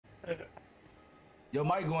Your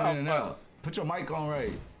mic going in and out. Put your mic on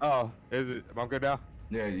right. Oh, is it? Am I good now?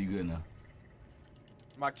 Yeah, you good now.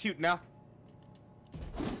 Am I cute now?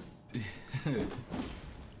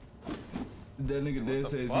 That nigga dead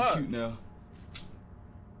says he cute now.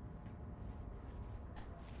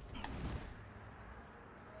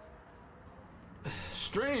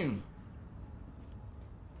 Stream.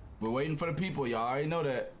 We're waiting for the people. Y'all already know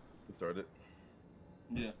that. We started.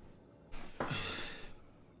 Yeah.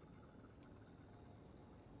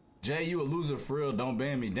 Jay, you a loser for real. Don't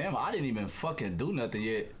ban me. Damn, I didn't even fucking do nothing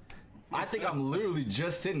yet. I think I'm literally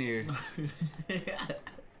just sitting here.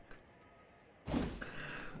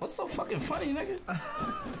 What's so fucking funny, nigga?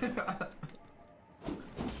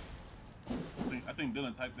 I think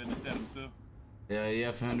Dylan typed that in the chat himself.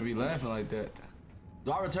 Yeah, for him to be laughing like that.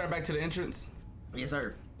 Do I return back to the entrance? Yes,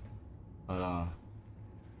 sir. Hold on.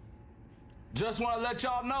 Just want to let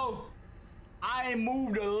y'all know, I ain't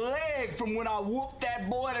moved a leg from when I whooped that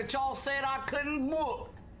boy that y'all said I couldn't whoop.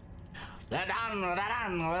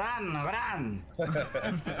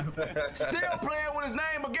 Still playing with his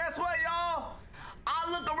name, but guess what, y'all?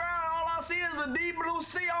 I look around, all I see is the deep blue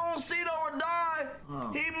sea. I don't see no Radon.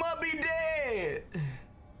 Oh. He must be dead.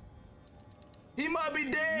 He must be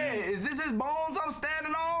dead. Is this his bones I'm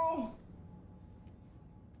standing on?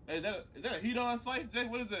 Hey, is that a heat on site, Jay?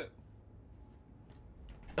 What is that?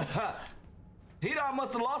 He done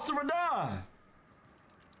must have lost to Radon.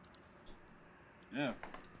 Yeah.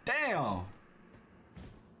 Damn.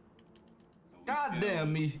 So God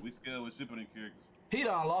damn me. We scale with shipping and characters. He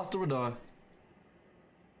done lost to Radon.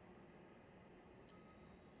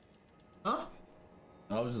 Huh?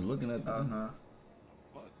 I was just looking at the No.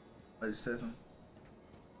 Fuck. I just said something.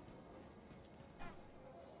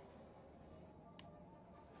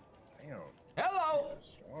 Damn. Hello.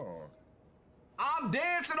 Strong. I'm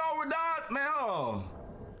dancing on Radon. Man, hold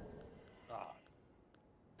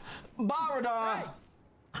on. Bye, Radon.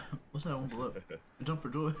 What's that one below? Jump for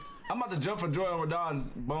joy. I'm about to jump for joy on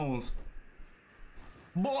Radon's bones.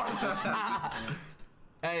 Boy.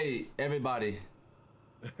 Hey, everybody.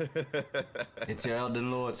 It's your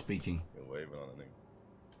Elden Lord speaking. Been waving on a nigga.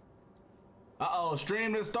 Uh-oh,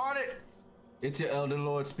 stream has started. It's your Elden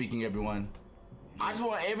Lord speaking, everyone. I just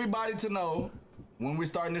want everybody to know, when we're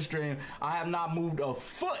starting the stream, I have not moved a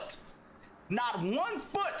foot. Not 1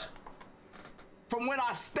 foot from when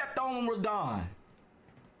I stepped on Radon.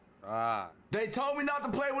 Ah. They told me not to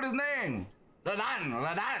play with his name.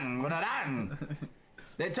 Radon.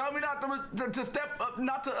 They told me not to step up,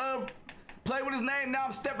 not to play with his name. Now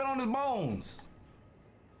I'm stepping on his bones.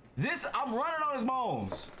 I'm running on his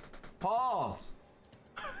bones. Pause.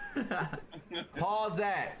 Pause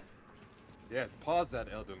that. Yes, pause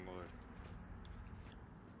that, Elden Lord.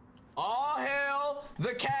 All hail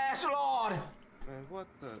the Cash Lord. Man, what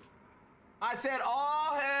the? I said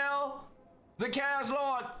all hail the Cash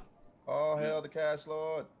Lord. All hail the Cash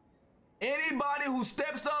Lord. Anybody who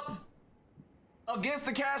steps up against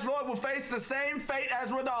the Cash Lord will face the same fate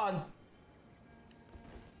as Radon.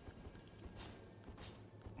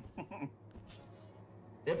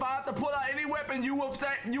 If I have to pull out any weapon, you will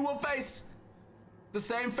face the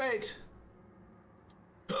same fate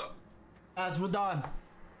as Radon.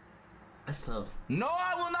 That's tough. No,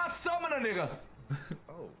 I will not summon a nigga.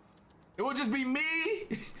 Oh. It will just be me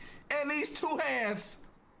and these 2 hands.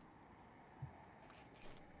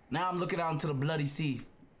 Now I'm looking out into the bloody sea.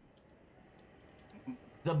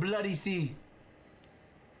 The bloody sea.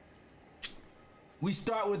 We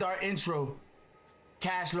start with our intro.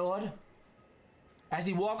 Cash Lord, as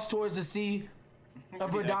he walks towards the sea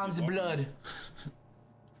of Radon's blood.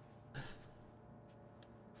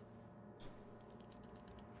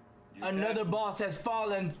 Another boss has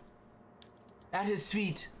fallen at his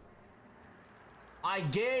feet. I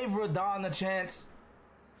gave Radon a chance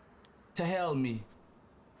to help me.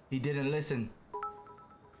 He didn't listen.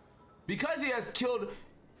 Because he has killed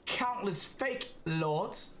countless fake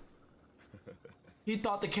lords, he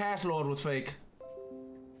thought the Cash Lord was fake.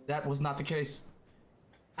 That was not the case.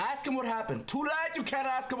 Ask him what happened. Too late, you can't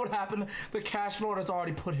ask him what happened. The Cash Lord has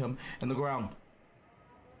already put him in the ground.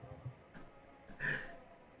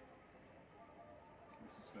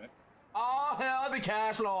 All hail the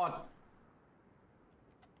Cash Lord.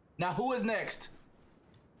 Now who is next?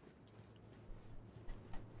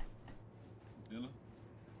 Dylan?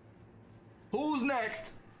 Who's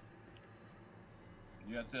next?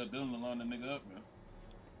 You gotta tell Dylan to line that nigga up, man.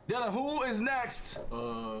 Dylan, who is next?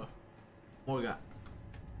 Morgot.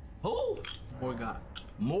 Who? Morgot.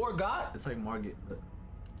 Morgot? It's like Margit, but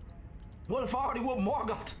What if I already whooped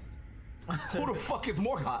Morgot? Who the fuck is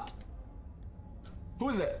Morgot? Who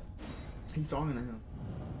is that? he's stronger than him.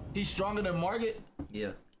 He's stronger than Margit?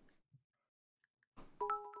 Yeah.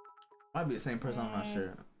 Might be the same person, I'm not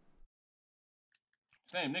sure.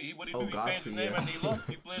 Same nigga. What do you Oh, do? He changed his Godfrey, name yeah. after he lost.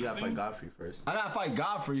 He fled You the gotta fight scene. Godfrey first. I gotta fight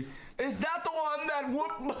Godfrey. Is that the one that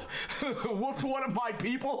whooped one of my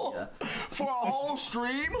people Yeah. for a whole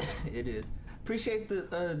stream? It is. Appreciate the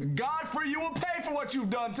Godfrey, you will pay for what you've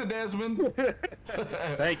done to Desmond.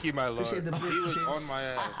 Thank you, my lord. Appreciate the He was appreciate- on my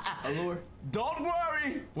ass. allure. Don't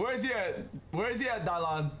worry. Where's he at? Where is he at,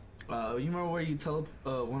 Dylan? You remember where you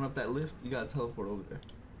went up that lift? You gotta teleport over there.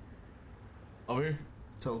 Over here?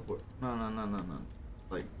 Teleport. No.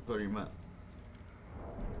 Like, go to your map.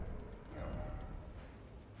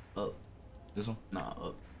 Up. This one? Nah,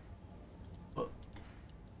 up. Up.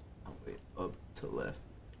 Oh, wait, up to the left.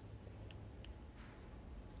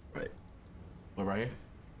 Right. What, right here?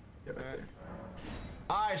 Yeah, right there.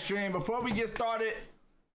 All right, stream. Before we get started,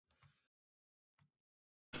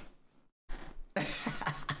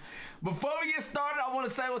 I want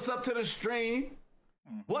to say what's up to the stream.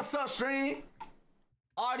 What's up, stream?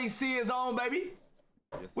 RDC is on, baby.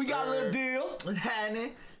 Yes, We got a sir. little deal. What's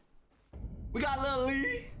happening? We got a little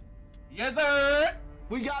Lee. Yes, sir.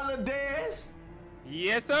 We got a little Dez.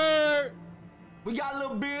 Yes, sir. We got a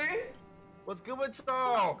little Big. What's good with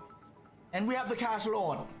y'all? And we have the Cash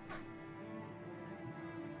Lord.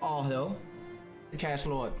 All hell. The Cash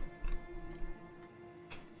Lord.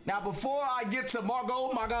 Now, before I get to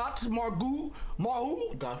Margot, Margot,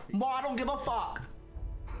 Mahu, Godfrey. I don't give a fuck.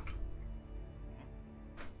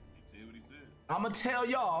 He said what he said. I'ma tell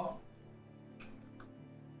y'all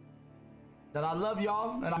that I love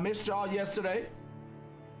y'all and I missed y'all yesterday.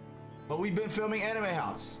 But we've been filming Anime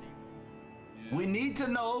House. Yeah. We need to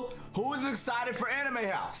know who is excited for Anime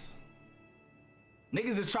House.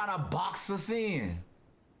 Niggas is trying to box us in.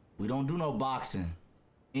 We don't do no boxing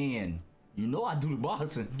in. You know I do the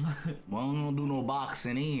boxing. But I don't do no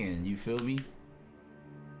boxing in. You feel me?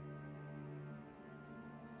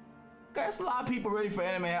 Okay, it's a lot of people ready for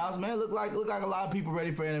Anime House, man. Look like a lot of people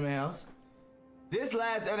ready for Anime House. This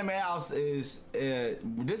last Anime House is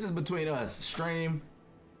this is between us, stream,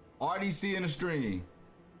 RDC in the stream.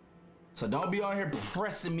 So don't be on here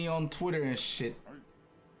pressing me on Twitter and shit.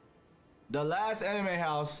 The last Anime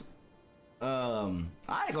House, I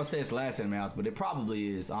ain't gonna say it's the last Anime House, but it probably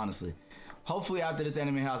is, honestly. Hopefully after this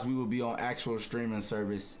Anime House, we will be on actual streaming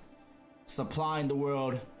service, supplying the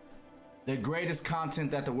world the greatest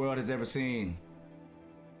content that the world has ever seen.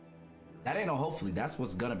 That ain't no hopefully, that's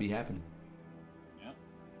what's gonna be happening. Yeah.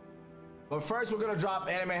 But first, we're gonna drop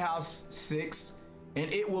Anime House 6,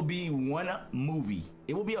 and it will be one movie.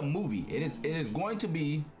 It will be a movie. It is going to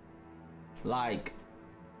be like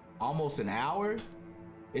almost an hour.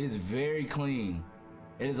 It is very clean.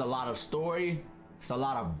 It is a lot of story. It's a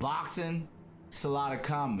lot of boxing. It's a lot of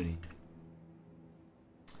comedy.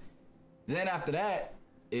 Then after that,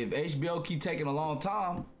 if HBO keep taking a long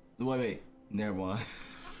time, wait, never mind.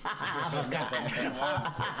 I forgot.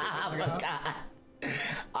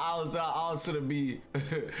 I was gonna be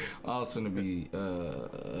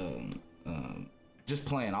just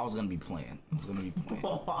playing. I was gonna be playing.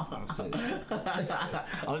 That's it. I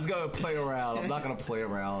was gonna play around. I'm not gonna play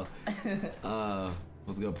around. I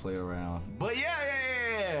was gonna play around. But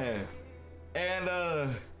yeah. And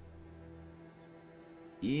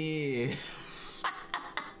yeah.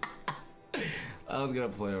 I was gonna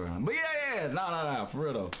play around. But yeah. No, for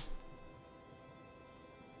real though.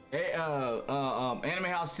 Hey, Anime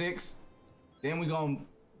House 6. Then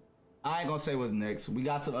I ain't gonna say what's next. We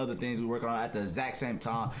got some other things we working on at the exact same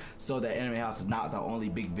time, so that Anime House is not the only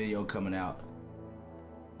big video coming out.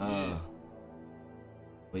 But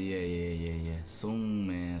yeah. Soon,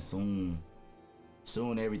 man. Soon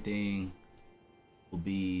everything will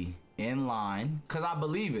be in line. Cause I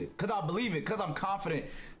believe it. Cause I'm confident.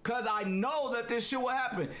 Cause I know that this shit will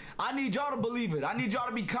happen. I need y'all to believe it. I need y'all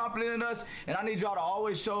to be confident in us, and I need y'all to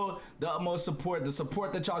always show the utmost support. The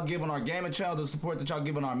support that y'all give on our gaming channel, the support that y'all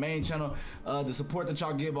give on our main channel, the support that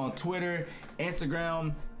y'all give on Twitter,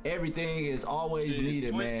 Instagram. Everything is always needed,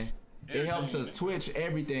 Twitch, man. It helps us. Twitch,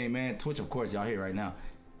 everything, man. Twitch, of course, y'all here right now.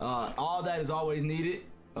 All that is always needed.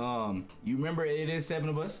 You remember, it is 7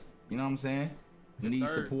 of us. You know what I'm saying? We need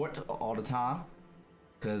support all the time.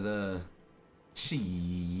 Cause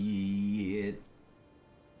shit.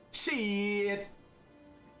 Hey,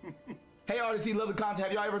 RDC, love the content.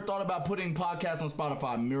 Have y'all ever thought about putting podcasts on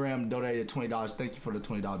Spotify? Miriam donated $20. Thank you for the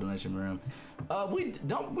 $20 donation, Miriam.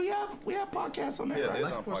 We have podcasts on there, Yeah, right? it's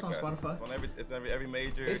Like on it first on podcast. Spotify. It's on every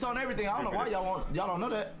major. It's on everything. I don't know why y'all don't know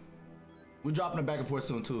that. We're dropping it back and forth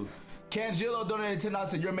soon too. Cangelo donated $10.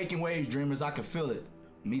 Said, "You're making waves, dreamers. I can feel it."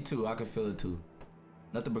 Me too. I can feel it too.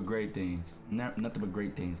 Nothing but great things. Nothing but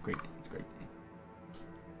great things. Great things. Great things.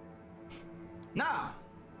 Now,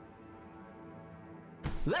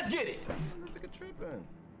 let's get it. Nigga tripping.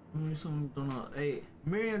 Don't know. Hey,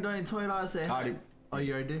 Miriam donated $20. Say hi. Oh,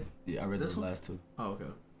 you already did? Yeah, I read This those one? last two. Oh, okay.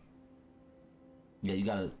 Yeah, you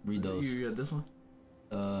gotta read those. You read this one?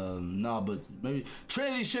 No, but maybe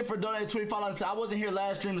Trinity Shipper donated $25. I wasn't here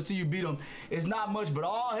last stream to see you beat him. It's not much, but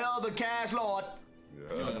all hell the cash lord.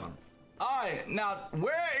 Yeah. All right, now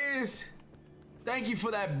where is? Thank you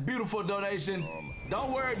for that beautiful donation.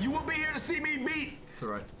 Don't worry, you will be here to see me beat. It's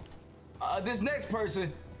alright. This next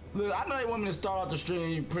person. Look, I know they want me to start off the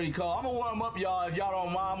stream pretty cool. I'm gonna warm up, y'all. If y'all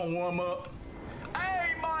don't mind, I'm gonna warm up.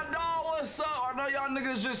 Hey, my dog, what's up? I know y'all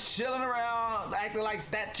niggas just chilling around, acting like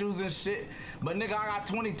statues and shit. But nigga, I got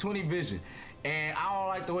 20/20 vision. And I don't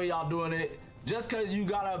like the way y'all doing it. Just cause you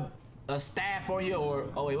got a staff on you or,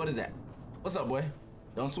 oh wait, what is that? What's up, boy?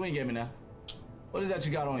 Don't swing at me now. What is that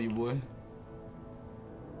you got on you, boy? An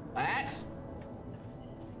axe?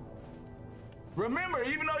 Remember,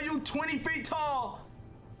 even though you 20 feet tall,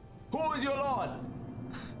 who is your lord?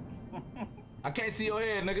 I can't see your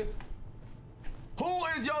head, nigga. Who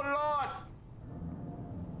is your lord?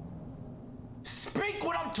 Speak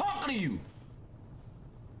when I'm talking to you.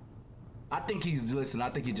 I think he's listening. I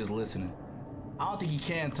think he's just listening. I don't think he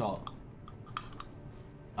can talk.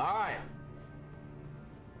 All right.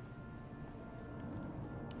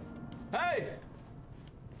 Hey!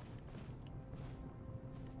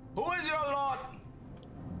 Who is your lord?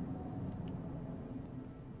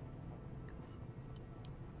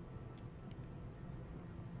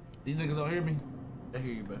 These niggas don't hear me. They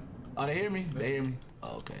hear you, bro. Oh, they hear me? They hear me.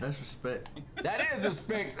 Oh, okay. That's respect. That is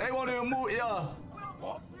respect. They won't even move. Yeah.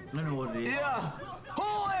 I know what it is. Yeah.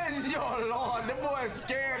 Who is your lord? The boys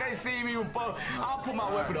scared. They see me before. I'll put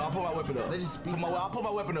my weapon up. I'll put my weapon up. They just I'll put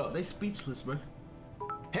my weapon up. They speechless, bro.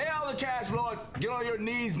 Hail the cash lord. Get on your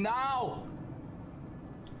knees now.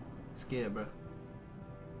 Scared, bro.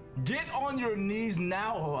 Get on your knees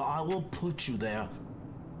now or I will put you there.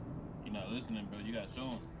 You're not listening, bro. You gotta show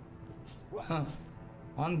him. Huh.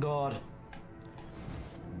 On God.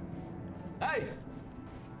 Hey!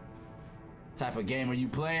 Type of game are you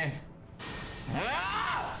playing?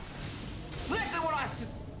 Ah! Listen what I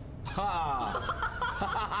s- Ha!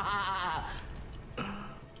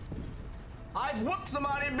 I've whooped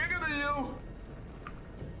somebody bigger than you!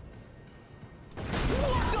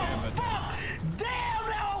 What the fuck? Damn,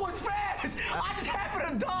 that one was fast! I just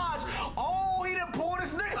happened to dodge! Oh, he done pulled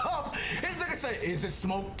this nigga up! This nigga say, is it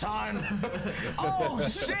smoke time? Oh,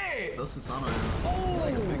 shit! Those Susano.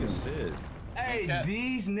 Nigga Oh! shit. Hey, Okay.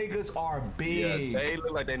 these niggas are Yeah, big. they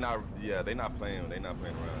look like they not. Yeah, they not playing. They not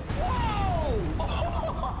playing around. Whoa!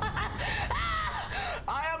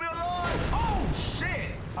 I am your lord! Oh,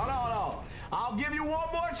 shit! Hold on, hold on. I'll give you one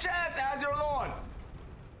more chance as your lord.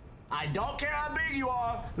 I don't care how big you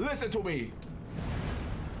are. Listen to me.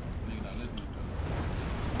 Nigga not listening, bro.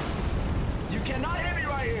 You cannot hit me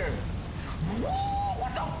right here. Whoa!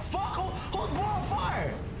 What the fuck? Who's blowing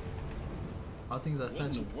fire? All things I What sent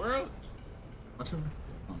in you. the world? Watch him.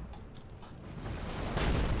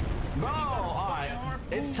 Bro, alright.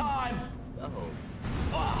 It's time. Oh.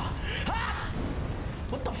 Ah! Ah!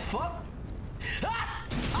 What the fuck? Ah!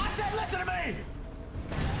 I said listen to me!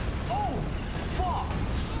 Oh, fuck!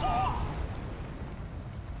 Ah!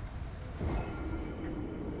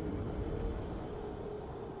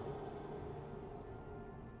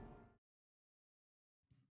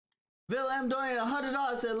 Bill M donated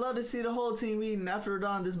 $100. Said, love to see the whole team eating. After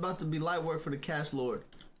dawn, this is about to be light work for the cash lord.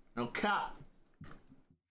 No cap.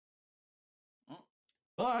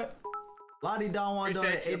 Alright. Lottie Don one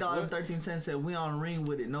donated Appreciate you, boy. $8.13. Said, we on ring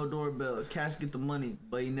with it. No doorbell. Cash get the money,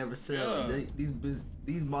 but he never sell. Yeah.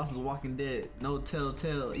 These bosses walking dead. No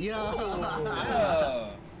telltale. Yeah. Yeah.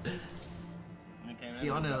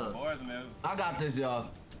 Yeah, on the- I got this, y'all.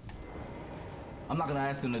 I'm not gonna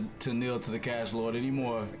ask him to kneel to the cash lord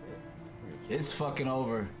anymore. It's fucking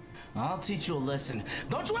over. I'll teach you a lesson.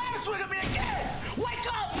 Don't you ever swing at me again!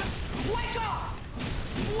 Wake up! Wake up!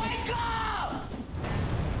 Wake up!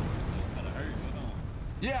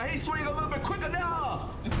 Yeah, he's swinging a little bit quicker now.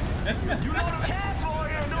 You know the cash lord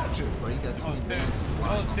here, don't you? Bro, you got 20 days.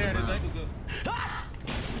 Oh, tearing his ankles up. Ah!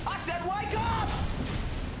 I said wake up!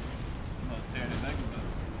 Oh, tearing his ankles up.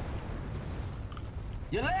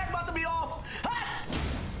 Your leg about to be off. Ah!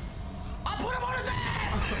 I put him on his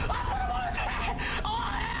head! I put him on his head! Oh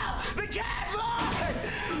hell! The cash lord!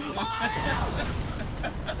 Oh hell!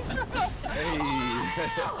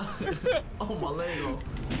 Oh, my leg. Oh.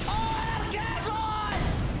 Oh hell! The cash lord!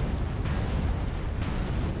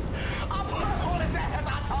 I put him on his ass! I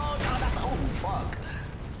told y'all not to. Oh fuck!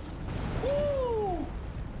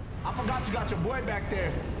 thought you got your boy back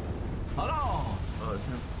there. Hold on. Oh, it's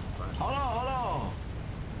him. Fine. Hold on, hold on.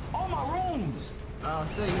 All my rooms. I'll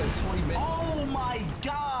say you had 20 minutes. Oh my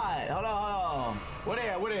God. Hold on, hold on. Where they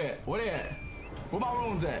at? Where they at? Where they at? Where my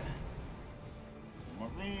rooms at? My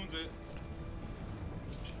room's at.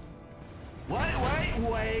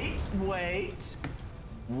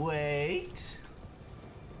 Wait.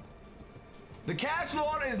 The Cash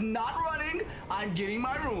Lord is not running. I'm getting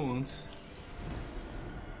my runes.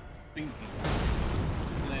 Thinking.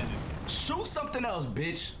 Landed. Shoot something else,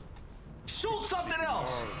 bitch. Shoot something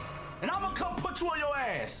else. And I'm gonna come put you on your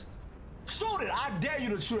ass. Shoot it. I dare you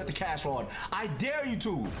to shoot at the Cash Lord. I dare you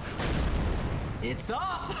to. It's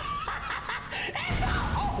up. It's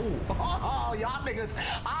up. Oh, y'all niggas.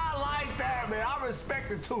 I like that, man. I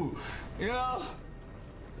respect it too. You know?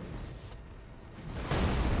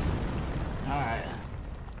 All right.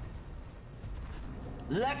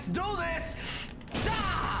 Let's do this.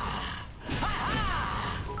 Ah!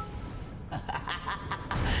 Ha-ha!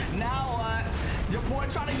 Now what? Your boy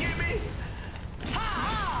trying to get me?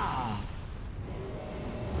 Ha-ha!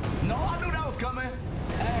 No, I knew that was coming.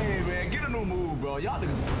 Hey, man, get a new move, bro. Y'all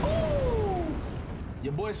niggas. Ooh!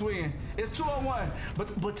 Your boy swinging. It's 2-on-1.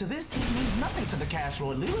 But to this means nothing to the Cash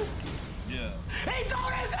Lord, Leland. Yeah. He's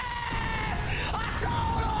on his ass! I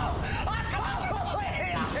told him!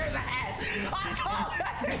 He's on his ass! I told him!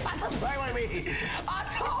 Play with me! I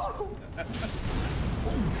told him!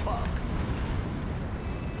 Oh, fuck.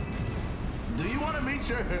 Do you want to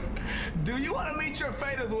meet your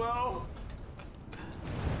fate as well?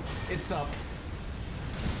 It's up.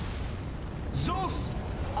 Zeus,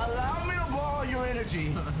 allow me to borrow your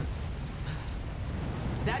energy.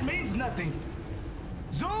 That means nothing.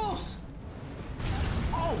 Zeus!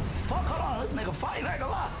 Oh, fuck, hold on. This nigga fighting, I ain't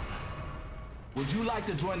gonna lie. Would you like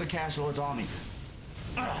to join the Cash Lord's army?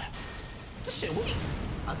 This shit weak.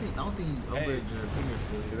 I don't think you upgraded your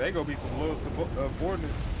fingers. They gonna be some loyal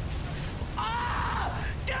subordinates. Ah!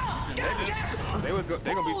 Get up! Get up, Cash! They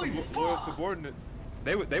gonna be Holy some loyal fuck! subordinates.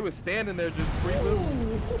 They was standing there just free Ooh.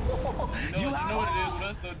 living. You have know what it is, hearts.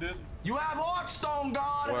 but that's so different. You have Hearthstone,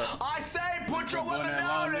 God. What? I say, put your Going weapon that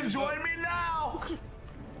down long, and nigga. join me now.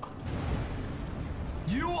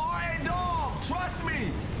 You are a dog. Trust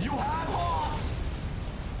me. You have hearts.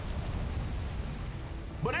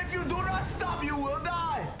 But if you do not stop, you will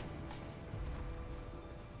die.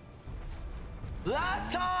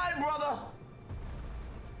 Last time, brother.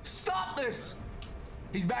 Stop this.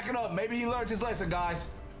 He's backing up. Maybe he learned his lesson, guys.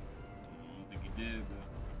 I don't think he did, bro.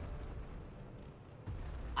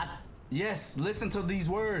 Yes, listen to these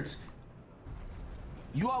words.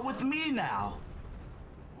 You are with me now.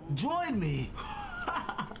 Join me.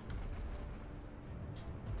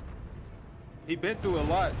 He been through a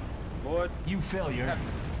lot, Lord. You failure.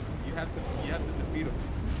 You have to defeat him.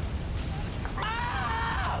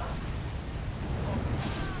 Ah!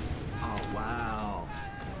 Oh, wow.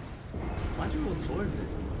 Why'd you go towards it?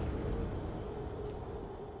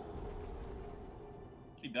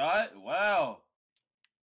 He died? Wow.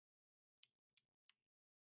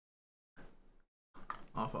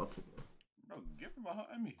 Off out to go. Bro, get from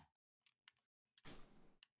behind me.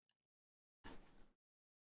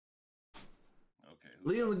 Okay.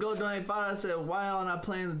 Liam the Goat Donate 5 said, why y'all not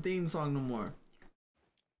playing the theme song no more?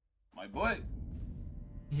 My boy.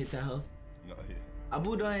 You hit that hoe? No, yeah.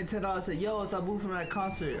 Abu Donate $10 said, yo, it's Abu from that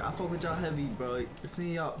concert. I fuck with y'all heavy, bro.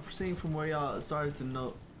 Seeing from where y'all started to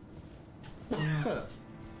know.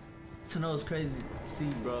 To know it's crazy to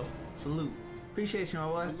see, bro. Salute. Appreciate you, my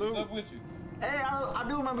boy. What's up with you? Hey, I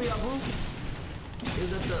do remember y'all, bro. Is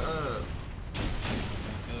that the,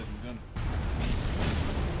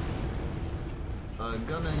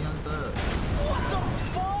 Gunna and Young Thug. What the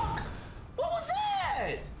fuck? What was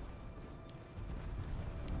that?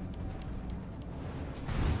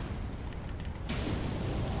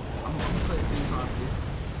 I'm gonna play the theme song for you.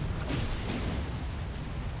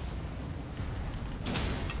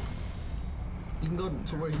 You can go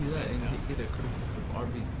to where he's at and get a critical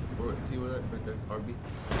RB. Or see where that right there, RB.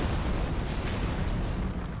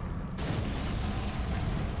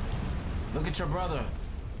 Look at your brother.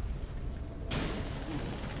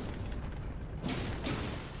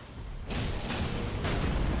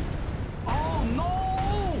 Oh no!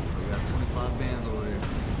 We got 25 bands over there.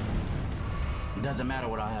 It doesn't matter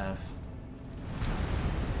what I have.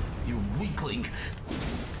 You weakling.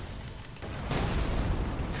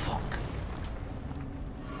 Fuck.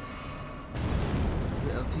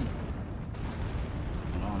 The LT.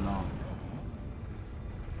 No, no.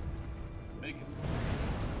 Make it.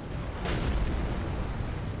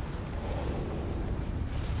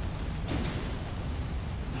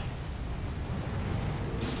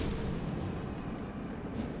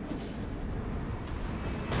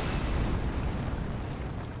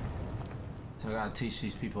 gotta teach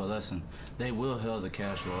these people a lesson. They will hail the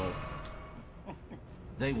cash lord.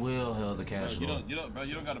 They will hail the cash Bro, lord. you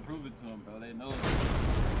don't gotta prove it to them, bro. They know it.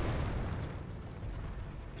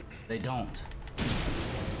 They don't.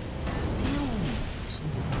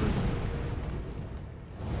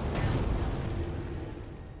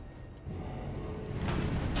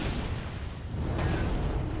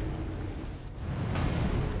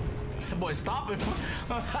 Boy, stop it.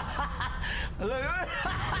 Look.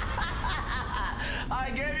 I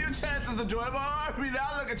gave you chances to join my army.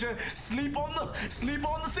 Now look at you. Sleep on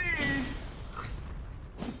the scene.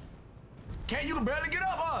 Can't you barely get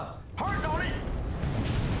up, huh? Hurt, don't it?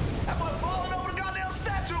 That boy falling over the goddamn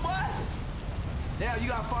statue, boy. Yeah, you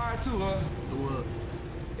got fired too, huh?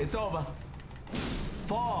 It's over.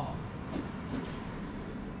 Fall.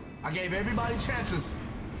 I gave everybody chances.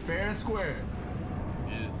 Fair and square.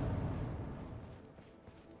 Yeah.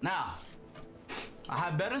 Now, I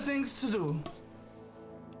have better things to do.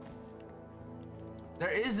 There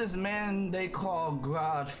is this man they call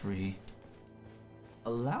Godfrey.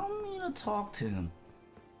 Allow me to talk to him.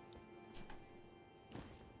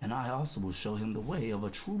 And I also will show him the way of a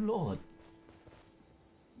true lord.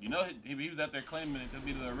 You know, he was out there claiming it to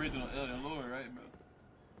be the original Elden Lord, right, bro?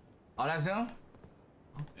 Oh, that's him?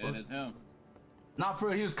 Yeah, that's him. Not for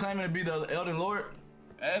real, he was claiming to be the Elden Lord?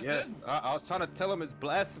 Ask Yes, him. I was trying to tell him it's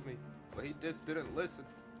blasphemy, but he just didn't listen.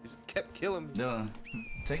 He just kept killing me. Done.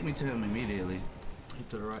 Take me to him immediately.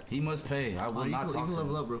 To the right. He must pay. I will not you talk can to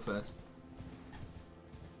level him. up real fast.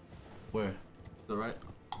 Where? To the right.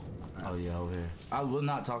 Oh yeah, over here. I will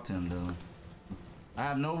not talk to him, though. I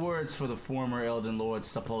have no words for the former Elden Lord,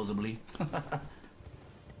 supposedly.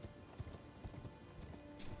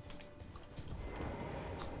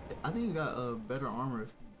 I think you got better armor.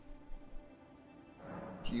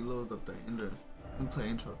 If you load up the ender. We play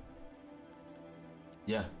intro.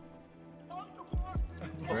 Yeah.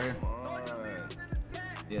 Where?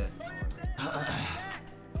 Yeah.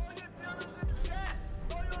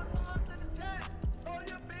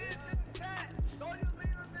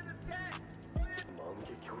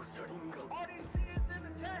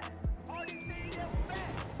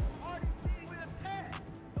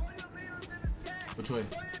 Which way?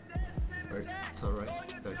 Right. To the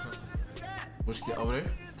right. There, come. Which get over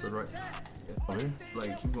there? To the right. Over here?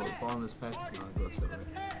 Like keep going. Following this path. It's gonna go to the right.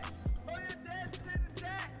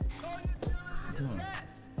 What you doing?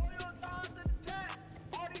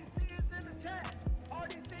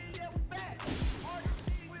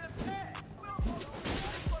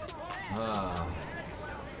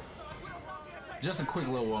 Just a quick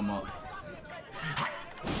little warm up.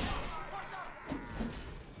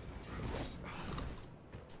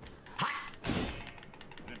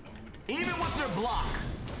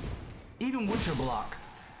 Even with your block,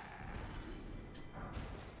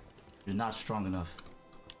 you're not strong enough.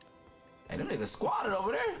 Hey, them niggas squatted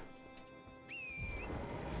over there.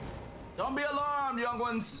 Don't be alarmed, young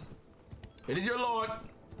ones. It is your lord.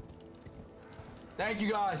 Thank you,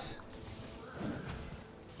 guys.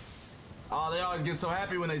 Oh, they always get so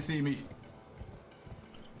happy when they see me.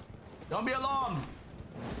 Don't be alarmed.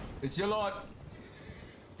 It's your lord.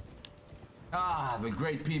 Ah, the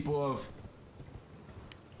great people of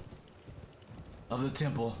the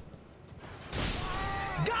temple.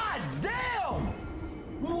 God damn!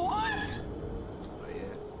 What? Oh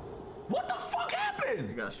yeah. What the fuck You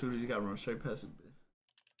happened? got shooters. You gotta run straight past it. Bitch.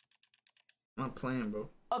 I'm not playing, bro.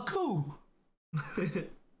 A coup.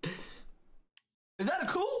 Is that a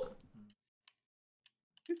coup?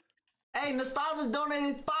 Hey, Nostalgia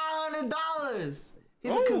donated $500.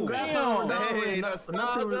 He's a Oh, congrats on damn. Ramadan. Hey, Nothing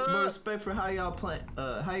Nostalgia. but respect for how y'all play,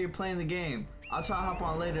 how you're playing the game. I'll try to hop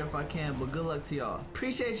on later if I can, but good luck to y'all.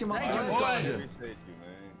 Appreciate you, my Thank you, boy. Nostalgia. Appreciate you,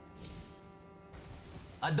 man.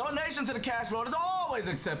 A donation to the cash lord is always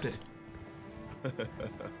accepted.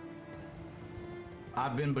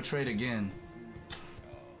 I've been betrayed again.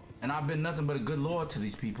 And I've been nothing but a good lord to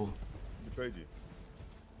these people. Betrayed you.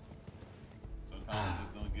 Sometimes you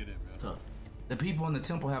just don't get it, bro. Tough. The people in the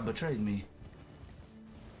temple have betrayed me.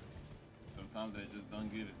 Sometimes they just don't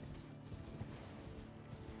get it.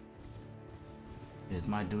 It's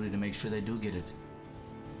my duty to make sure they do get it.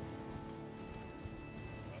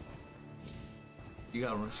 You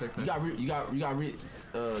gotta run straight past. You got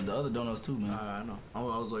the other donuts too, man. I know. I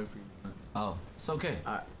was waiting for you. Oh, it's okay.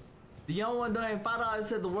 Alright. The young one donated $5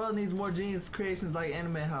 said the world needs more genius creations like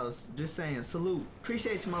Anime House. Just saying. Salute.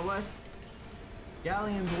 Appreciate you, my wife.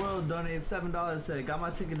 Galleon's World donated $7 said, got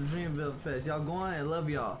my ticket to Dreamville Fest. Y'all going? I love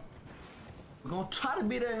y'all. We're gonna try to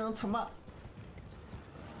be there on time.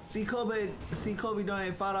 See Kobe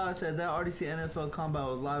donated $5 said that RDC NFL combat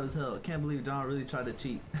was live as hell. Can't believe John really tried to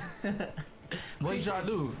cheat. What you try to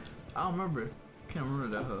do? I don't remember. Can't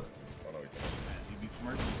remember that hoe. Oh, no, we can't. You be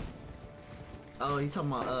smirking. Oh, he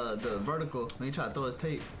talking about the vertical when he tried to throw his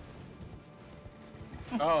tape.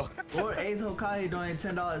 Oh. Lord 8th Hokage donated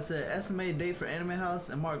 $10. Said estimated date for Anime House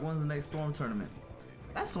and Mark when's the next Storm tournament.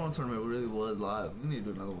 That Storm tournament really was live. We need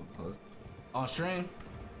to do another one. Huh? On stream?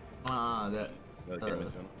 That Another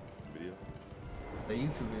gaming channel video. the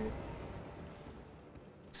YouTube video.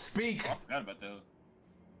 Speak. I forgot about that.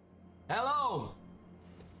 Hello.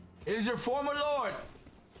 It is your former lord.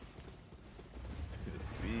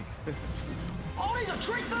 Speak. Oh, these are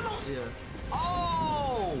tree sentinels. Yeah.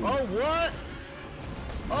 Oh. Oh, what?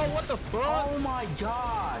 Oh, what the fuck? Oh my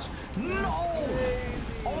gosh. No.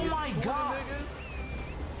 Oh my god.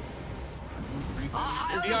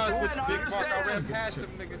 I To be honest with understand. you, I Big Mark, I ran understand. past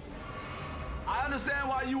them niggas. I understand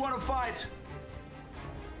why you want to fight.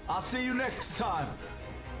 I'll see you next time.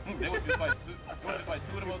 They would be fight two. They would be fight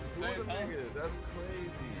two of them at the same time. Niggas, that's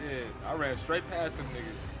crazy. Shit, I ran straight past them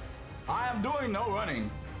niggas. I am doing no running.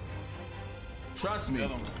 Trust me.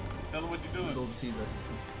 Tell them what you're doing. Golden Caesar.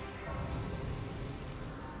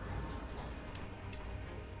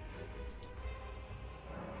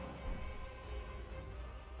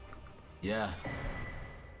 Yeah.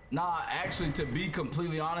 Nah, actually, to be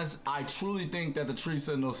completely honest, I truly think that the Tree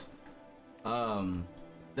Sentinels,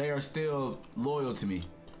 they are still loyal to me.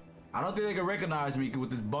 I don't think they can recognize me with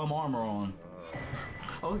this bum armor on.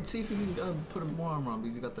 Oh, see if you can put more armor on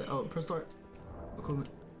because you got that. Oh, press start. Equipment.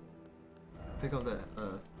 Take off that.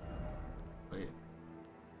 Wait.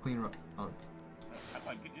 Clean up. Oh, How do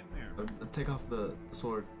I get in there? take off the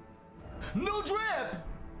sword. No drip!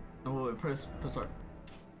 No, wait, press start.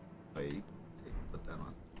 Oh, yeah, you put that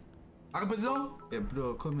on. I can put this on? Yeah, put the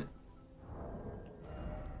equipment.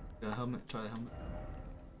 Got a helmet. Try the helmet.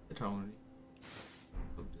 Yeah, try one of these.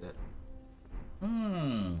 Go do that.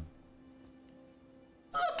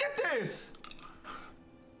 Look at this!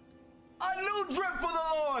 A new drip for the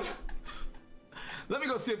Lord! Let me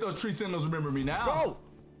go see if those Tree Sentinels remember me now. Bro!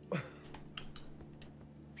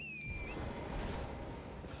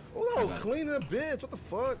 Oh, got it. clean that bitch. What the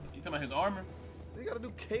fuck? You talking about his armor? You gotta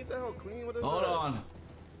do cape the hell clean. What is Hold that? on.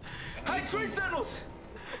 Hey, Tree Sentinels!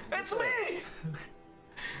 It's me!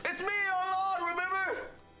 It's me, our Lord, remember?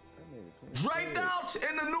 That nigga clean Draped out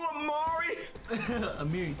in the new Amari.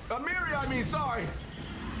 Amiri. Amiri, I mean, sorry.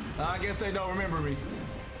 I guess they don't remember me.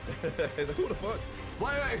 Who the fuck?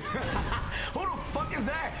 Wait. Who the fuck is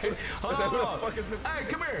that? Hold Who the on. fuck is this? Hey,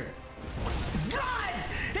 come here. God!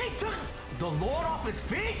 He took the Lord off his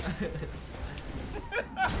feet?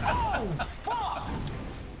 Oh, fuck!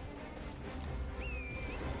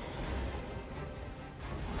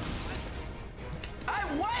 Hey,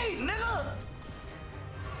 wait, nigga!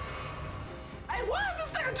 Hey, why is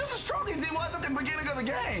this nigga just as strong as he was at the beginning of the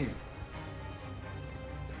game?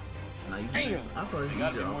 Nah, you Damn. can use. I thought it's You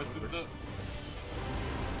gotta be easier. more off souped up.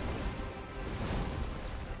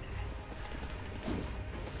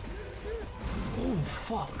 Oh,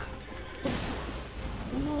 fuck.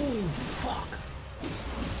 Oh, fuck.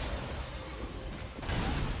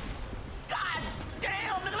 God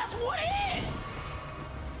damn, nigga, that's one hit!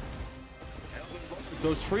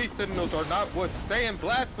 Those Tree Sentinels are not what saying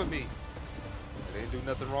blasphemy. They didn't do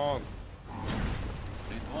nothing wrong.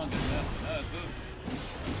 They swung it left. That's good.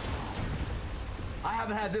 I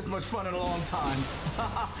haven't had this much fun in a long time.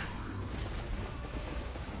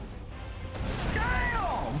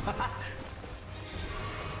 Damn!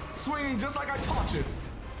 Swinging just like I taught you.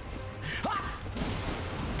 Ha!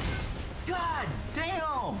 God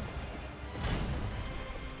damn!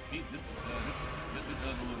 This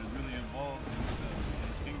other one is really involved in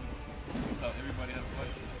his kingdom. He thought everybody had to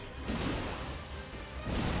fight.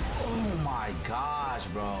 Oh my gosh,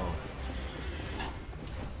 bro.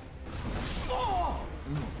 Oh!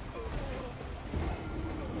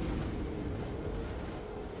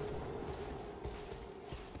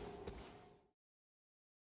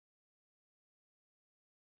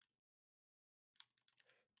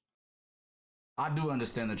 I do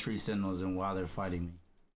understand the Tree Sentinels and why they're fighting me.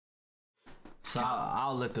 So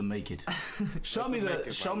I'll let them make it. Show me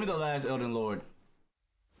the last Elden Lord.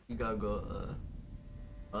 You gotta go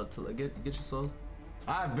to like, get your soul.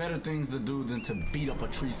 I have better things to do than to beat up a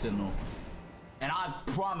Tree Sentinel. And I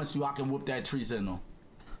promise you I can whoop that Tree Sentinel.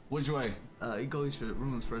 Which way? You go eat your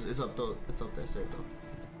runes first. It's up though. It's up that side though.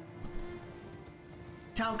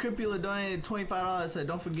 Count Cripula donated $25. Said,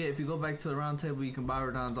 don't forget, if you go back to the round table, you can buy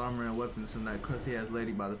Radon's armor and weapons from that crusty ass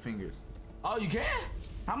lady by the fingers. Oh, you can?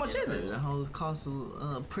 How much is it? That whole cost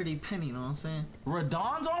a pretty penny, you know what I'm saying?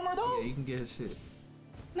 Radon's armor though? Yeah, you can get his shit.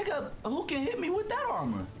 Nigga, who can hit me with that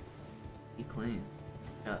armor? He clean.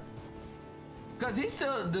 Yeah. Cause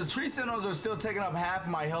the tree sentinels are still taking up half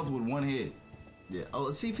my health with one hit. Yeah. Oh,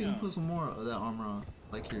 let's see if you can put some more of that armor on,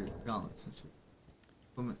 like your gauntlets and shit.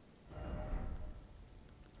 Come in.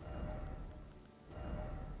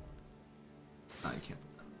 No, you can't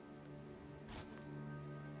put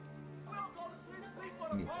that.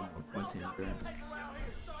 Give me 4 more points in your grams.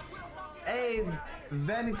 Hey,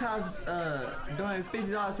 Vanitas, doing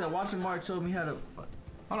 $50 said watching Mark showed me how to.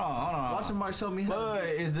 Hold on. Watching Mark showed me how.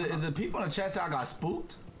 Wait, is the people in the chat say I got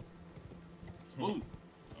spooked? Spooked?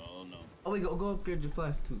 Oh no. Oh, wait, go upgrade your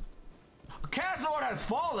flash too. Cash Lord has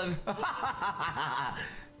fallen.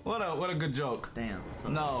 What a good joke. Damn.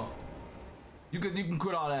 No, you can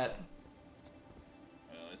quit all that.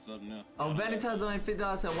 It's something else. Oh, Vanitas doing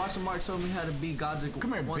 $50 said watching Mark showed me how to beat Godric.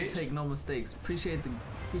 Come here, one bitch. take, no mistakes. Appreciate the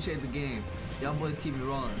game. Y'all boys keep me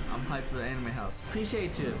rolling. I'm hyped for the anime house.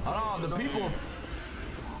 Appreciate you. Hold on,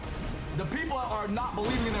 the people are not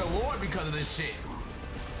believing in their Lord because of this shit.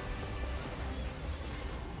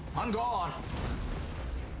 On God.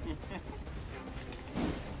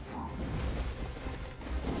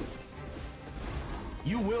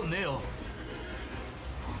 You will kneel.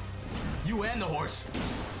 You and the horse.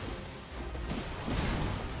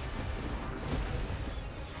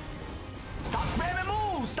 Stop spamming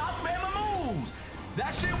moves! Stop spamming moves!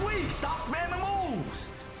 That shit weak! Stop spamming moves!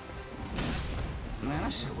 Man,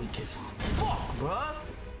 that shit weak as fuck, bruh!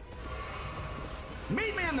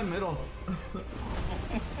 Meet me in the middle.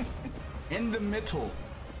 In the middle.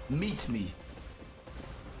 Meet me.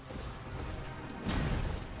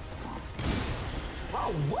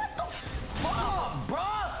 Bro, what the fuck,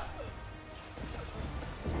 bruh?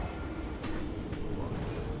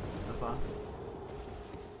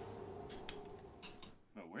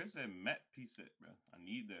 Bro, where's that map piece at, bro? I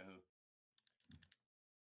need that hoe.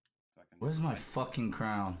 So I can Where's my fucking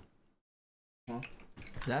crown? Huh?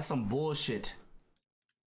 That's some bullshit.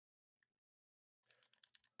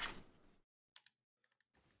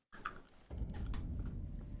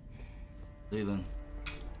 Leland.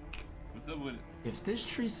 What's up with it? If this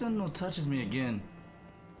tree sentinel touches me again,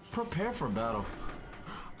 prepare for battle.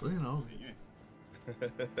 You know. You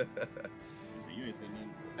ain't said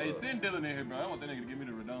nothing. Hey, send Dylan in here, bro. I want that nigga to give me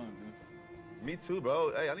the Radon, bro. Me too,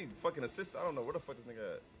 bro. Hey, I need fucking assist. I don't know where the fuck this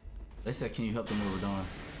nigga at. They said, can you help them with Radon?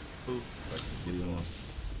 Who? Give you one.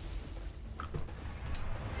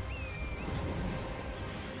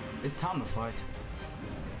 It's time to fight.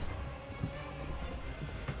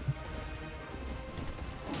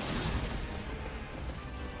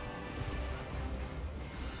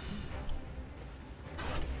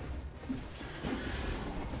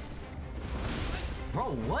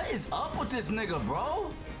 Bro, what is up with this nigga, bro?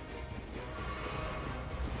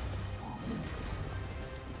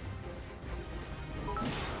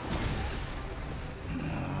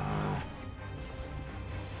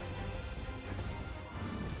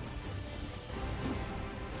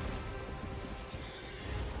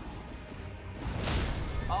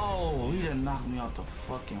 Oh, he done knocked me off the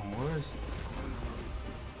fucking horse.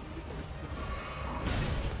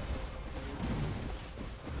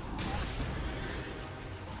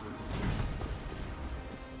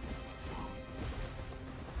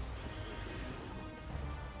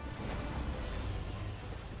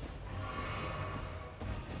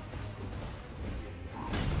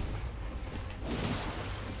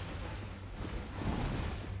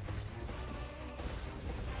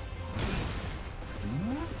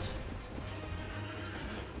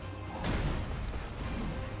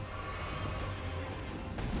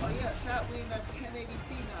 Oh yeah, chat, we in at 1080p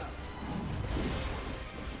now.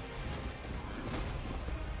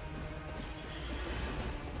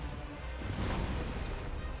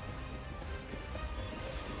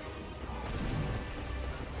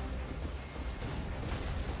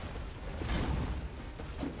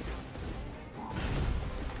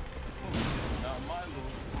 Not my lord.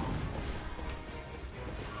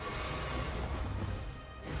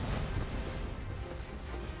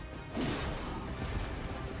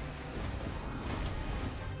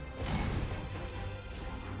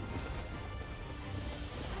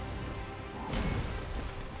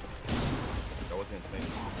 That wasn't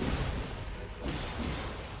insane.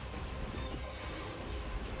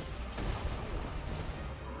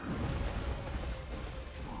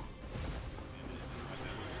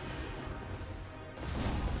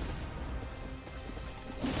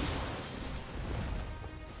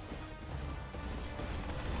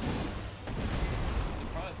 The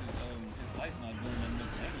problem is, his life not doing that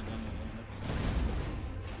much damage on nothing.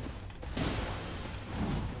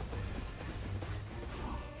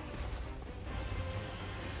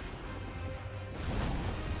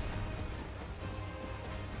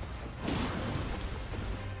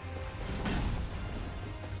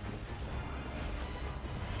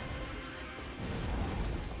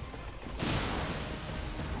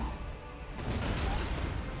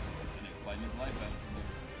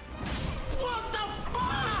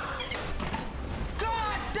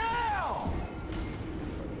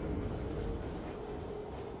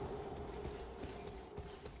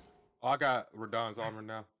 Oh, I got Radon's armor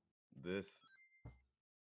now. This.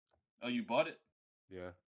 Oh, you bought it? Yeah.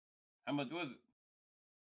 How much was it?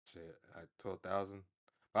 Shit, at 12,000.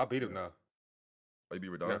 I beat him now. Oh, you beat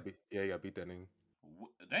Yeah, Radon? yeah, beat that nigga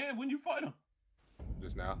Damn, when you fight him?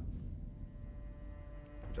 just now.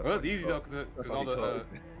 Just Well, it's like easy he though, closed. cause That's all how he the closed.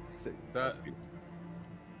 that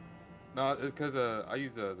no, it's cause I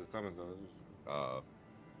use the summons though. It's just- How'd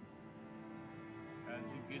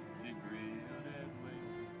you get the grill that way?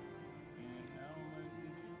 And how much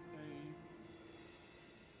did you pay?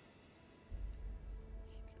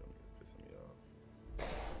 Kill me, pissing me off.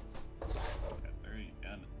 Got 30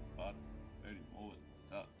 down at the bottom, 30 more at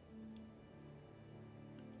the top.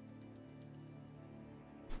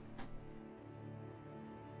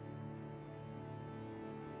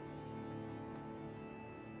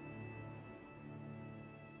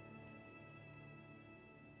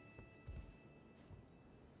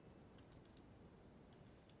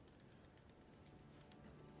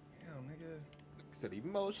 Damn, nigga. said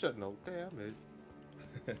emotional damage.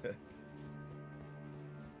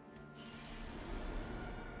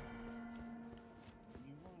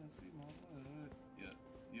 You wanna see my blood? Yeah,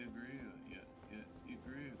 you grill. Yeah, you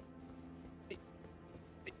grill.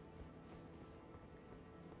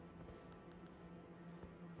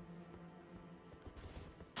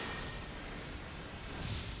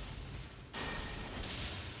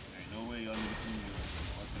 Ain't no way y'all need to see me.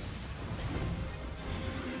 Watch out.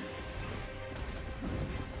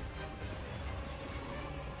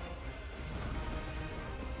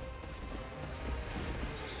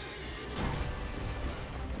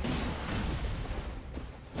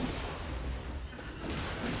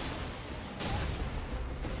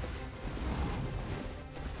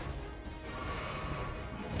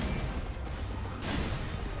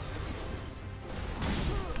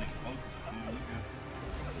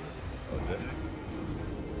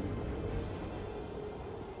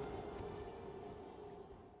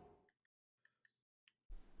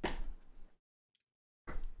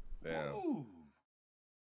 Damn. Ooh.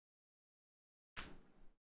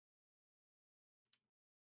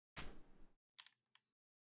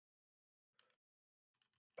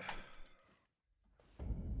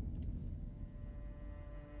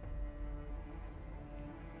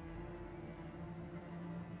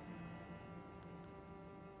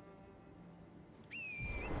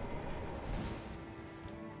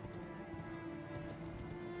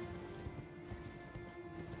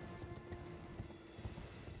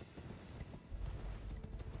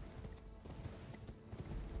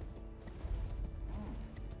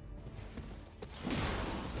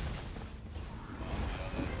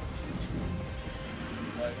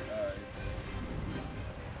 Like, alright.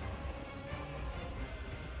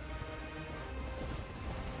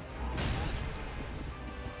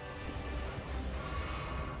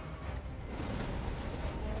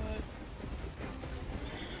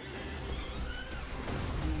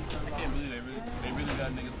 I can't believe they really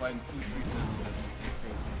got niggas fighting 2 street sentinels.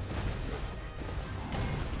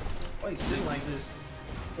 Why you sitting like this?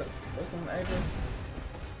 What's on aggro?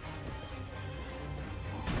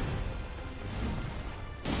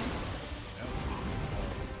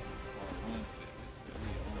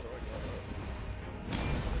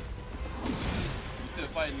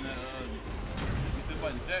 You still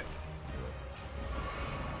fighting Jack?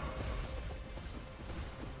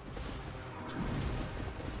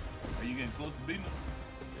 Are you getting close to beating him?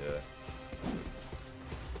 Yeah.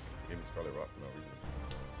 Gave me Scarlet Rock for no reason.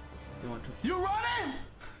 You want to? You running?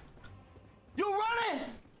 You running?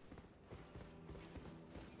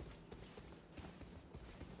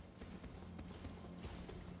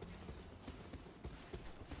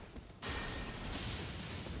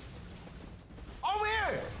 Over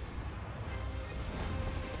here!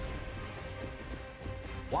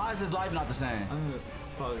 Why is his life not the same?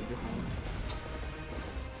 It's probably a different one.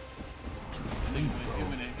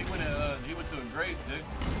 He went to a grave, Dick.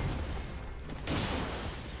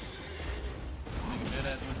 Nigga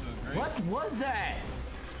dead ass went to a grave. What was that?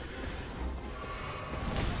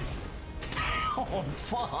 Oh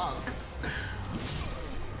fuck!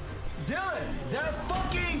 Dylan, they're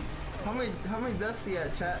fucking. How many deaths you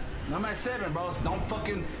at, chat? I'm at 7, bro. Don't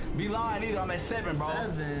fucking be lying either. I'm at 7, bro.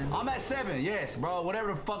 7? I'm at 7. Yes, bro.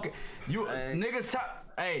 Whatever the fuck. You Hey. niggas.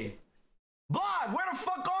 Hey. Blood, where the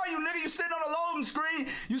fuck are you, nigga? You sitting on a loading screen.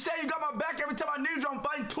 You say you got my back every time I need you. I'm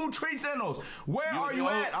fighting 2 tree sentinels. Where are you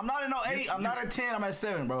at? I'm not in no 8. I'm not at 10. I'm at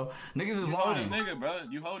 7, bro. Niggas is You hold his lying. nigga, bro.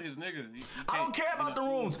 You hold his nigga. I don't care about the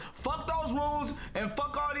runes. Fuck those runes and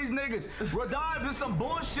fuck all these niggas. Radon, this some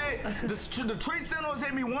bullshit. The tree sentinels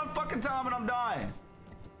hit me one fucking time and I'm dying.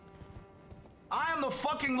 I am the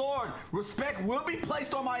fucking Lord. Respect will be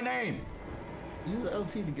placed on my name. Use an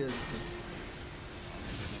LT to get it.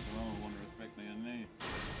 Nothing wrong with wanting to respect their name.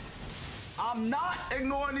 I'm not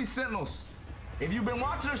ignoring these Sentinels. If you've been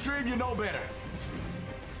watching the stream, you know better.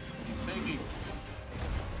 He's thinking.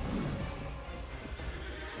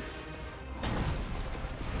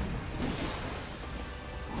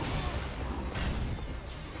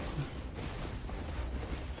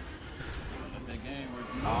 Let that game work.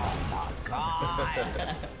 Oh my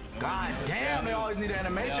God. God damn, they always need an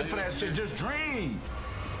animation for that shit. Just dream.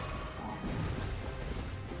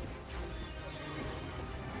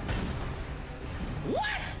 What?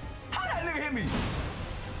 How that nigga hit me?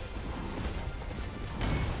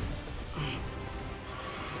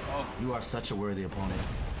 Oh, You are such a worthy opponent.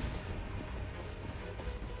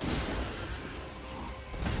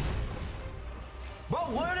 Bro,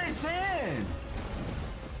 what are they saying?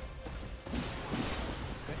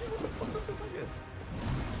 What the fuck's up this nigga?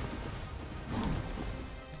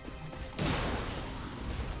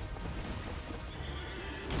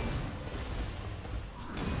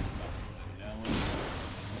 down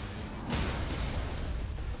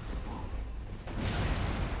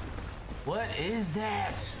What is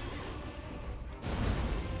that?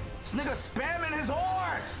 This nigga spamming his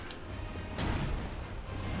horse.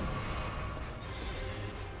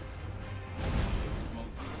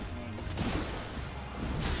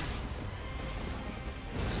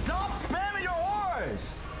 Stop spamming your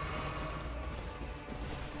horse.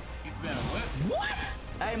 He's been a what? What?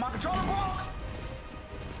 Hey, my controller broke.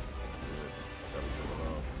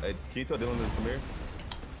 Hey, can you tell Dylan to come here?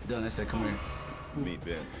 Dylan, I said, come here. Meet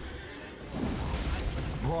Ben.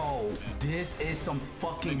 Bro, this is some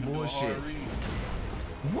fucking bullshit.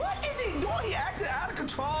 What is he doing? He acted out of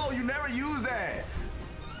control. You never use that.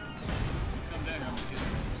 Come down here, I'm gonna get you.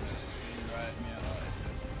 You ride me out.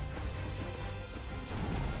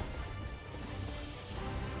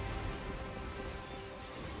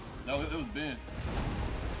 No, it was Ben.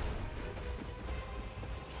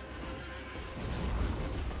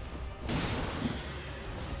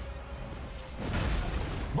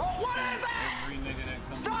 Bro, what is that? Every nigga that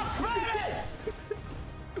comes Stop spamming!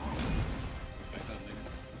 back up, nigga.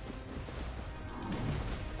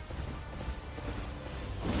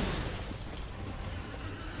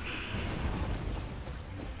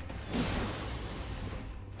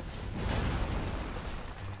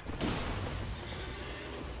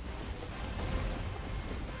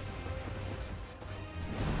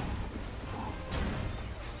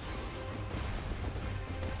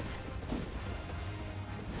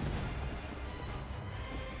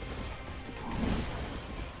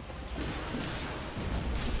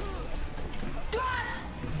 God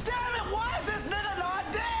damn it, why is this nigga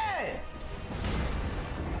not dead?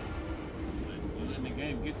 You letting the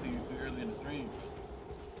game get to you too early in the stream.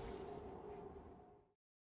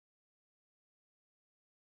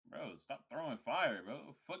 Bro, stop throwing fire, bro. What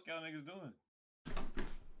the fuck y'all niggas doing?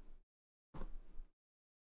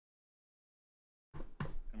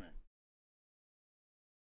 Come here.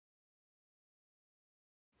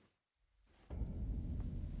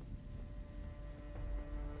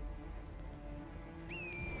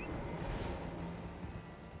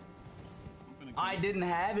 I'm finna I kill didn't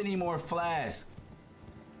have any more flasks.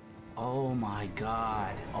 Oh my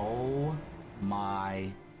God. Oh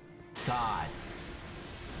my God.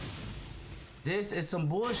 This is some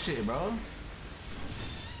bullshit, bro.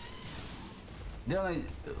 Dylan,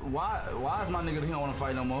 why is my nigga he don't want to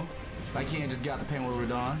fight no more? Like he ain't just got the pain when we're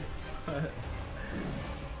done.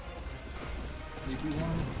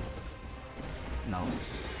 No.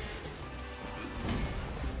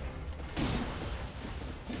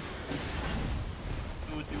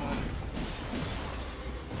 Do what you want.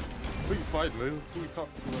 Who you fighting, Lil? Who you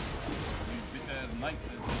talking to? These bitch ass knights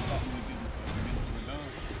that just stop me getting we're done.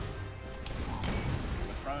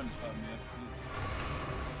 They're trying to stop me after this.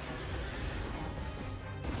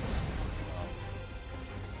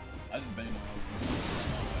 I just banged on those.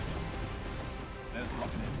 That's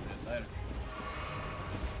blocking that ladder.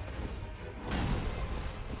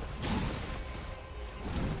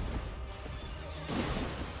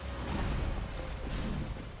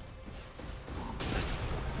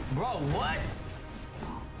 Bro, what?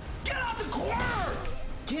 Get out the corner!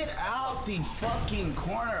 Get out the fucking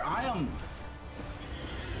corner. I am...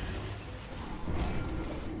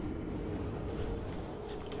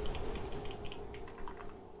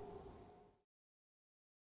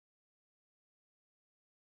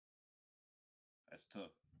 That's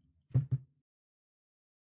tough.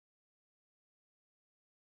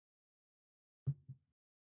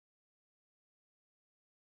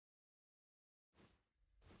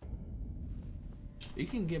 You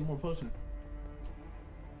can get more potions.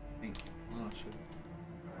 I think. I'm not sure.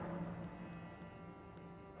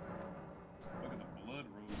 Fuck is a blood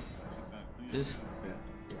rose? That shit's unclear. This. Yeah.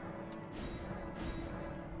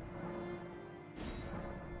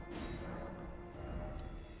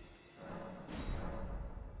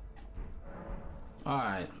 All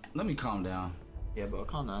right, let me calm down. Yeah, bro.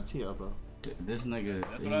 Calm down, chill, bro. This nigga.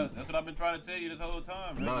 That's what I've been trying to tell you this whole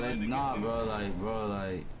time. Bro, That nah, bro,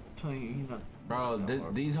 like, Tell you, not. bro,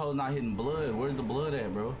 these hoes not hitting blood. Where's the blood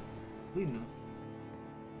at, bro? Bleeding them.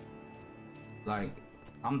 Like,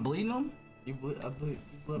 I'm bleeding them? You bleed. I bleed. You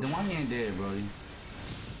bleed. Then why he ain't dead, bro?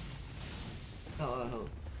 Hell.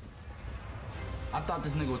 I thought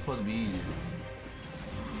this nigga was supposed to be easy.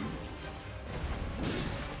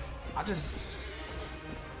 I just.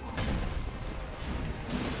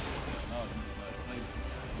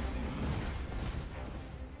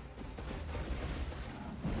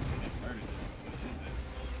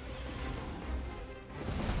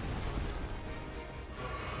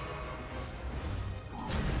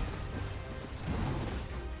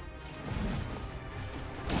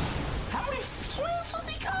 How many swings was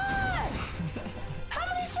he got? How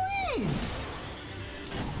many swings?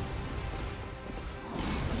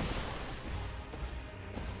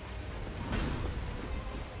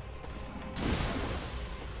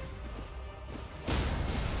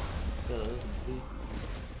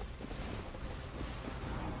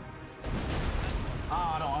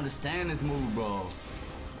 I don't understand this move, bro.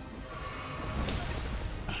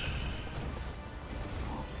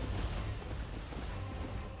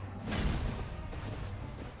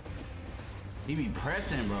 He be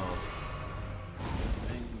pressing, bro.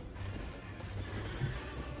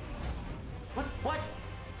 What?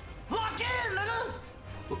 Lock in, nigga!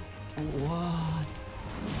 What?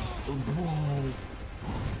 Bro.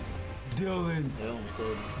 Dylan.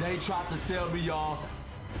 They tried to sell me, y'all.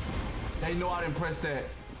 They know I didn't press that.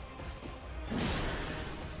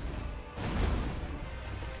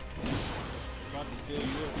 Tried to tell you up.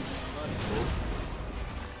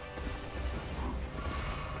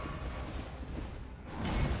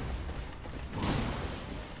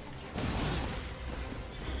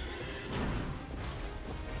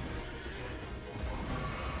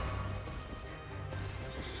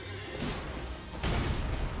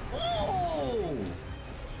 Oh!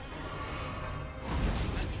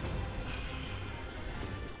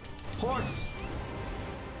 Horse!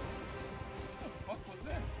 What the fuck was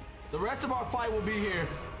that? The rest of our fight will be here.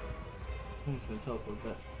 I'm just gonna teleport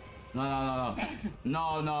back. No.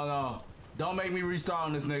 Don't make me restart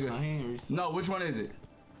on this nigga. I ain't reset. No, which one is it?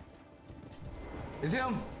 Is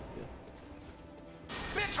him? Yeah.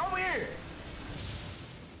 Bitch, over here!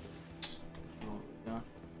 Oh, yeah.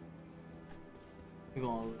 We're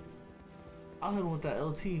going. I'll hit him with that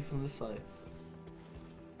LT from this side.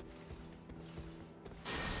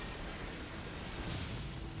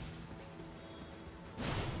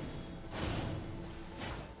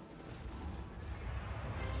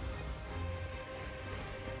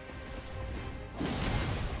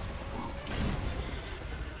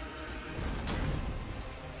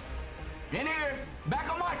 In here! Back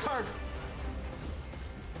on my turf!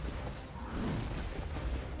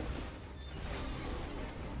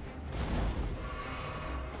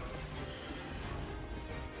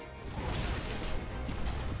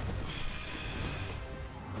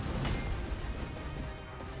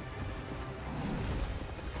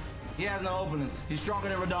 He has no openings. He's stronger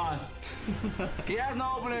than Radon. He has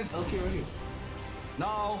no openings. LT right here.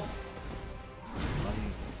 No.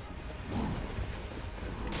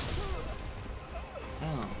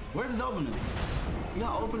 Damn. Where's his opening? He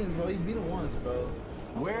got openings, bro. He beat him once, bro.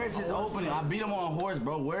 Where is his opening? I beat him on a horse,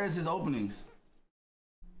 bro. Where is his openings?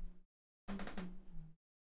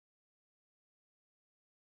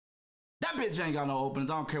 That bitch ain't got no openings.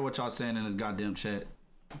 I don't care what y'all saying in this goddamn chat.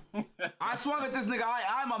 I swung at this nigga.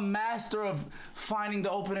 I'm a master of finding the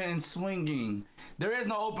opening and swinging. There is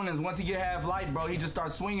no openings. Once he get half light, bro, he just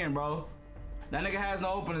starts swinging, bro. That nigga has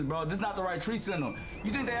no openings, bro. This is not the right tree sentinel.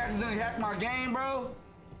 You think they accidentally hacked my game, bro?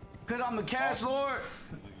 Cause I'm the cash lord?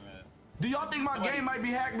 Do y'all think my game might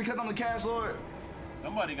be hacked because I'm the cash lord?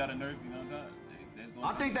 Somebody got a nerf, you know what I'm saying?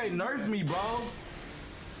 I think they nerfed me, bro.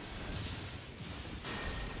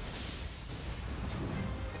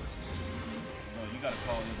 No, you gotta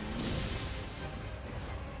call it.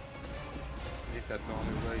 I think that's the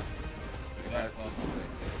only way. They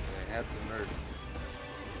have to nerf.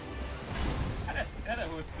 How that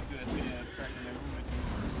horse put that video track in that room?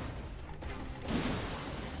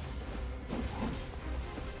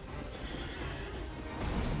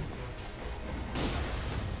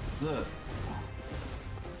 Look.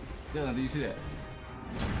 Dylan, do you see that?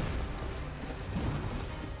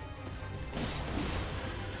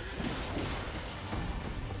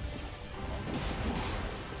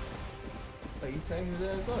 Like, you taking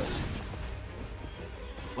his ass up.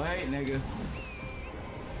 Wait, nigga.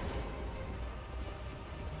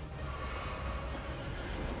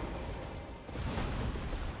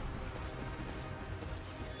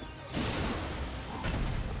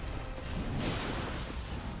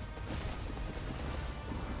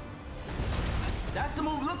 That's the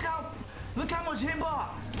move. Look how much hitbox.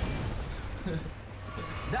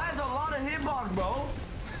 That is a lot of hitbox, bro.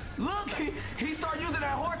 Look, he start using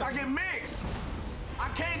that horse. I get mixed. I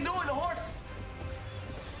can't do it. The horse.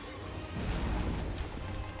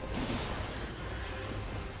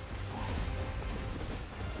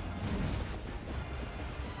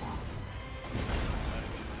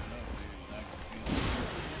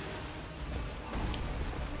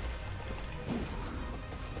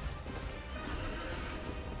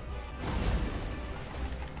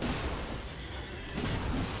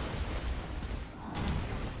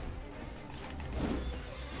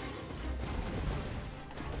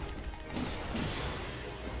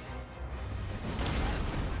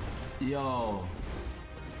 Yo.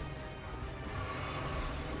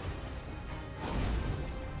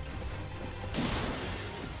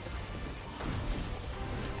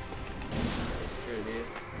 Here it is.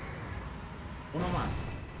 Uno más.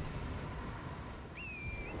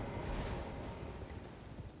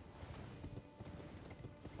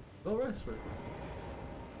 Go rest for it.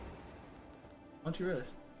 Why don't you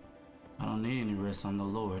rest? I don't need any rest on the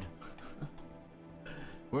Lord.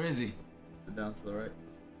 Where is he? Down to the right.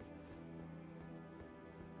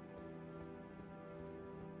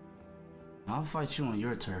 I'll fight you on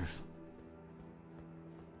your turf.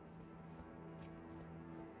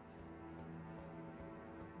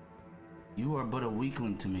 You are but a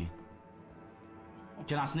weakling to me.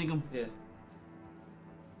 Can I sneak him? Yeah.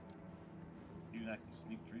 You can actually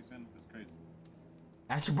sneak tree sentinels? That's crazy.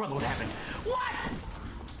 Ask your brother what happened. What?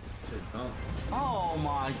 Shit, dumb. Oh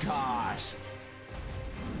my gosh.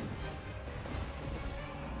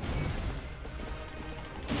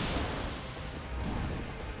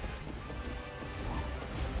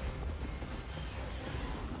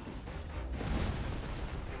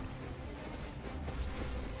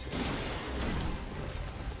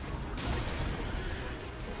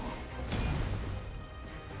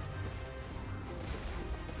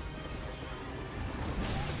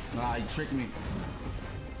 Nah, he tricked me.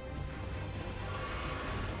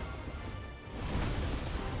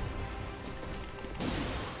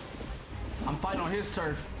 I'm fighting on his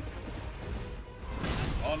turf.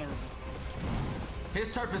 Honorable.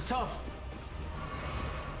 His turf is tough.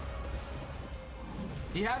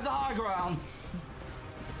 He has the high ground.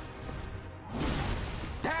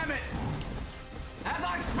 Damn it! As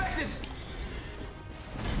I expected!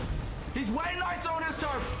 He's way nicer on his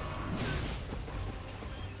turf.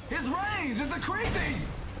 His range is increasing!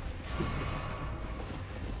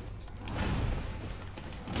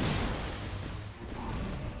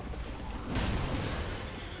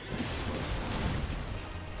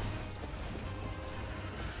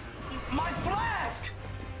 My flask!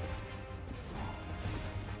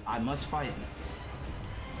 I must fight.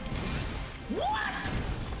 What?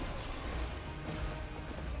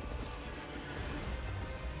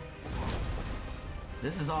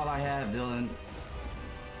 This is all I have, Dylan.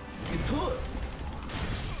 Get to it.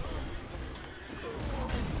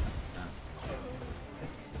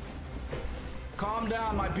 Calm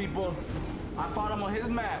down, my people. I fought him on his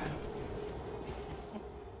map.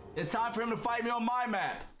 It's time for him to fight me on my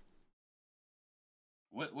map.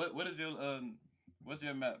 What is your what's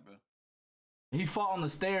your map, bro? He fought on the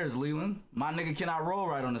stairs, Leland. My nigga cannot roll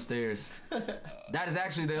right on the stairs. That is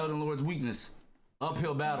actually the Elden Lord's weakness.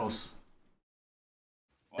 Uphill battles.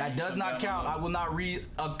 That does not count. I will not read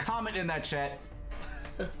a comment in that chat.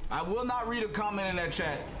 I will not read a comment in that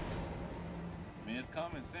chat. I mean, it's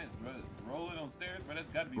common sense, bro. Rolling on stairs, bro. That's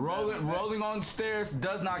gotta be Rolling on stairs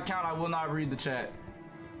does not count. I will not read the chat.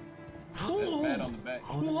 That's bad on the back.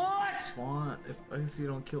 What? Spawn. If you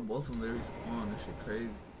don't kill both of them, they respawn. That shit crazy.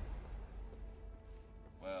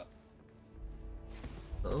 Well,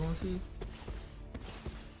 The other one, see?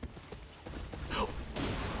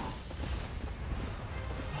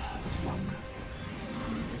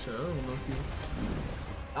 Make sure the other one don't see.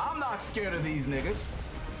 I'm not scared of these niggas.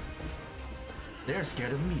 They're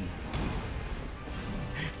scared of me.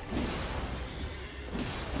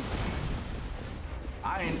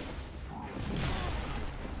 I ain't.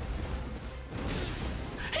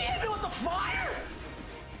 He hit me with the fire!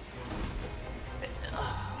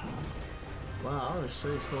 Wow, I would have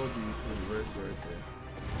straight sold you for the rest right there.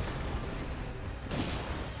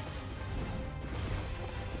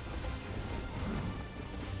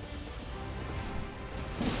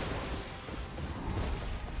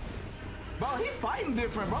 he fighting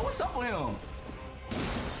different, bro. What's up with him?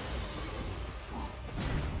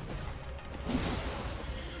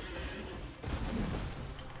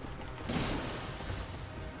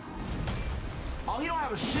 Oh, he don't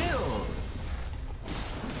have a shield.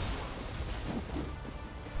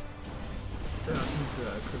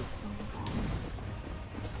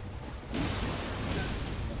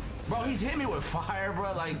 Bro, he's hit me with fire,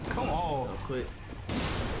 bro. Like, come on. Quit.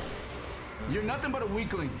 You're nothing but a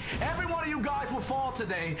weakling. Every one of you guys will fall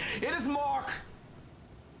today. It is Mark.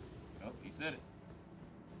 Oh, he said it.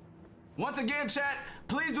 Once again, chat,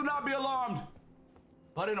 please do not be alarmed.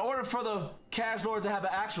 But in order for the Cash Lord to have an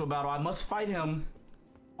actual battle, I must fight him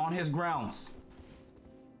on his grounds.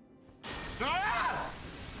 Ah!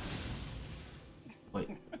 Wait.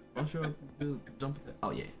 I'm sure I'll jump at that.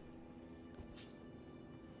 Oh, yeah.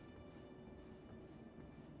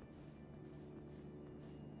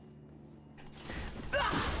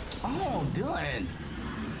 Oh, Dylan.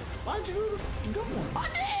 Why'd you do the good one? I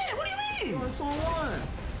did. What do you mean? It's on one.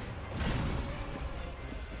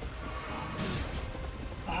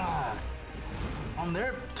 Ah, on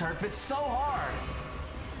their turf, it's so hard.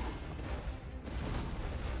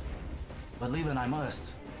 But Leland, I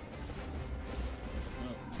must.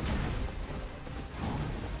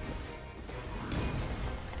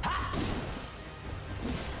 Ha!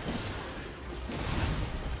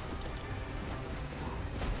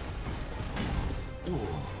 Ooh,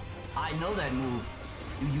 I know that move.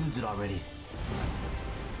 You used it already.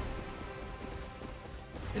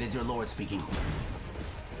 It is your lord speaking.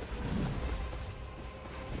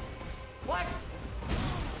 What?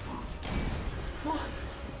 What?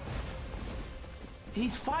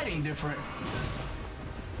 He's fighting different.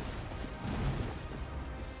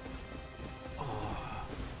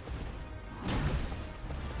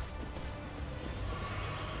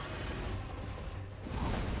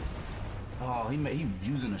 Oh, he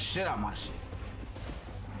using the shit out of my shit.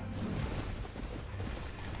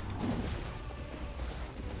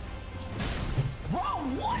 Bro,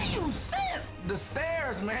 what are you saying? The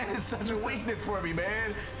stairs, man, is such a weakness for me,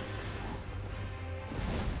 man.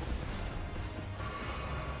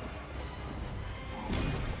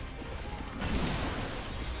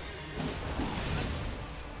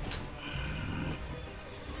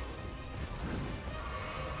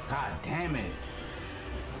 God damn it.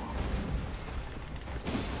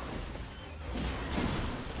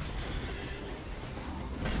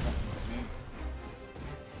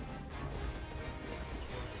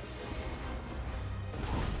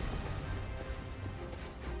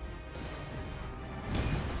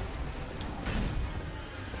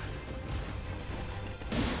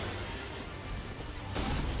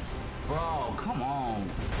 Bro, come on.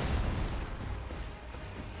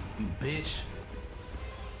 You bitch.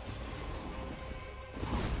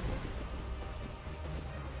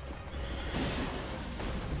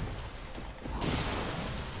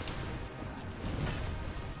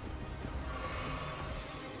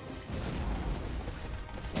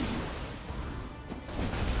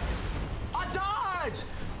 I dodged!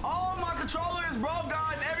 Oh, my controller is broke,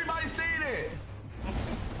 guys. Everybody seen it.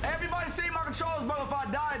 Everybody seen my controls, bro. If I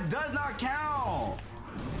die, it does not count.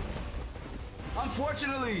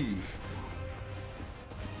 Unfortunately.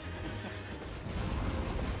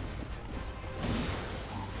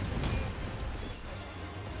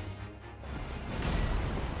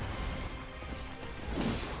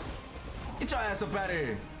 Get your ass up out of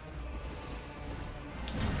here.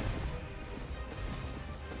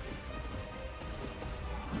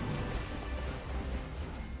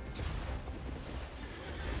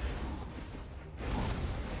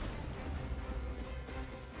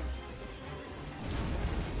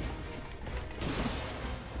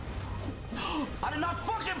 I did not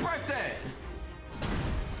fucking press that!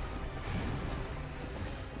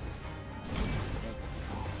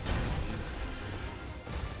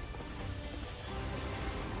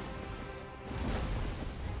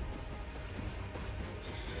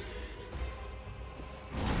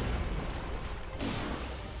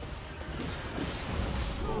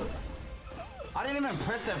 I didn't even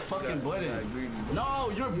press that fucking button.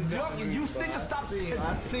 No, you need to stop seeing.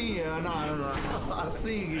 I see you. No. I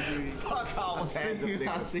see you get greedy. Fuck off.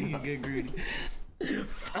 I see you get greedy.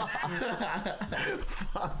 Fuck.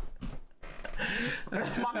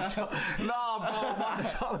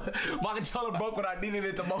 My controller broke when I needed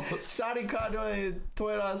it the most. Shotty caught doing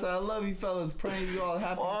 $20. Said, I love you fellas. Praying you all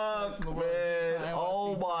happy. Fuck, man.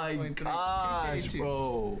 Oh my gosh,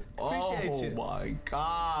 bro. Appreciate you. Oh my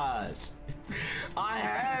gosh. I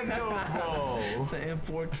had him, bro. It's an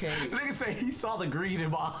M4K. Nigga say he saw the green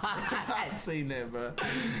in my eye. I seen that, bro.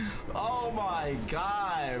 Oh my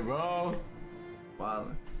god, bro.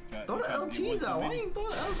 Wildin'. Got- Throw the got- it LTs was out. too Why many. ain't throw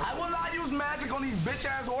the LTs? I will not use magic on these bitch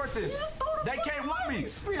ass horses. Just throw the They can't whoop me.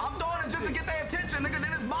 experience. I'm throwing it just to get their attention, nigga.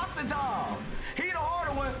 Then it's boxing time. He the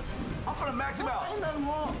harder one. I'm finna max him out. Ain't nothing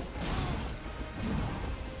wrong.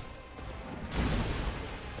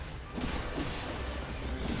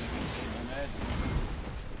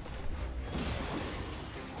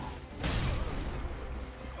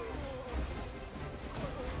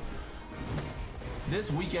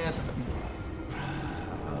 This weak ass.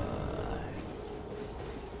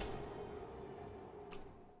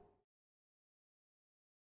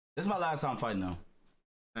 This is my last time fighting them.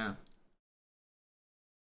 Yeah.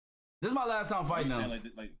 This is my last time fighting them.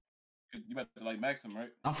 Like, you about to like max him, right?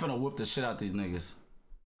 I'm finna whoop the shit out these niggas.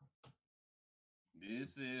 This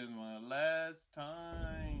is my last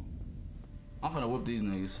time. I'm finna whoop these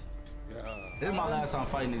niggas. Yeah. This is my last time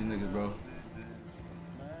fighting these niggas, bro.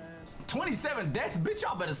 27 deaths? Bitch,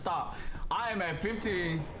 y'all better stop. I am at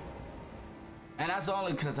 15. And that's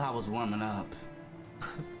only because I was warming up.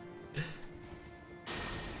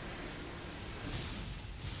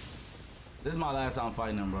 This is my last time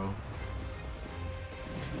fighting them, bro.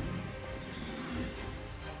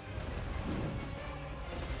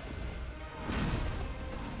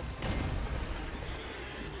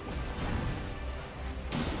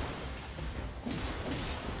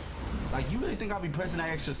 Like, you really think I'll be pressing that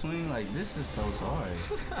extra swing? Like, this is so sorry.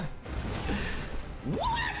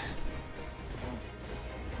 What?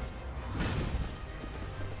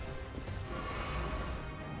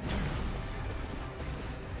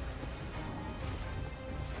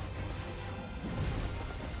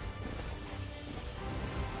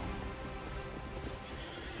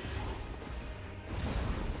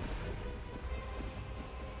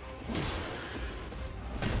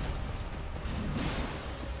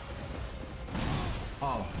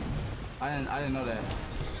 Oh, I didn't know that.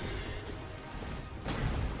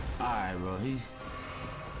 All right, bro.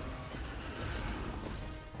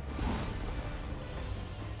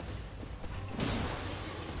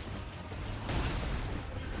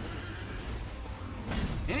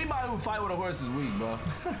 Anybody who fight with a horse is weak, bro.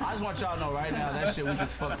 I just want y'all to know right now that shit weak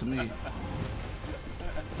as fuck to me. You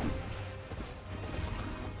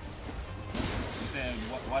saying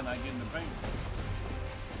why not get in the paint?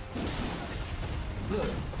 Look,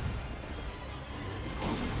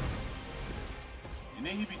 And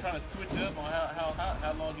then he be trying to switch up on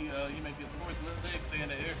how long he make his horse legs stay in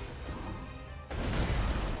the air.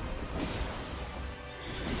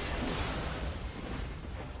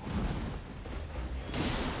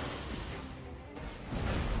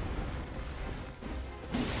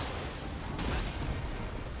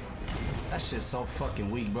 that shit's so fucking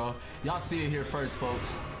weak, bro. Y'all see it here first,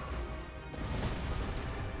 folks.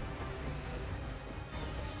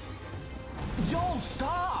 Yo,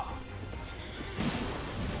 stop!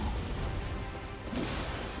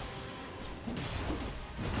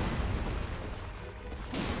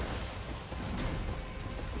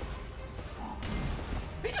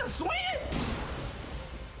 He just swing it!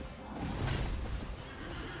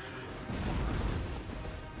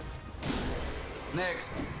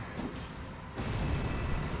 Next.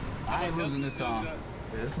 I ain't losing this time. Yeah,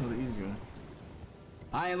 this one's an easy one.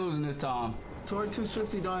 I ain't losing this time. Tori 2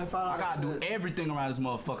 Swifty don't fight. I gotta do everything around this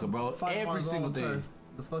motherfucker, bro. Every single thing.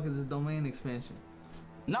 The fuck is this domain expansion?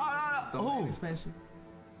 No. Domain Who? expansion?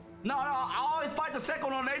 No. I always fight the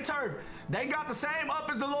second on their turf. They got the same up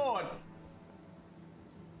as the Lord.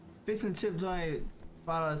 Fitz and Chip joined.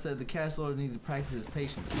 $5 said the Cash Lord needs to practice his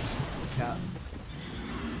patience. Cap.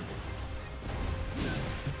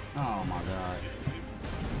 Oh my god.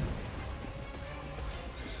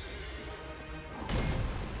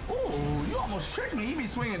 Ooh, you almost tricked me. He be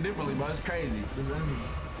swinging differently, bro. It's crazy. There's enemy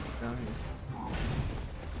down here.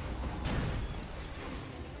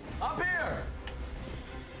 Up here.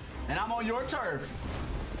 And I'm on your turf.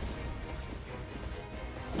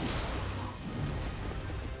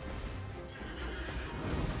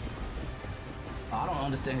 I don't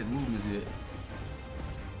understand his movements yet.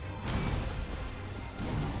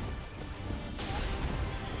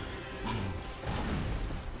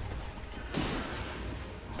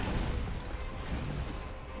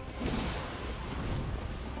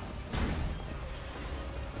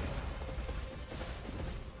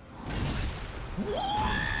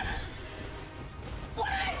 What? What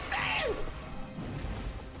did I say?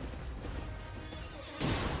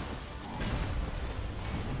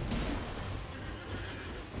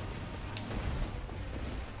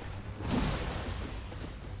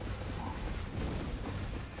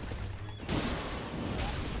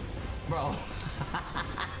 Bro.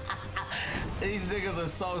 These niggas are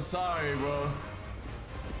so sorry, bro.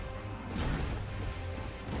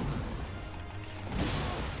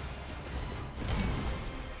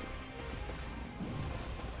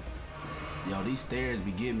 Yo, these stairs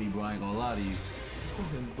be getting me, bro. I ain't gonna lie to you.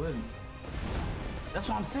 That's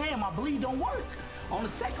what I'm saying. My bleed don't work. On the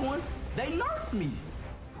second one, they nerfed me.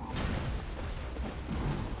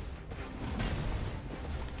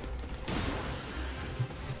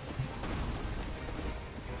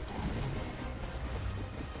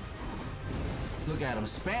 Look at him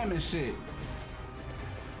spamming shit.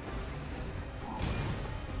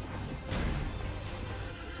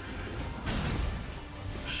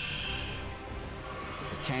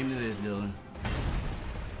 Just came to this, Dylan.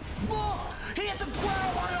 Look! He hit the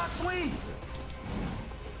ground while y'all swing!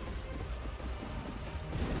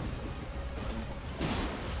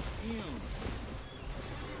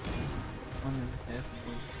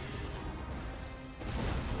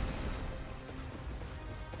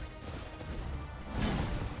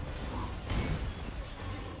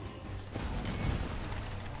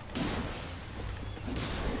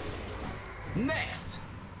 Next!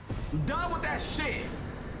 I'm done with that shit!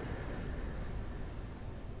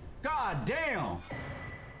 God damn!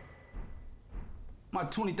 My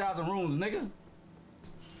 20,000 rooms, nigga.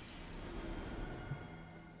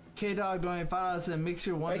 K-Dog doing $5 and mix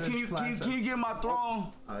your wonders. Hey, can you get my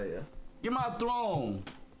throne? Oh yeah. Get my throne.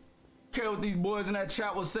 Care what these boys in that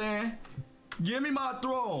chat was saying? Give me my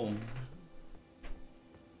throne.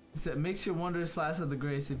 He said, mix your wondrous flask of the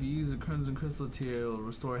grace. If you use a crimson crystal tier, it will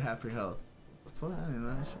restore half your health. Fuck, I didn't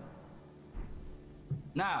know that shit.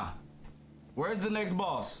 Now, where's the next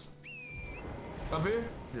boss? Up here?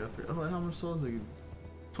 Yeah, up here. Oh, how much souls are you?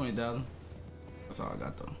 20,000. That's all I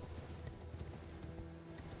got though.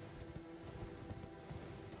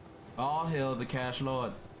 All hail the Cash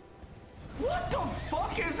Lord. What the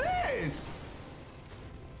fuck is this?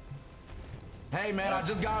 Hey man, I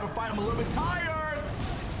just got to fight. I'm a little bit tired.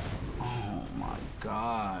 Oh my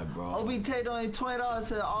god, bro. OB Tate only $20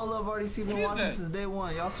 said all love RDC been watching since day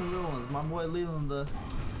one. Y'all some real ones. My boy Leland the.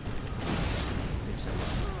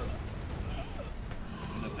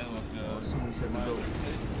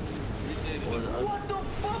 What the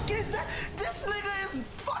fuck is that? This nigga is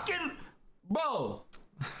fucking, bro.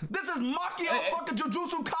 This is Maki fucking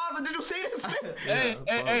Jujutsu Kaisen. Did you see this?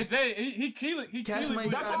 Hey, Jay, he killed it. Cash money.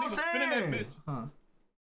 That's what I'm saying. That bitch. Huh.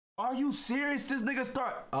 Are you serious? This nigga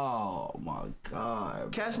start. Oh my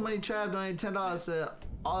god. Cash Money Trap donated $10 said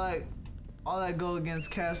all that go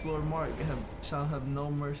against Cash Lord Mark shall have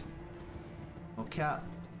no mercy. No cap.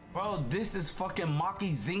 Bro, this is fucking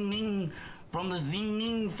Maki Xingning from the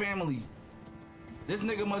Xingning family. This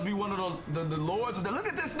nigga must be one of the lords. Look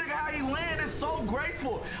at this nigga, how he landed so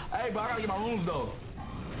graceful. Hey, bro, I gotta get my runes though.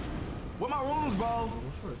 Where my runes, bro?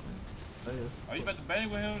 Are you about to bang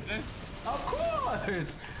with him, Jay? Of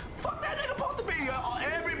course. Fuck that nigga supposed to be.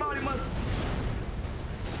 Everybody must.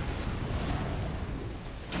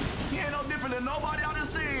 He ain't no different than nobody I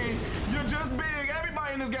just seen. You're just big.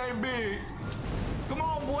 Everybody in this game big. Come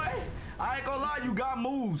on, boy. I ain't gonna lie, you got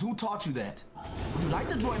moves. Who taught you that? Would you like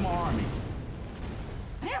to join my army?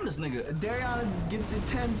 Damn, this nigga. Dariana gifted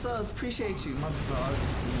 10 subs. Appreciate you. My bro,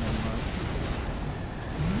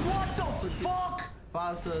 What the fuck?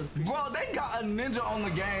 5 subs. Bro, they got a ninja on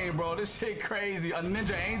the game, bro. This shit crazy. A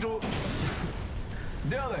ninja angel.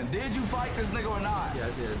 Dylan, did you fight this nigga or not? Yeah,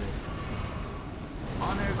 I did.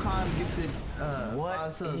 On Air Crime gifted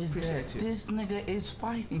 5 subs. Is Appreciate that? you. This nigga is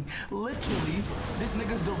fighting. Literally, this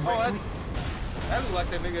nigga's directly. That look like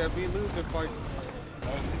that nigga that be losing fight.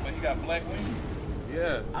 But he got black wings.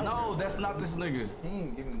 Yeah. No, that's not this nigga. He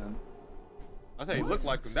ain't giving none. I say he look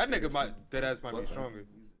like him. That nigga that ass might be stronger.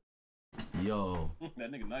 Yo.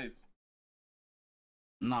 That nigga nice.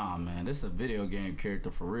 Nah, man, this is a video game character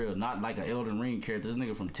for real. Not like an Elden Ring character. This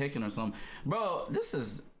nigga from Tekken or something. Bro, this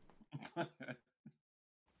is.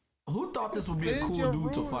 Who thought this would be a cool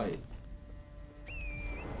dude to fight?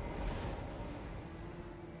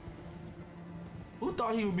 Who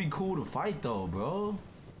thought he would be cool to fight though, bro?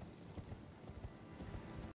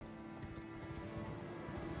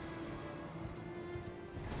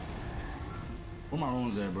 Where my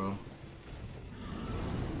runes at, bro?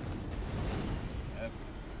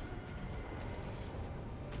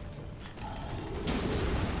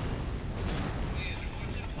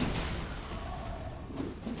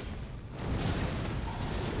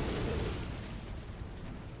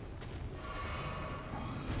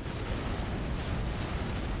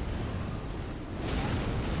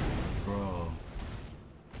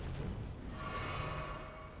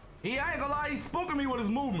 I ain't gonna lie, he's spooking me with his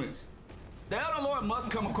movements. The Elden Lord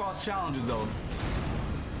must come across challenges though.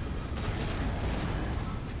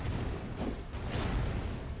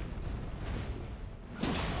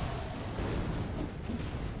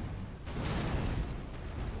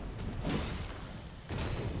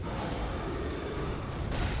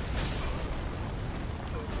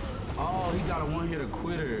 got a one-hitter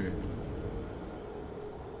quitter.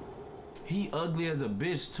 He ugly as a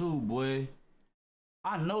bitch too, boy.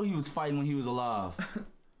 I know he was fighting when he was alive.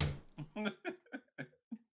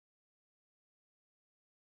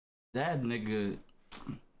 That nigga.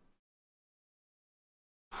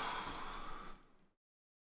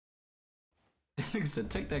 That nigga said,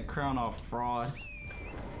 take that crown off, fraud.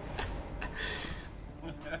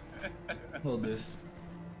 Hold this.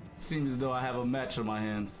 Seems as though I have a match on my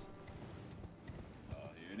hands. Oh,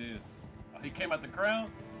 here it is. Oh, he came out the crown?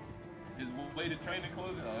 His weighted training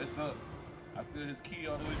clothing? Oh, it's up. I feel his key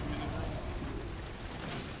all the way from his room.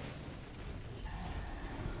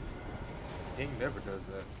 King never does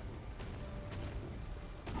that.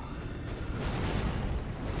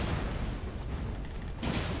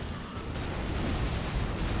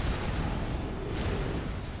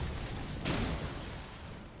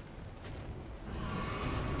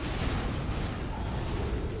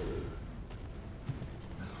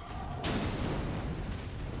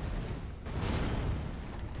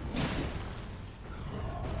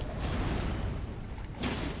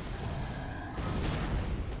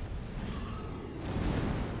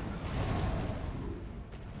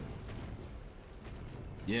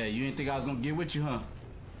 Yeah, you didn't think I was gonna get with you, huh?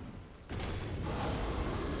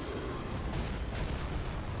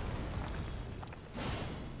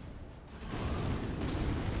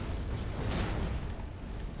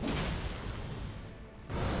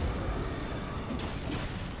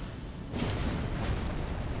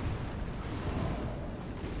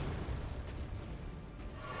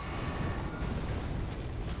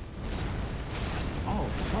 Oh,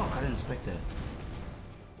 fuck, I didn't expect that.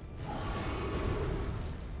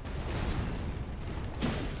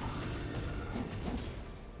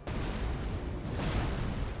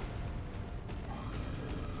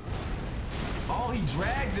 Oh, he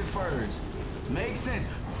drags it first. Makes sense.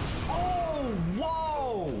 Oh,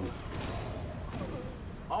 whoa.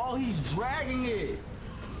 Oh, he's dragging it.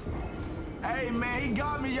 Hey, man, he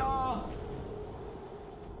got me, y'all.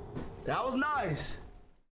 That was nice.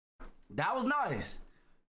 That was nice.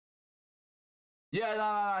 Yeah,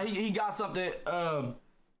 nah, he got something.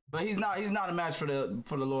 But he's not a match for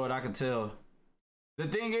the Lord. I can tell. The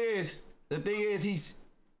thing is,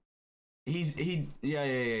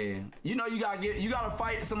 yeah. You know, you gotta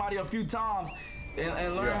fight somebody a few times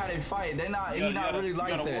and learn how they fight. He not really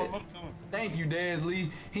like that. Warm up to him. Thank you, Dez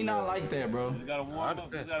Lee. He not like that, bro. You gotta warm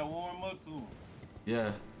up. You gotta warm up to him.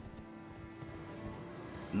 Yeah.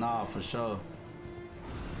 Nah, for sure.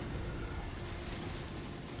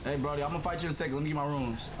 Hey, Brody, I'm gonna fight you in a second. Let me get my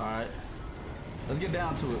rooms. All right. Let's get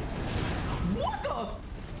down to it. What the?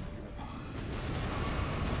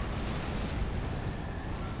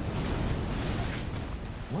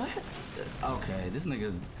 What? Okay, this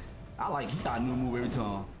nigga's. He got a new move every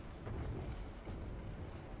time.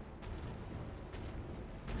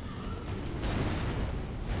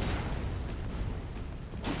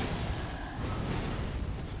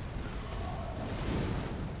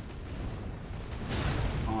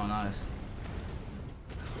 Oh, nice.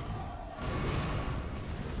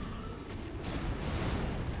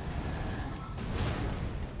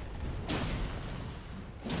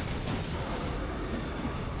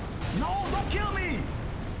 No, don't kill me!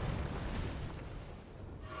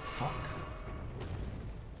 Fuck.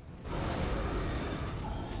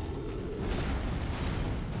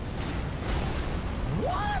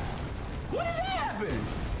 What? What did that happen?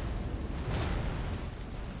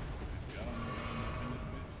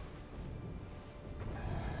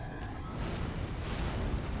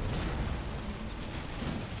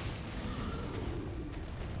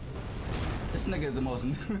 This nigga is the most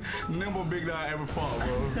nimble big guy I ever fought,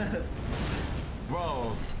 bro.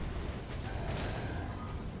 Bro.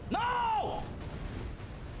 No!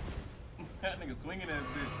 That nigga swinging that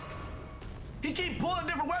bitch. He keep pulling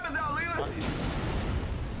different weapons out, Leland.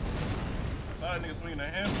 I saw that nigga swinging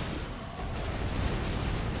that hammer.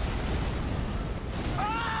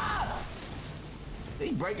 Ah!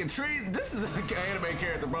 He breaking trees. This is an anime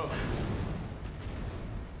character, bro.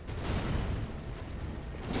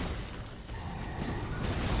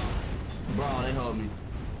 Bro, they hold me.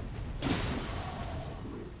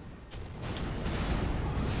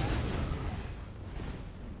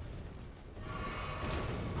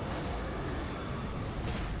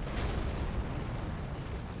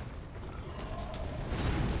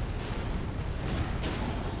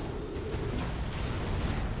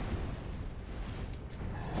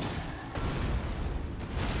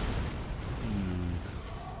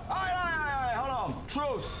 All right, hold on.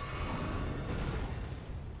 Truce.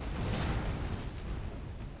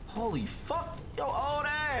 Holy fuck, yo old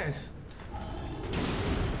ass.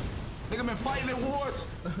 Nigga been fighting in wars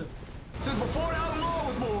since before the Elden Lord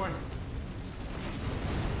was born.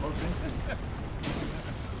 Oh, Vincent.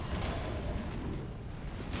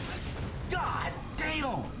 God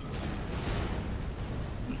damn!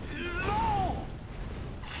 No!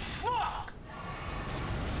 Fuck!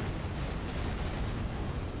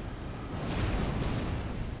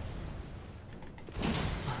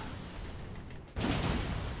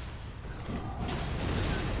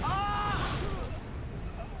 Ah!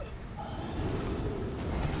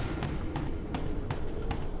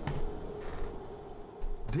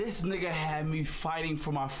 This nigga had me fighting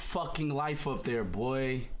for my fucking life up there,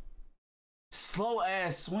 boy. Slow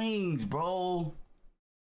ass swings, bro.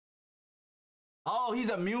 Oh, he's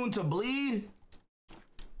immune to bleed?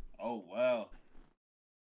 Oh wow.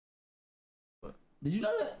 Did you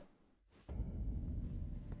know that?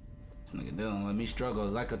 This nigga didn't let me struggle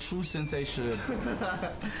like a true sensei should.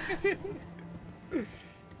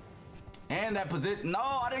 And that position. No,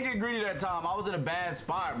 I didn't get greedy that time. I was in a bad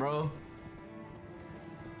spot, bro.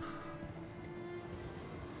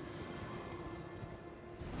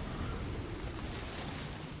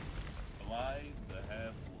 Fly the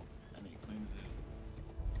half wolf. I need clean as hell.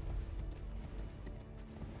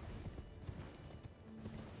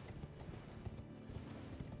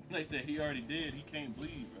 They said he already did. He can't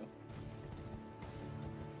bleed, bro.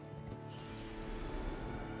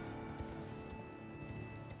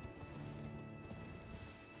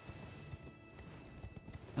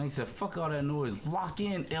 And he said, fuck all that noise. Lock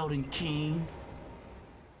in, Elden King.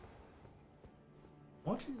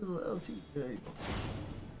 Why don't you use a little LT? There you go.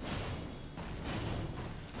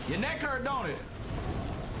 Your neck hurt, don't it?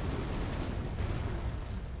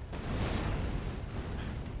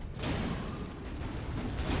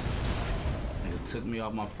 Nigga took me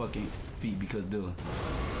off my fucking feet because Dylan.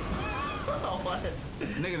 What?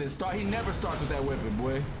 Nigga didn't start. He never starts with that weapon,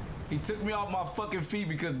 boy. He took me off my fucking feet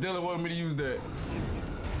because Dylan wanted me to use that.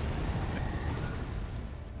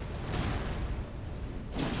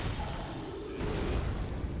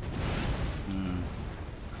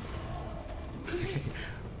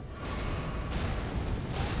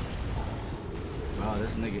 Bro,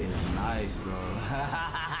 this nigga is nice, bro.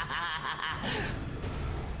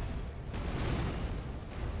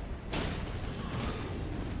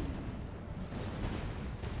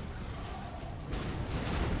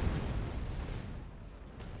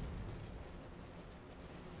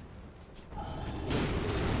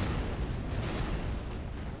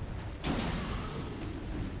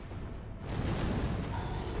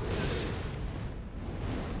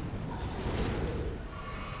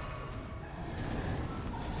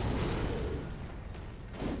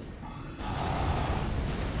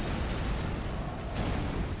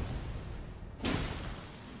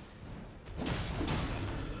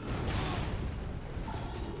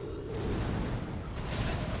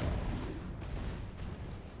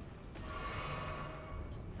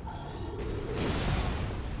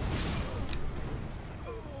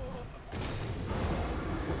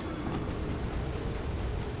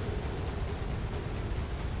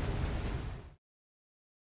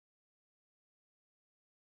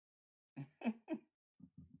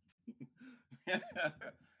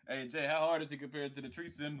 Hey Jay, how hard is he compared to the Tree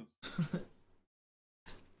Sentinels?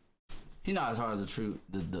 He not as hard as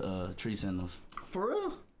the Tree Sentinels. For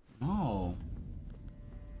real? No.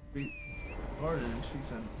 Be harder than Tree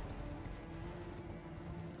Sentinel.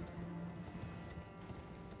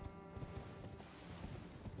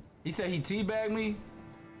 He said he teabagged me?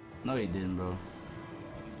 No, he didn't, bro.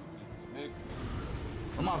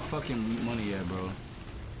 Where my fucking money at, bro?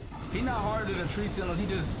 He not harder than the Tree Sentinels. He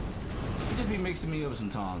just be mixing me up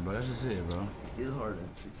sometimes, bro. That's just it, bro. He's harder than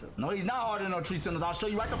Tree Sentinel. No, he's not harder than no Tree Sentinels. I'll show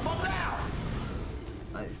you right the fuck now.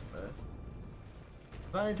 Nice, bro.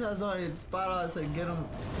 How many times I $5 to get him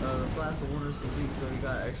a glass of water physique so he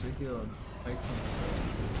got actually healed? Make some.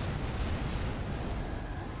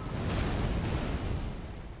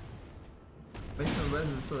 Make some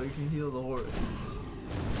resin so he can heal the horse.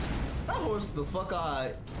 That horse is the fuck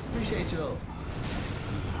alright. Appreciate you though.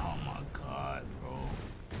 Oh my god, bro.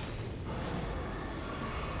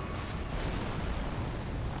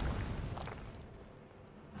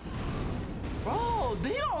 Bro,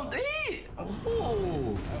 they don't eat.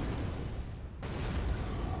 Oh.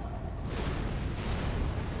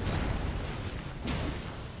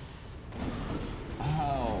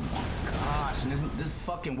 Oh my gosh, and this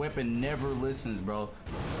fucking weapon never listens, bro.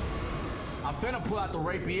 I'm finna pull out the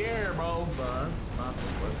rapier, bro. But that's not the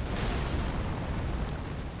weapon.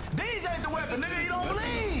 These ain't the weapon, nigga. You don't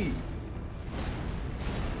bleed.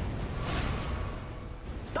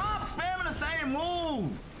 Stop spamming the same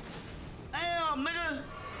move. Damn, nigga.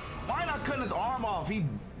 Why not cutting his arm off?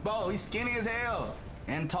 He's skinny as hell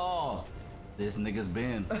and tall. This nigga's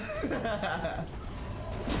been.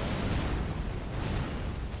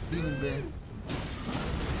 Even Ben.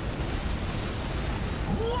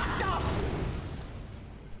 What the?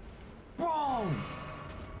 Bro!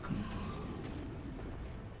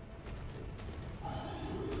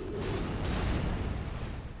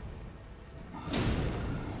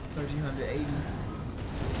 1380.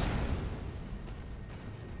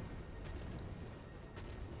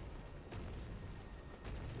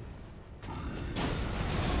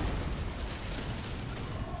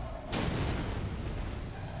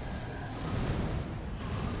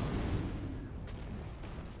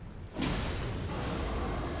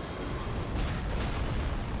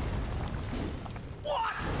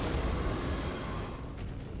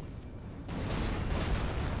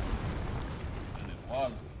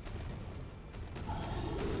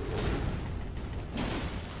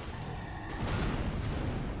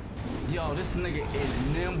 Yo, this nigga is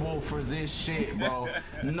nimble for this shit, bro.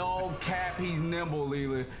 No cap, he's nimble,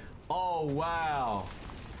 Leela. Oh, wow.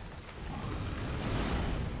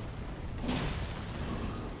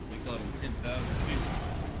 They call him 10,000 feet.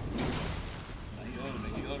 He older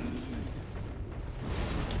than this nigga.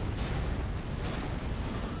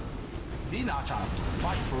 He not trying to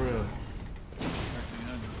fight for real.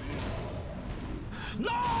 1,300 feet. No!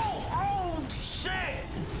 Oh, shit!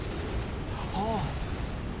 Oh.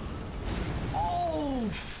 Oh,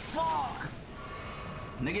 fuck!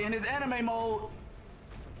 Nigga in his anime mode.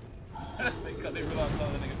 They realized all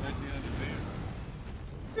the nigga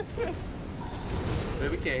 1,300 feet.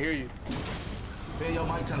 Man, we can't hear you. Man, yo,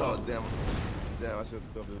 mic turn Oh, up. damn. Damn, I should have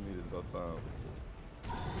still been muted this whole time.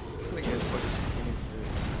 Nigga is fucking skinny shit.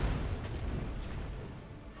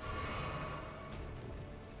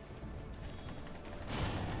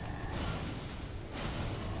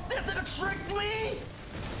 This nigga tricked me!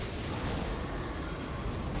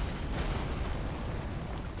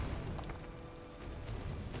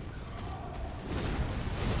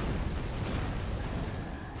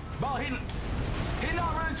 Bro, he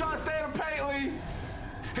not really trying to stay in the paint, Lee.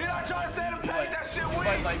 He not trying to stay in the paint. That shit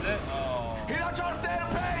Fight weak. like that? Oh. He not trying to stay in the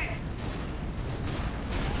paint.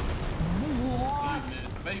 What?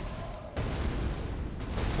 Baby.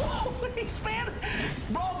 Oh, he expanded.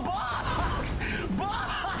 Bro, box.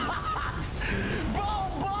 Box. Bro,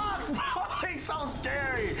 box. Bro, he's so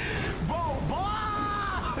scary. Bro,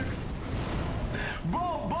 box.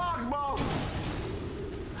 Bro, box, bro.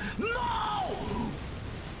 No.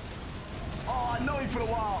 Oh, I know he for the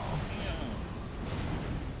wall.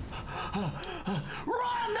 Run,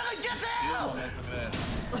 nigga, get down!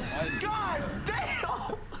 God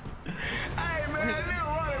damn! Hey, man, nigga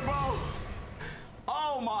running, bro.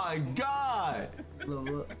 Oh my God.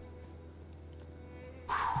 Level up.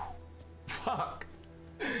 Fuck.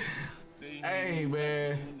 Hey,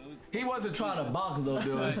 man. He wasn't trying to box though,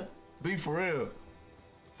 dude. Be for real.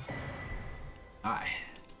 All right.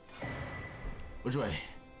 Which way?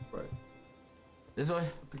 Right. This way?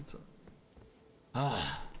 I think so.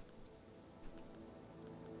 Ah.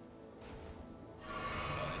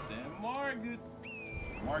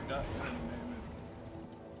 Mark got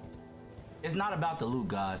It's not about the loot,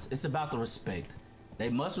 guys. It's about the respect. They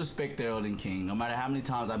must respect their Elden King, no matter how many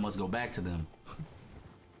times I must go back to them.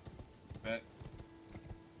 back.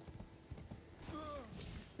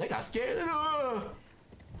 They got scared.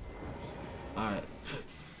 Alright.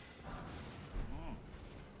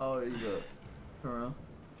 Oh, you go. Turn around.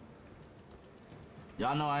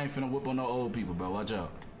 Y'all know I ain't finna whip on no old people, bro. Watch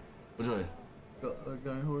out. Which way? Go,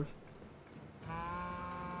 going horse.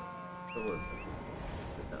 Go horse.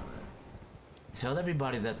 Sit down there. Tell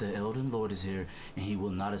everybody that the Elden Lord is here and he will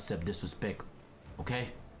not accept disrespect. Okay?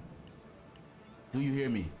 Do you hear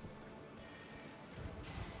me?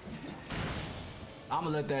 I'ma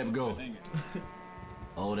let that go.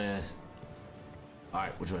 Old ass.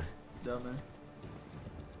 Alright, which way? Down there.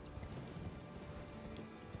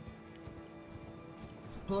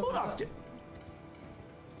 Pull Who up. not scared?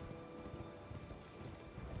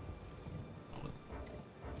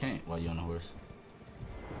 Can't while you on the horse.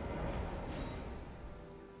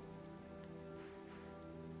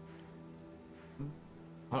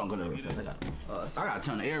 Hold on, go to the fast. I gotta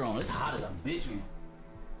turn the air on. It's hot as a bitch, man.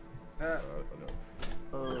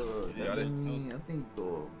 You got it? I think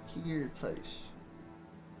go here type shit.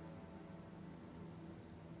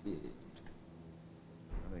 Yeah.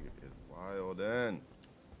 That nigga is wild then.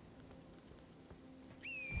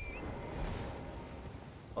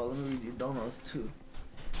 Oh, let me read your donuts too.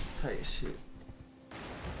 Tight shit.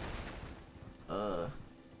 Damn,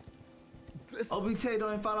 OBT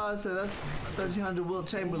doing $5 said that's 1300 Will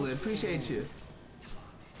Chamberlain. Appreciate you.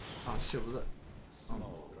 Oh shit, what's that?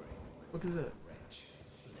 What is that?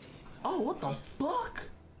 Oh, what the fuck?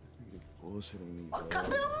 He's bullshitting me. I got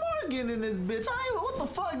that Morgan in this bitch. I ain't. What the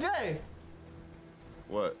fuck, Jay?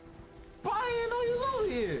 What? Bro, I didn't know you was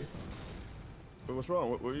over here. But what's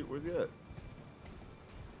wrong? Where's he at?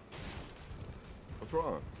 What's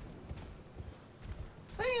wrong?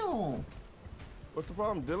 Damn. What's the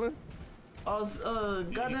problem, Dylan? I was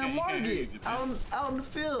goddamn can't hear Market you, out in the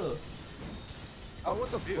field. Oh,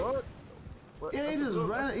 what the fuck? What? Yeah, he That's a just little-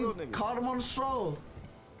 ran. that's a He little nigga. caught him on the stroll.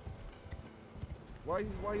 Why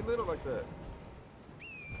you little like that?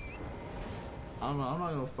 I don't know. I'm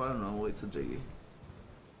not gonna fight him. I'm gonna wait till Jiggy.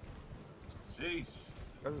 Jeez.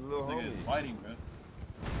 That's his little Nigga homie. is fighting, bro.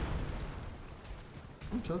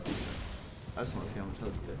 I'm tough. I just want to see how much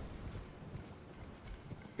health he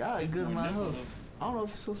got a good More amount of nimble, health. I don't know if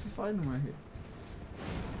you're supposed to be fighting him right here.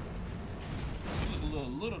 He was a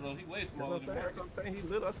little though. He way smaller than That's Mark. what I'm saying. He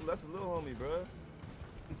little. That's his little homie, bro.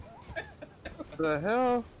 The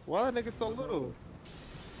hell? Why that nigga so little?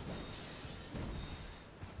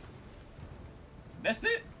 That's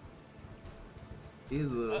it. He's I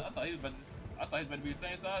little. thought he was about to be the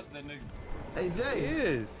same size as that nigga. Hey He Jay,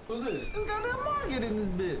 is. Who's this? this goddamn Market in this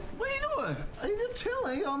bit. What are you doing? He just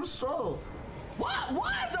chilling. He on the stroll.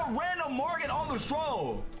 Why is a random Morgan on the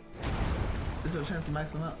stroll? Is there a chance to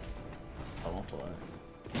max him out? I won't pull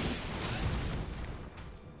it.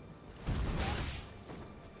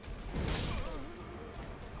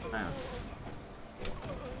 Man.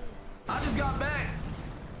 I just got back.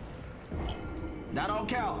 That don't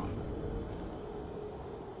count.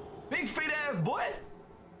 Big feet ass boy.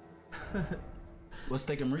 What's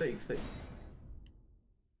steak and meat? Steak.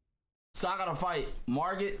 So I gotta fight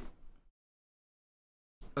Margit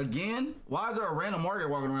again? Why is there a random Margit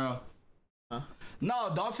walking around? Huh?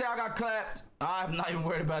 No, don't say I got clapped. I'm not even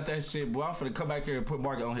worried about that shit, boy. I'm finna come back here and put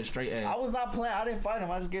Margit on his straight ass. I was not playing. I didn't fight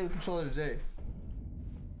him. I just gave the controller to Jay.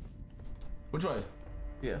 Which way?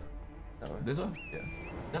 Yeah. That way. This way? Yeah.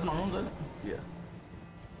 That's my room, isn't it? Yeah.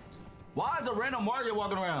 Why is a random Margit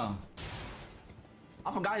walking around?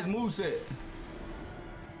 I forgot his moveset.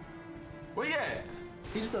 Where he at?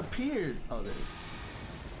 He just appeared. Oh, there he is.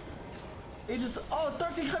 He just,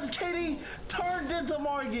 1300 KD turned into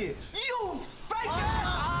Margit. You fake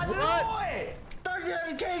ass! I knew it!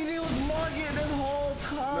 1300 KD was Margit this whole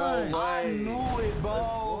time. No way. I knew it, bro.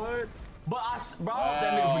 What? But I hope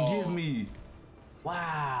that nigga forgive me.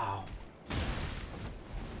 Wow.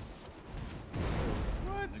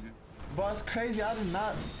 Bro, it's crazy. I did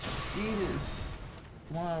not see this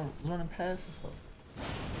when I was running past this hoe.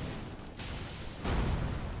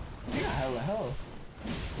 He got hella health.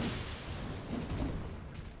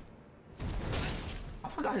 I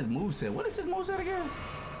forgot his moveset. What is his moveset again?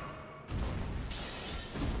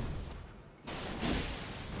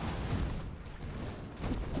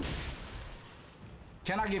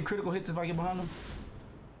 Can I give critical hits if I get behind him?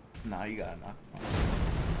 Nah, you gotta knock him out.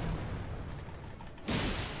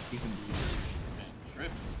 He can do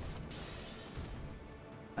Tripping.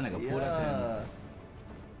 That nigga it. pulled up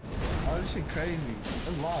Yeah. Oh, this shit crazy.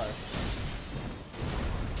 It's live.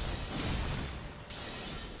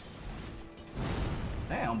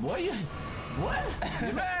 Damn, boy, you what?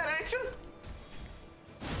 You mad, ain't you?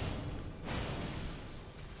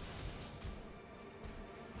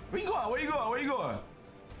 Where you going? Where you going? Where you going?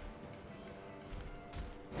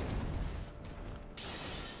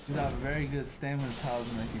 He's got very good stamina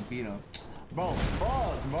talisman that can beat him. Bro,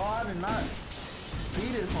 I did not see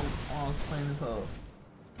this when I was playing this hoe.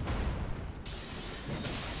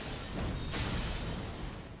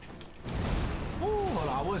 Ooh, hold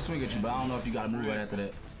on, I would swing at you, but I don't know if you got to move right after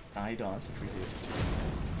that. Nah, he don't. That's a free hit.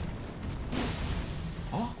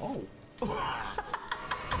 Oh.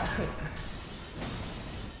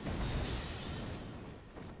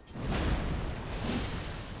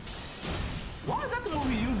 Why is that the move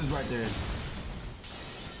he uses right there?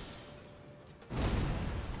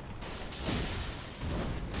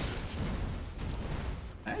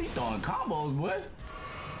 Man, you throwing combos, boy.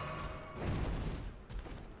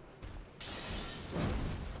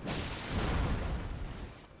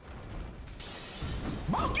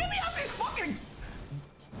 Bro, get me out these fucking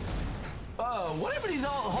whatever these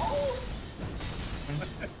holes.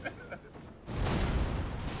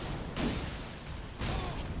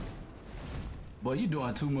 Boy, you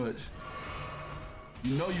doing too much.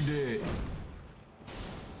 You know you did.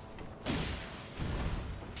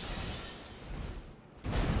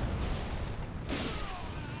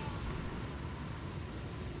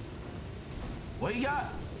 What you got?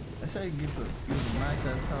 That's how he gets a max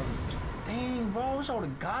out of time. Dang, bro, I wish I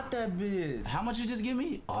would've got that bitch. How much you just give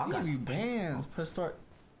me? Oh, I got you bands. Press start.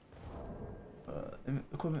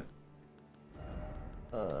 Equipment.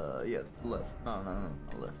 Yeah, left. No,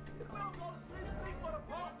 left. Yeah.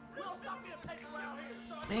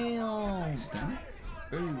 Damn. Stamina?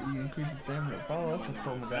 You increase the stamina. Oh, that's a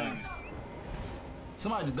cool guy.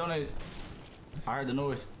 Somebody just donated. I heard the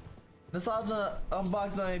noise. Nostalgia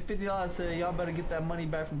unboxed on $50 said y'all better get that money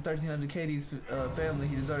back from 1300 KD's family.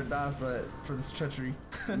 He deserved to die for this treachery.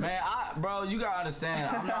 Man, bro, you gotta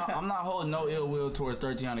understand. I'm not holding no ill will towards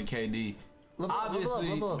 1300 KD.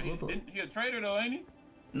 Obviously, he a traitor though, ain't he?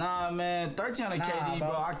 Nah, man, 1300 KD,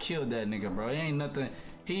 bro. I killed that nigga, bro. It ain't nothing.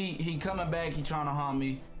 He coming back. He trying to harm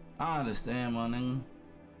me. I understand, my nigga.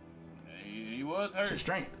 He was hurt.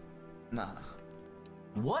 Strength. Nah.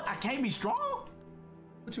 What? I can't be strong?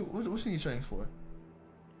 What you training for?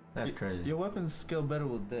 That's crazy. Your weapons scale better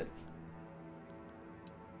with dex.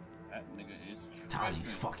 That nigga is Tired of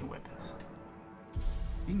these fucking weapons.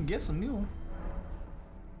 You can get some new one.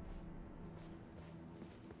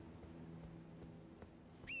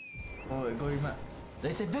 Oh, wait, go your map.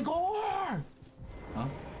 They said Vigor! Huh?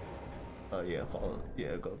 Oh, yeah, follow.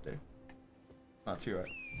 Yeah, go up there. Not to your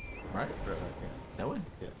right. Right? Right, yeah. That way?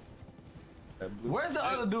 Yeah. That blue. Where's the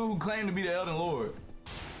other dude who claimed to be the Elden Lord?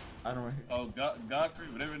 I don't right here. Oh, Godfrey,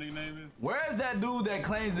 whatever his name is. Where's that dude that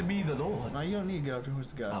claims to be the Lord? No, you don't need to get up there.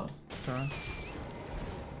 Where's the guy? Oh. Turn around.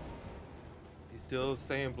 He's still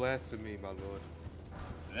saying blasphemy, my lord.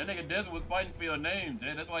 That nigga Desmond was fighting for your name,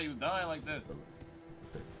 Jay. That's why he was dying like that.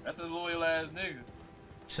 That's a loyal ass nigga.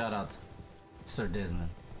 Shout out to Sir Desmond.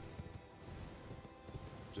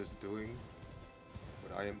 Just doing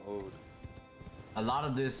what I am owed. A lot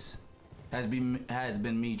of this has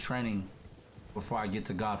been me training before I get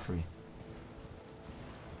to Godfrey.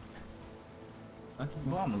 Okay.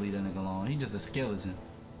 Well, I'm gonna leave that nigga alone. He just a skeleton.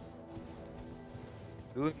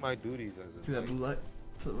 Doing my duties as a See that knight. blue light?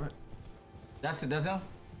 To the right. That's it. That's him.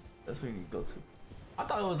 That's where you need to go to. I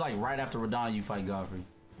thought it was like right after Radon you fight Godfrey.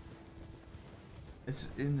 It's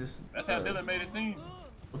in this. That's how Dylan made it seem.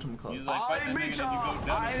 Whatchamacallit? He's like, I fight ain't that beat nigga, then you y'all. go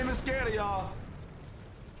down. I ain't even scared of y'all.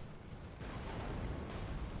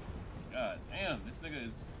 God damn, this nigga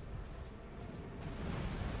is.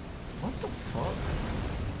 What the fuck?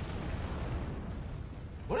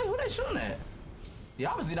 Who they shooting at? He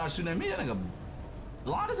obviously not shooting at me. That nigga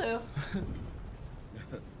blind as hell.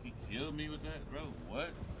 He killed me with that, bro.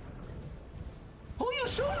 What? Who you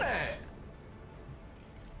shooting at?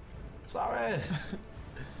 Sorry ass.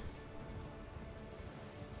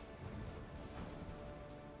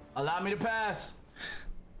 Allow me to pass.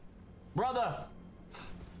 Brother.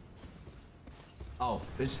 Oh,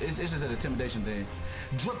 it's just an intimidation thing.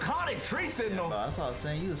 Draconic Tree Sentinel. Bro, that's what I was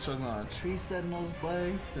saying. You was struggling on tree sentinels,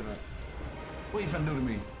 boy. What you finna do to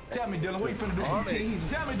me? Tell me, Dylan. What you finna do to me?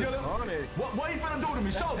 Tell me, Dylan. What you finna do to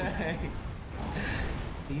me? Show me.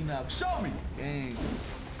 You not Show me. gang.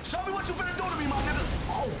 Show me what you finna do to me, my nigga.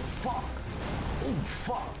 Oh, fuck. Oh,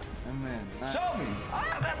 fuck. That man. Not, Show me. I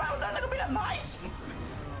ain't got that about that nigga being nice.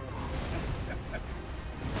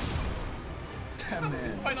 that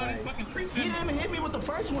man. Fight on these fucking tree He sentinels. didn't even hit me with the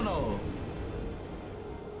first one, though.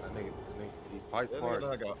 That nigga, he fights That hard. nigga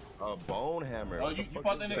like a bone hammer. Oh, What the you fuck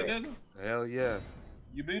fought that you nigga say? Desmond? Hell yeah.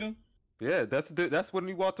 You beat him? Yeah, that's when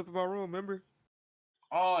he walked up in my room, remember?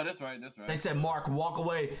 Oh, that's right, that's right. They said, Mark, walk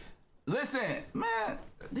away. Listen, man,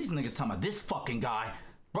 these niggas talking about this fucking guy.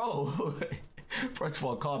 Bro, first of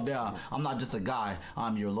all, calm down. I'm not just a guy.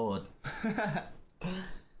 I'm your lord.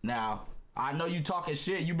 Now, I know you talking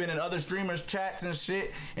shit. You been in other streamers' chats and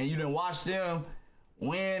shit, and you done watch them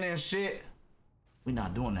win and shit. We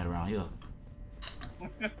not doing that around here.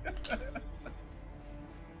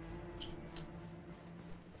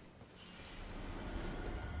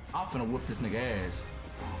 I'm finna whoop this nigga ass.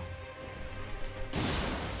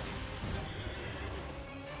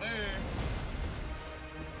 Sir.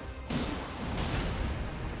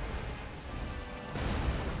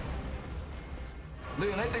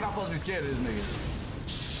 Look, they think I'm supposed to be scared of this nigga.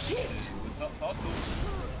 Shit! Talk to him.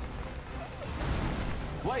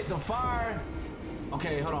 Wait, the fire.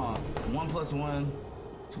 Okay, hold on. 1 + 1,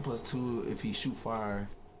 2 + 2. If he shoot fire,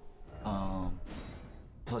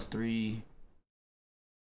 +3.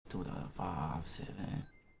 2, 5, 7.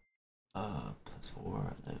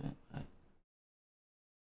 +4, 11.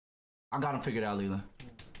 I got him figured out, Leland.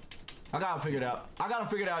 I got him figured out. I got him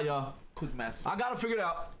figured out, y'all. Quick maths. I got him figured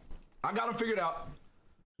out. I got him figured out.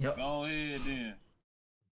 Yep. Go ahead then.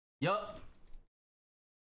 Yup.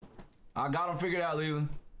 I got him figured out, Leland.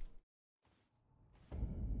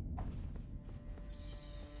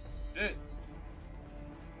 Shit.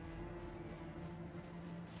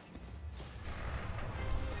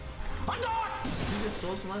 You just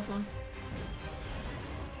soul slice one?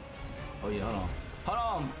 Oh yeah, hold on.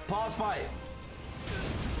 Hold on. Pause fight.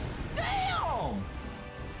 Damn!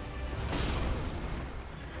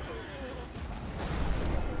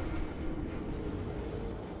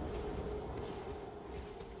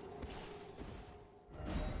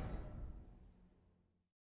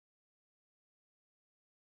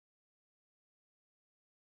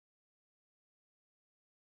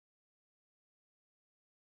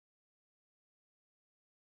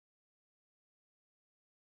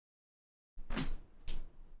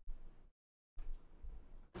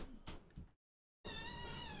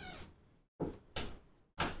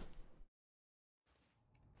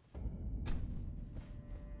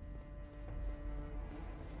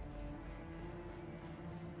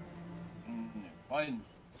 Fighting.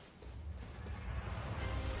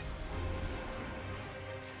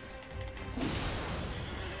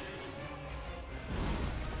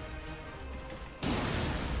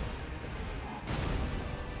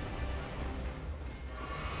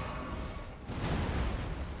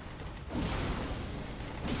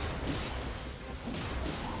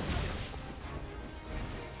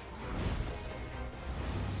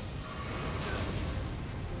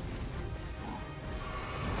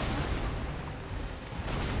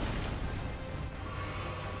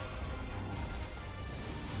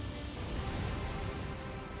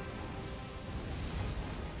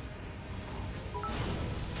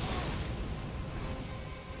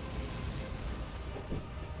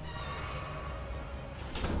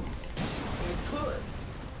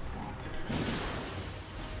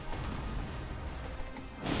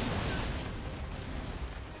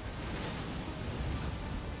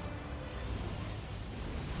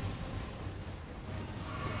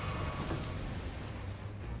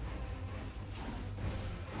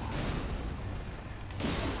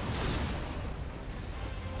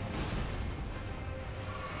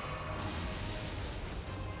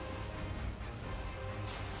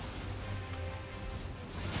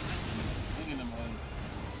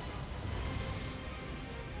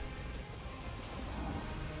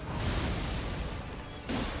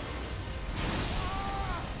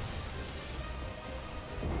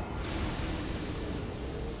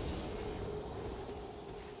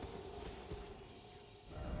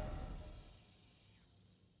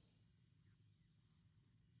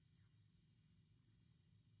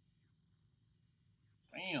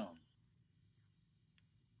 Damn.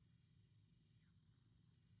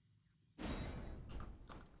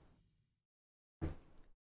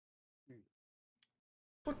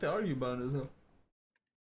 Fuck they argue about it, huh?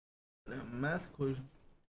 Damn math equations.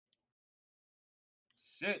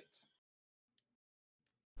 Shit.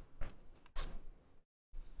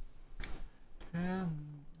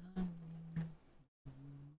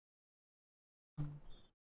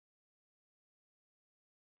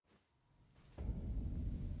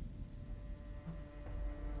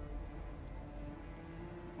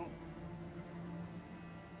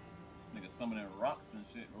 Nigga summoning rocks and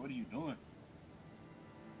shit. What are you doing?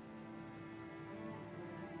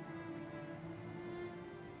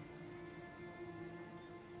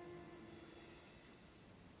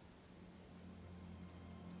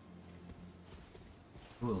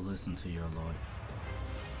 You will listen to your Lord.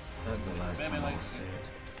 That's the last time I will say it.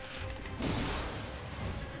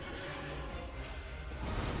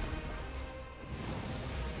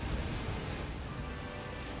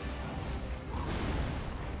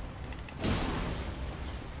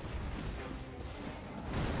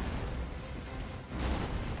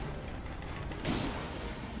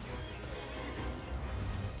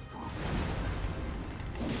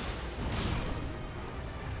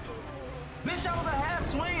 Bitch, I was a half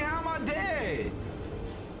swing. How am I dead?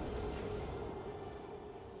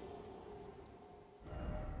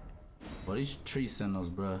 Boy, these tree sentinels,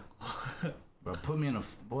 bro. Bro, put me in a.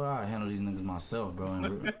 Boy, I handle these niggas myself, bro.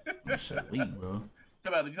 And shit weak, bro.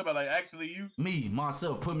 You talking about like actually you? Me,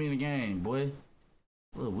 myself, put me in the game, boy.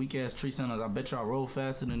 Little weak ass tree sentinels. I bet y'all roll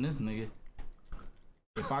faster than this nigga.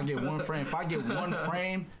 If I get one frame,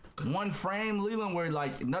 one frame, Leland, where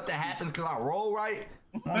like nothing happens because I roll right.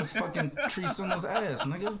 On this fucking tree sentinel's ass,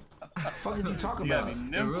 nigga. The fuck is you talking about?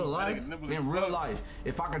 In real life? In real life.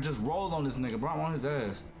 If I could just roll on this nigga, bro, I'm on his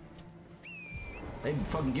ass. They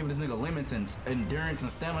fucking giving this nigga limits and endurance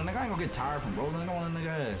and stamina. Nigga, I ain't gonna get tired from rolling on that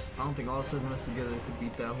nigga ass. I don't think all 7 of us together could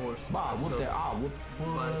beat that horse. Bah, whoop that. Ah, whoop.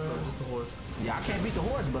 So just the horse. Yeah, I can't beat the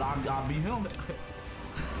horse, but I'll beat him.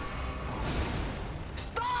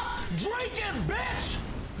 Stop drinking, bitch!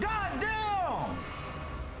 God damn!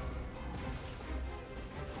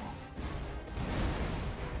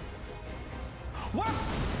 What?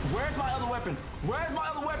 Where's my other weapon? Where's my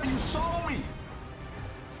other weapon? You sold me!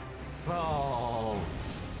 Oh.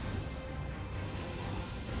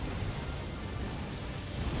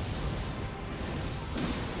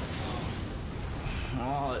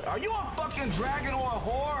 Oh, are you a fucking dragon or a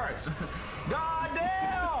horse? God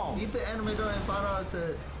damn! Eat the anime door and $5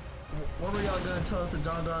 said, what were y'all gonna tell us to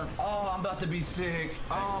John Don? Oh, I'm about to be sick.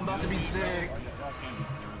 Oh, I'm about to be sick.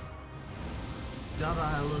 John Don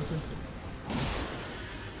had a little sister. Shit,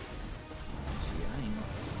 I ain't know.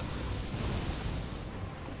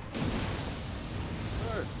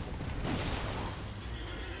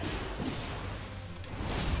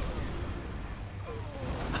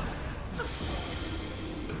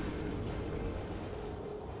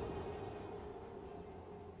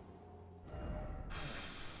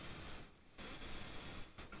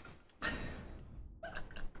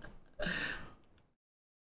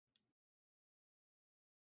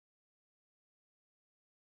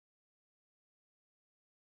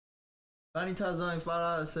 Donnie Todd's only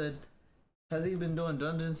 $5 said, has he been doing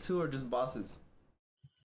dungeons too or just bosses?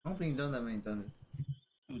 I don't think he's done that many dungeons.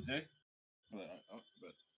 Who, Jay? But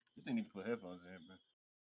this thing need to put headphones in, man.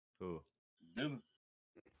 Who? Dylan.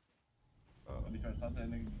 I be trying to talk to that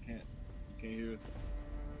nigga, you can't hear it.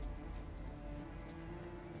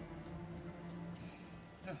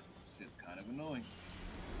 Shit's kind of annoying.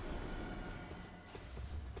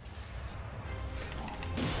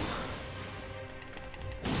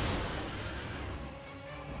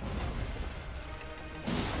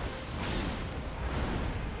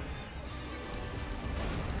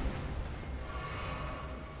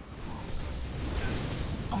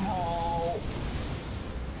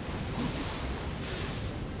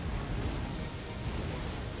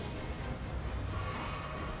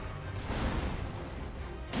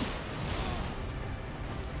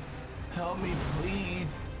 Help me,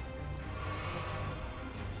 please.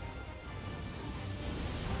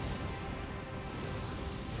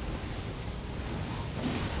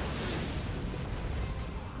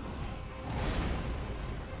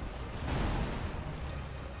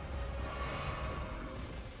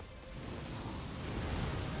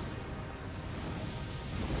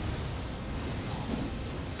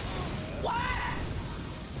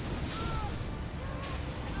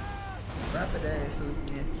 Rapid ass,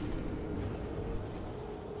 yeah.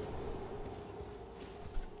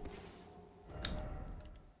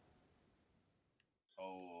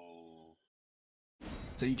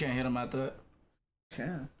 So you can't hit him after that?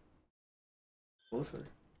 Can. Closer.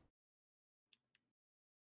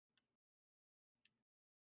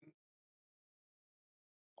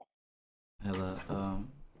 Hella, Man,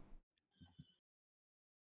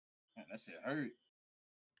 that shit hurt.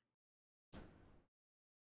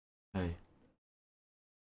 hey.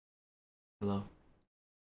 Hello?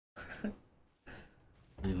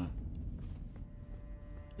 Leland.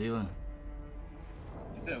 Leland,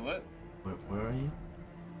 You said what? where are you?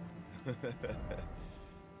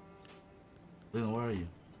 Leland, where are you?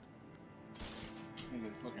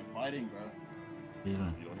 Nigga fucking fighting, bro.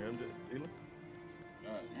 Leland. You don't hear him, Leland?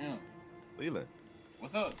 God damn. Leland.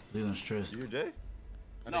 What's up? Leland's stressed. You hear Jay?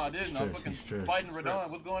 No, I didn't. I'm Stress, fucking he's stressed. fighting Radon.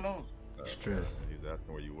 What's going on? Stress. He's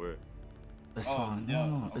asking where you were. It's Oh, fine. yeah,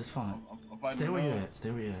 No, it's fine. I'm fighting Stay where Radon. you at.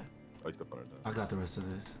 Stay where you at. Oh, you stepped on her down. I got the rest of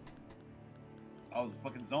this. I was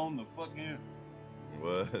fucking zoned the fuck in.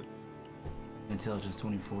 What? Intelligence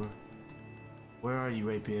 24. Where are you,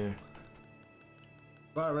 Rapier?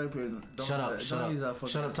 But rapier, don't Shut up, don't shut use that up. fucking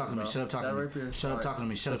Shut up talking to me. bro. Shut up talking That to me. rapier is Shut up fire. talking to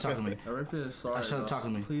me. Shut up talking to me. That rapier is sorry, Shut up bro.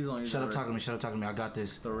 talking to me. Please don't use Shut that up talking to me. rapier. Shut up talking to me. I got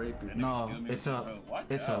this. The rapier. No, Kill me it's with up. that, bro. Watch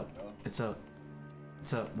It's out, up. bro. It's up.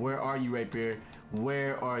 It's up. Where are you, Rapier?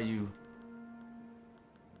 Where are you?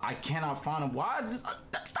 I cannot find him. Why is this?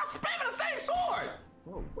 Stop spamming the same sword!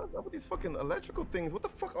 Bro, what's up with these fucking electrical things? What the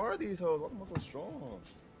fuck are these hoes? Why am I so strong? What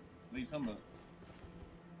are you talking about?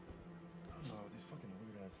 I don't know, these fucking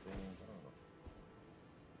weird ass things. I don't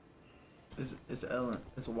know. It's L.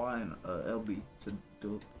 It's Y and LB to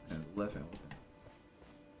do and left hand open.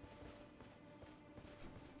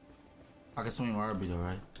 I can swing RB though,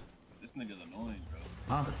 right? This nigga's annoying, bro.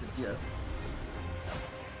 Huh? Yeah.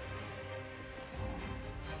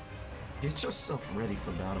 Get yourself ready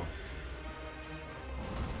for battle.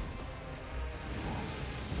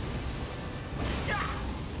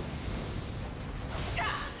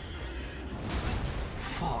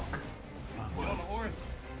 Fuck. Get on the horse.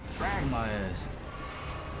 Drag my ass.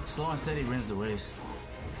 Slow and steady wins the race.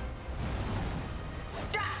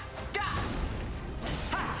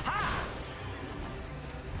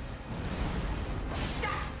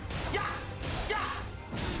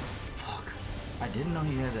 Fuck. I didn't know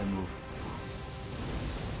he had that move.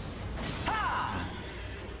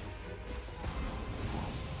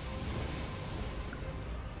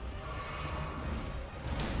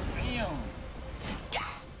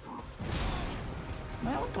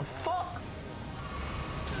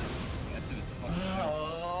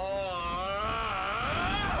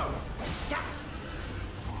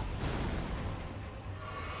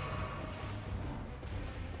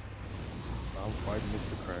 Fight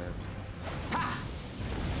Mr. Krabs.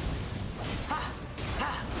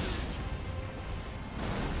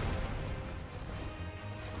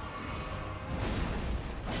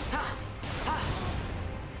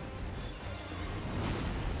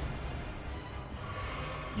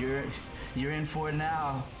 You're in for it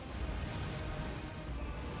now.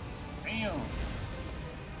 Damn.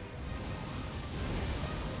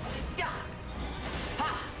 Yeah.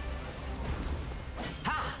 Ha.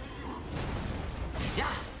 Ha.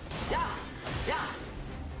 Yeah. Yeah. Yeah.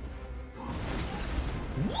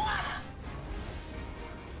 What?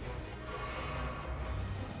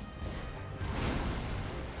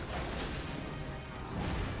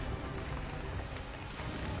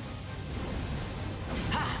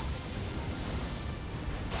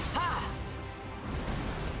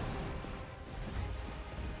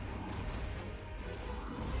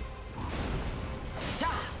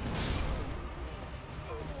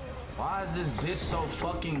 Why is this bitch so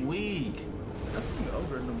fucking weak? I think you can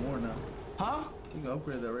upgrade them more now. Huh? You can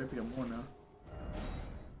upgrade that rapier more now.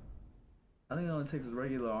 I think it only takes a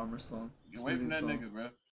regular armor stone. Get away from that nigga, bro.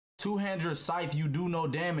 Two-hander scythe, you do no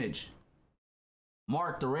damage.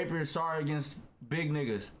 Mark, the rapier is sorry against big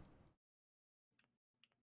niggas.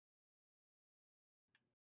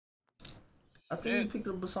 I think you picked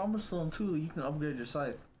up the armor stone too. You can upgrade your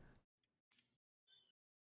scythe.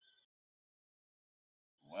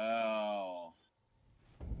 Wow.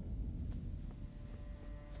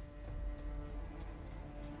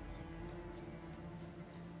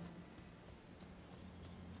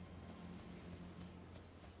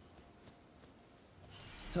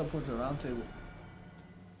 Teleport to the round table.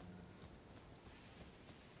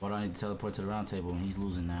 Why do I need to teleport to the round table and he's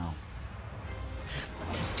losing now?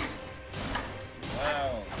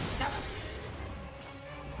 Wow.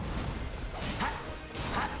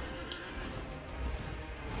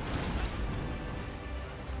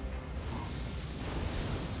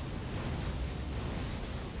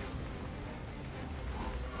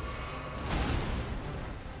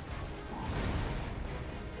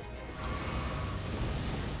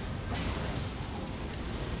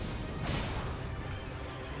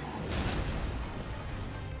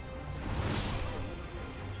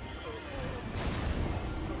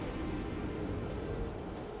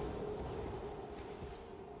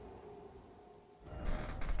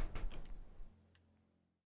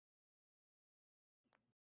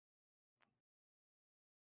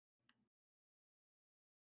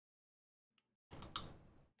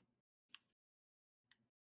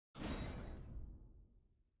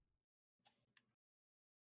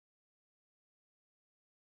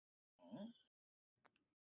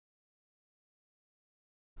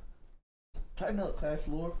 Tighten up, Clash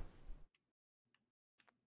Lord.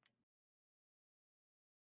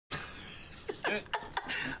 That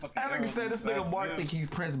nigga said this nigga Mark think he's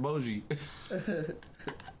Prince Boji.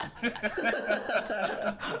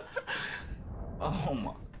 Oh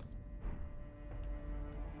my.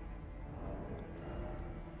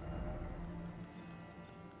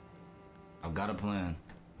 I've got a plan.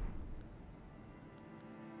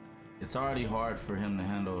 It's already hard for him to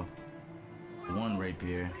handle one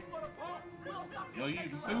rapier. Yo, you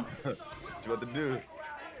use them too? What you about to do?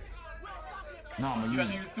 No, I'm You gonna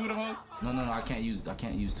gotta use. use two of the hoes? No, I can't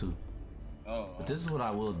use two. Oh. But this is what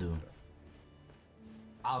I will do.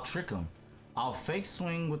 I'll trick him. I'll fake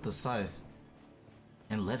swing with the scythe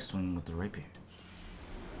and left swing with the rapier.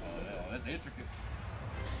 Oh, yeah, that's intricate.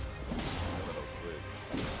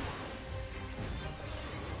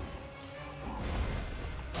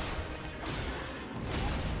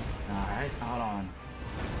 Alright, hold on.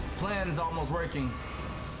 Plan's almost working.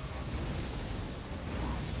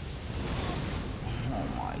 Oh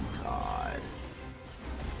my god.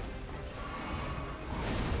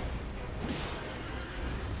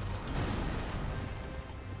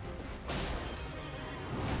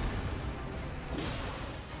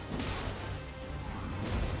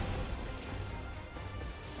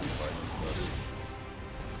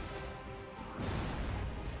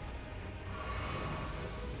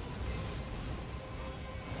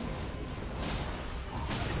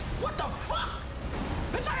 What the fuck?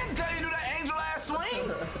 Bitch, I didn't tell you to do that angel ass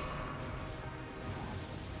swing.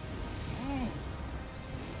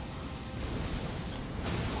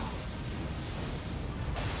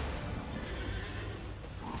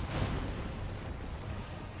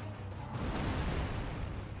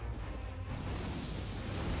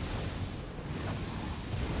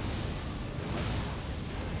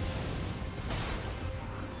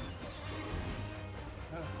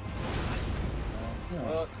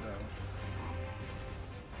 Fuck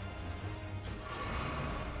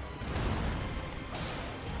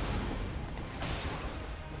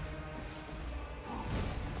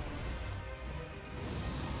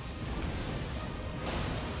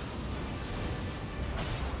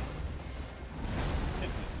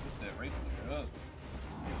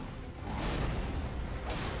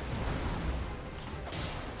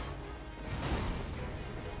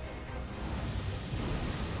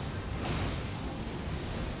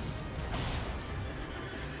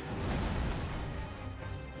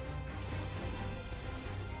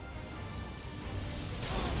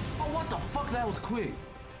that was quick.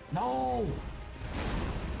 No.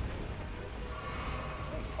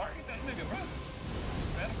 Target that nigga, bro.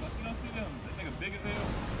 Man, you don't see them. That nigga big as hell.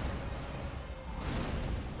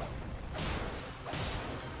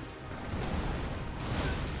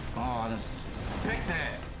 Oh, I just expect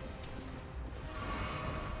that.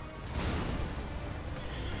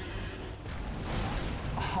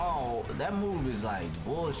 Oh, that move is like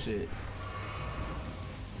bullshit.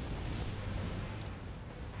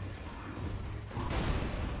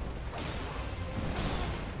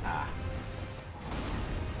 Ah.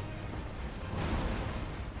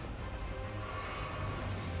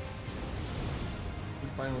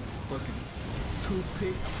 Fighting with the fucking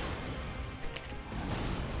toothpick.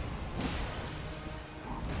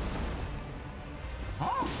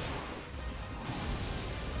 Huh?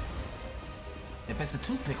 If it's a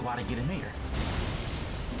toothpick, why'd I get in here?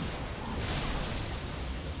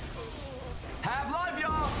 Half-Life,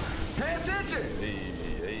 y'all! Pay attention!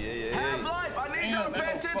 Hey. Half-Life, I need y'all to Damn, pay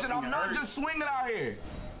that attention. fucking I'm not hurt. just swinging out here.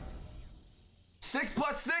 6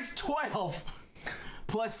 + 6, 12.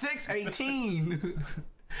 + 6, 18.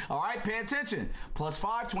 All right, pay attention.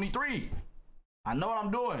 +5, 23. I know what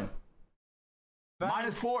I'm doing.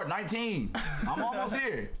 -4, 19. I'm almost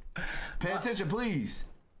here. Pay attention, please.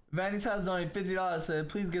 Vanitas donated $50. Said,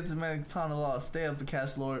 please get this man Katana Law. Stay up the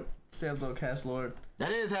Cash Lord. Stay up the Cash Lord.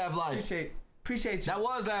 That is Half-Life. Appreciate you. That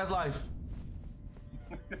was Half-Life.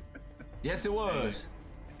 Yes, it was.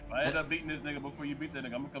 If I end up beating this nigga before you beat that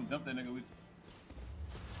nigga, I'm gonna come jump that nigga with you.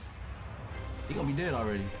 He gonna be dead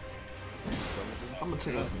already. I'm gonna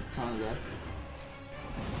check out some Katana guy.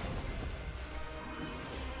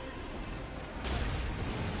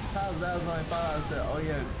 Tyler, that was only $5. Said, oh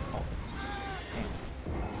yeah.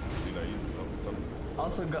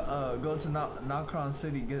 Also, go to Nalcron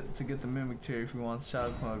City to get the Mimic Tier if you want to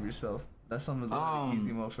shadow clone of yourself. That's something that's really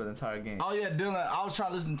easy mode for the entire game. Oh yeah, Dylan. I was trying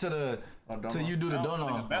to listen to the till you do the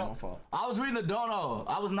dono. I was reading the dono.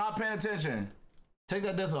 I was not paying attention. Take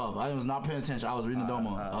that death off. I was not paying attention. I was reading the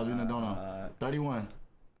dono. I was reading the dono. 31.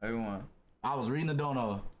 31. I was reading the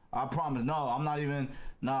dono. I promise. No, I'm not even.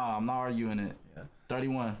 Nah, I'm not arguing it. Yeah.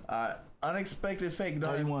 31. Unexpected fake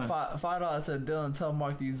donate 31. $5. Said Dylan, tell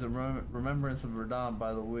Mark to use the remembrance of Radon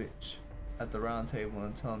by the witch at the round table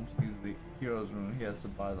and tell him to use the hero's room. He has to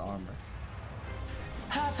buy the armor.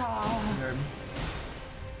 That's all. You heard me?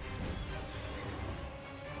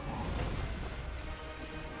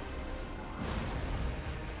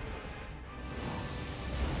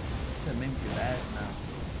 Said maybe get ass now.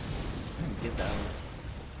 Get that one.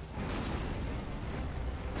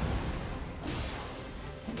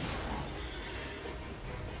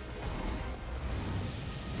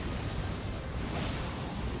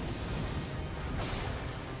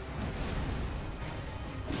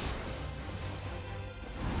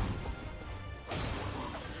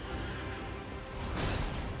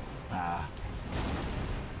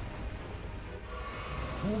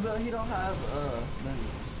 He don't have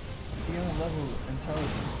he don't level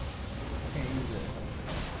intelligence. Can't use it.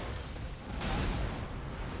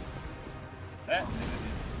 That nigga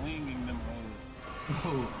is swinging them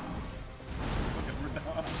hoes. Fucking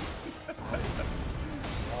Radon.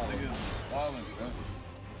 Niggas falling, bro.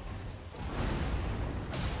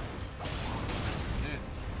 Shit.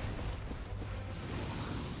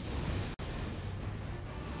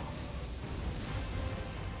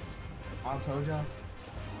 I told y'all.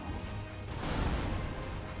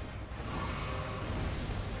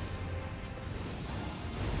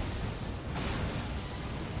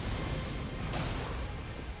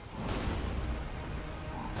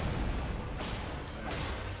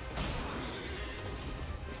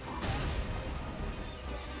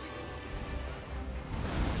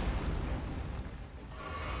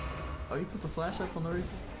 Oh, you put the flash up on the replay?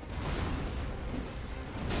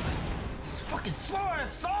 This is fucking slow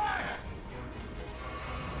as sword.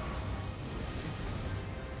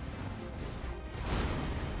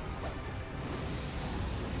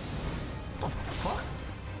 What the fuck?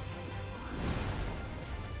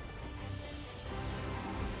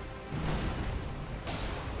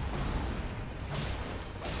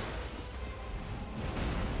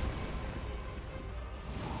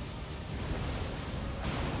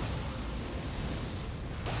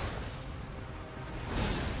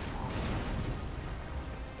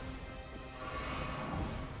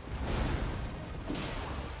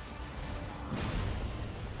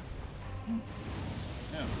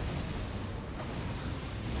 Yeah.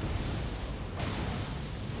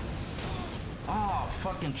 Oh,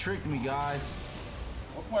 fucking tricked me, guys.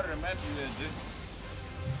 What part of the match you at, dude?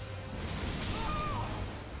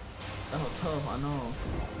 That was tough, I know.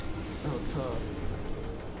 That was tough.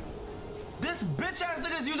 This bitch ass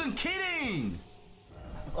nigga's using Keating.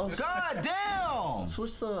 Oh, God damn.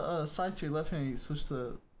 switch the side to your left hand. Switch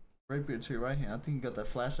the rapier to your right hand. I think you got that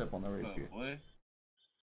flash up on the What's rapier. up, boy?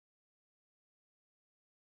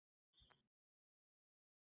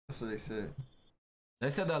 That's what they said. They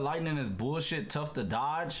said that lightning is bullshit, tough to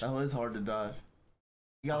dodge. That was hard to dodge.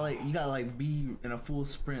 You gotta like be in a full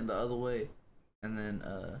sprint the other way, and then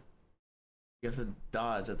you have to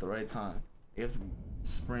dodge at the right time. You have to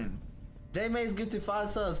sprint. J May's gifted 5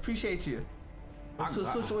 subs. Appreciate you. Switch.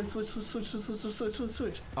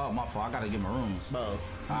 Oh, my fault. I gotta get my rooms. Bro.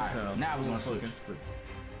 Alright, now we gonna switch.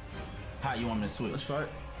 How you want me to switch? Let's start.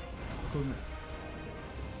 Equipment.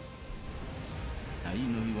 Now you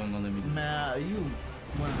knew he wasn't gonna let me do that. Man, you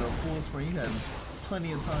wanted a full sprint. You had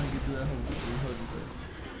plenty of time to get through that whole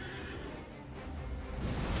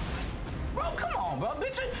Bro, come on, bro.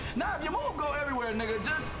 Bitch, nah, if your move go everywhere, nigga,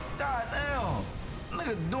 just goddamn.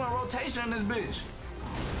 Nigga doing rotation in this bitch.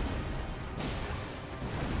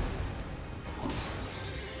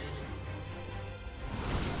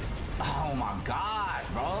 Oh my gosh,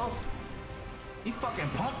 bro. He fucking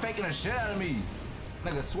pump faking the shit out of me.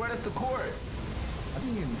 Nigga, swear that's the court. I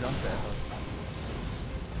didn't even jump that hard.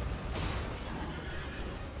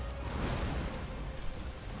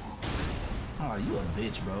 Oh, you a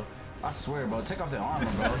bitch, bro. I swear, bro. Take off that armor,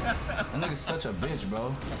 bro. That nigga's such a bitch,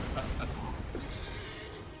 bro.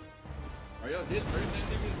 Are y'all hit right that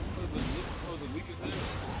nigga? Was the weakest nigga?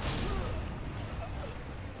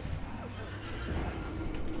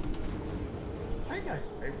 I got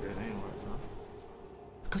rapier anyway.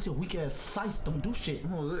 Cause your weak ass sights don't do shit.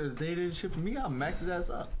 Oh, if they did shit for me, I'll max his ass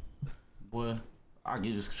up. Boy, I'll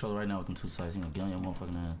give you this controller right now with them 2 sights. You gonna get on your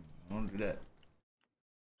motherfucking ass. I don't do that.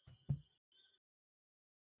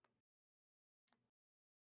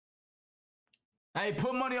 Hey,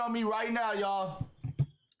 put money on me right now, y'all.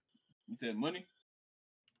 You said money?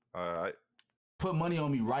 Alright. Put money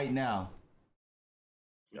on me right now.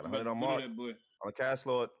 Got 100 on Mark. That boy. On the cash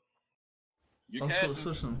lord. You Oh, cashed.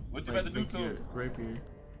 switch them. What you about to do to him? Rapier.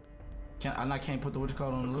 I can't put the what you call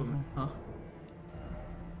it on the loop. Huh?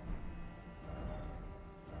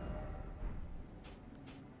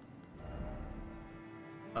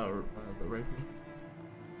 Oh, the rapier.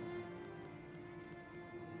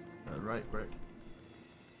 Right.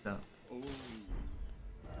 Down. Oh.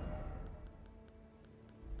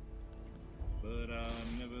 But I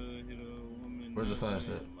never hit a woman. Where's the flash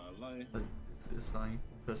at? in my life. It's fine.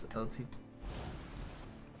 Press LT.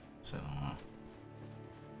 So,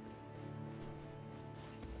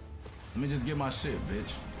 let me just get my shit,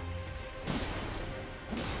 bitch.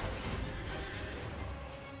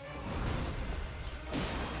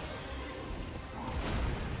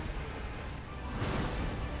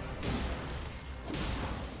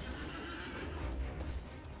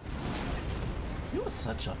 You was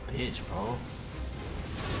such a bitch, bro.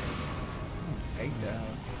 Hate that.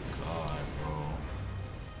 God, bro.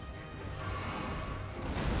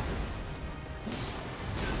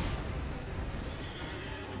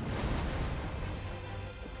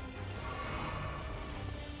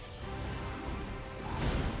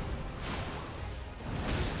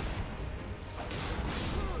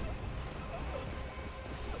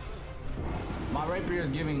 My rapier is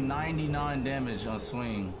giving 99 damage on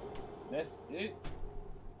swing. That's it?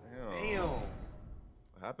 Damn. What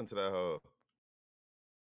happened to that hoe?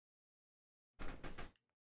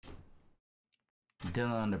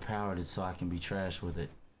 Dylan underpowered it so I can be trash with it.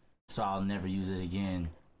 So I'll never use it again.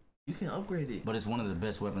 You can upgrade it. But it's one of the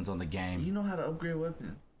best weapons on the game. You know how to upgrade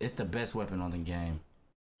weapon. It's the best weapon on the game.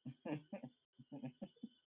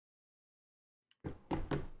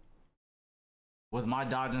 With my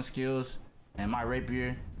dodging skills and my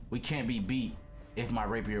rapier, we can't be beat if my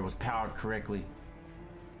rapier was powered correctly.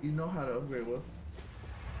 You know how to upgrade weapon.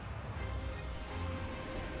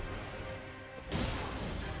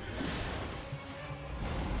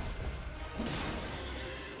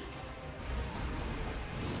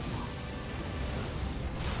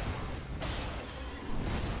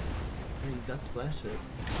 Hey, you got the flashlight.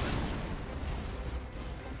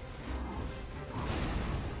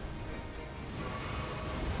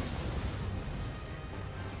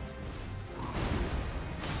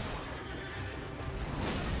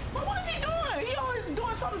 But what is he doing? He always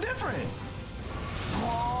doing something different.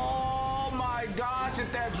 Oh my gosh,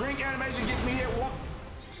 if that drink animation gets me hit one.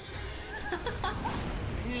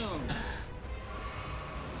 Damn.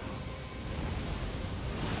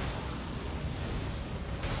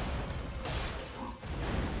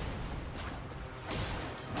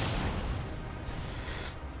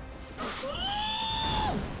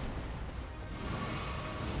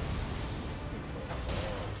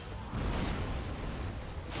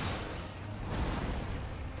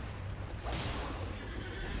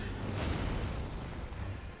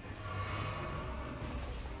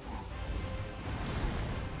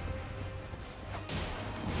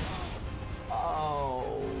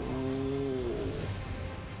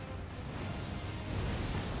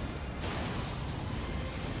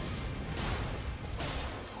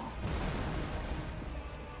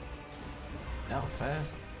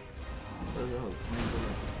 fast.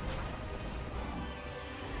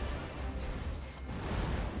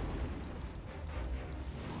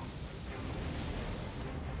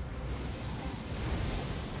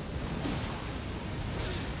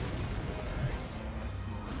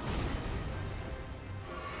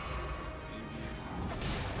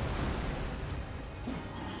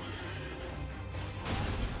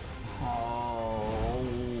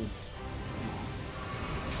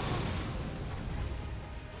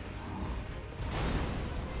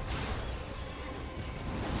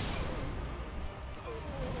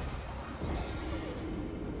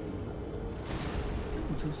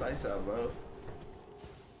 Two sights out, bro.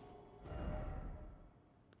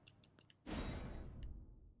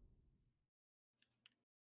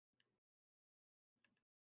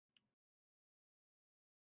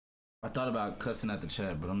 I thought about cussing at the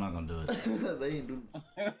chat, but I'm not gonna do it. They ain't do.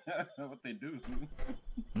 What they do?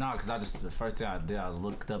 Nah, cause the first thing I did, I was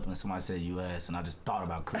looked up and somebody said US, and I just thought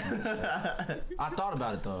about clicking. I thought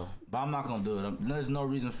about it though, but I'm not gonna do it. There's no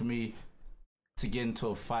reason for me to get into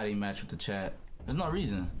a fighting match with the chat. There's no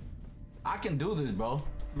reason. I can do this, bro.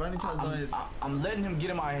 I'm letting him get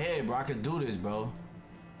in my head, bro. I can do this, bro.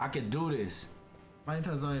 I can do this. Many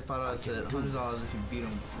times only $5 said $100 if you beat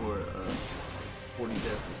him for 40 deaths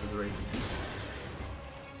with his rating.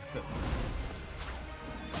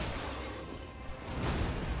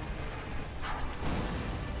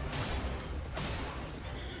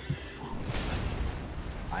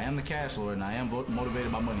 I am the cash lord and I am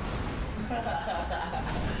motivated by money.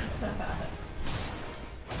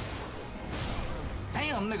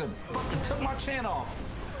 Damn, nigga fucking took my chin off.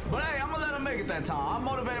 But hey, I'm gonna let him make it that time. I'm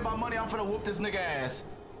motivated by money. I'm finna whoop this nigga ass.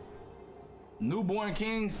 Newborn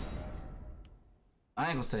Kings. I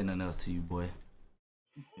ain't gonna say nothing else to you, boy.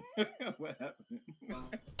 What happened?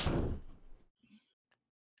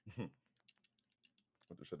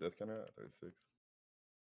 What the shit death counter at? 36.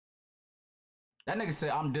 That nigga said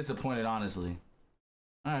I'm disappointed, honestly.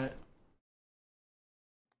 Alright.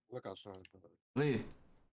 Look outside. Lee.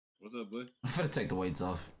 What's up, boy? I'm finna take the weights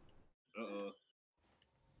off.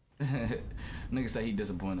 Nigga say he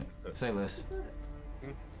disappointed. Say less.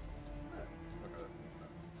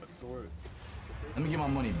 A sword. Let me get my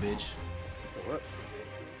money, bitch. What?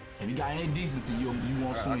 If you got any decency, you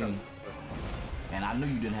won't swing. And I knew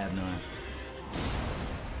you didn't have none.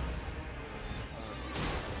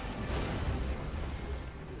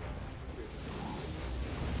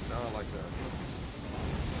 No, I like that.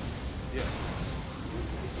 Yeah.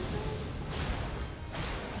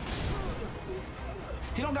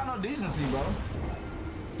 He don't got no decency, bro.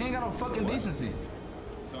 He ain't got no fucking decency.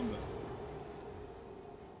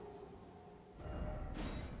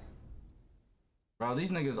 Bro,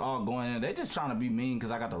 these niggas all going in. They just trying to be mean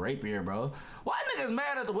because I got the rapier, bro. Why niggas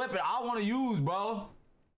mad at the weapon I want to use, bro?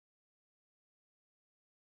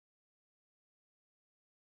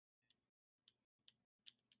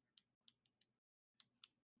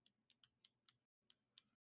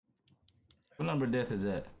 What number of death is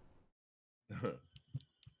that?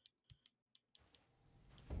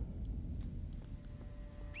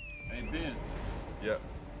 Hey, Ben. Yeah.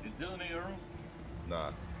 Is Dylan in your room?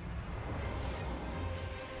 Nah.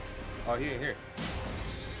 Oh, he ain't here.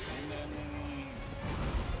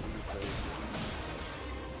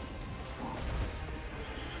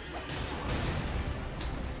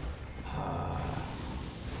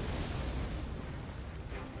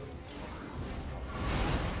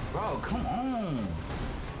 Bro, come on.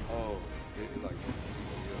 Oh, they like.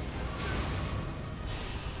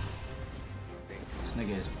 This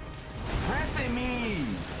nigga is pressing me.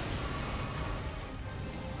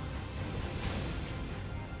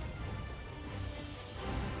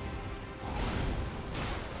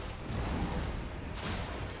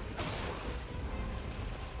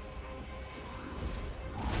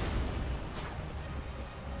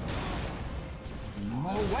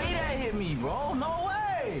 No way that hit me, bro. No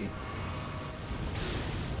way.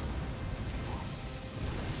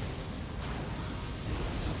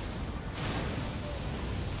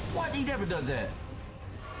 What? He never does that.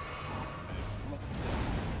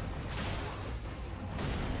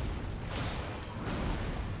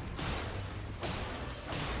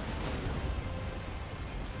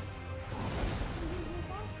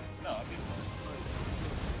 No, I'll be fine.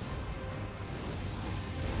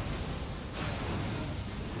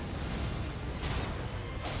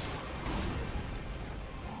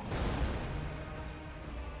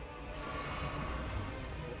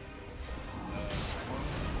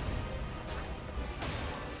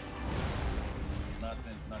 Not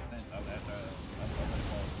since. I'm after. I'm gonna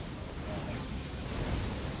call.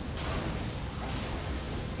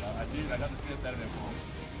 I Dude, I got the fifth out of that phone.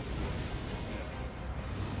 Yeah.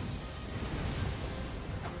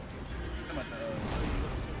 About the,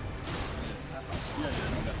 yeah, I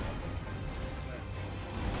got that.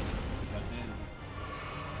 Right there.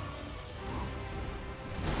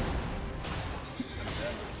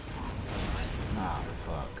 Ah,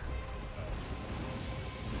 fuck.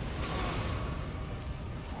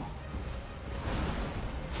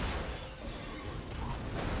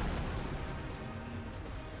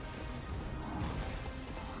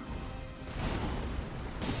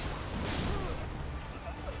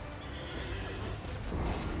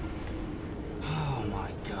 Oh my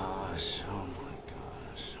gosh. Oh my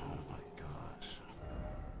gosh. Oh my gosh.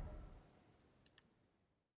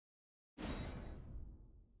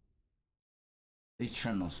 These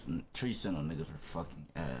tree sentinel niggas are fucking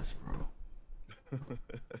ass, bro.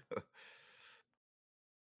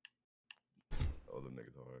 Oh, them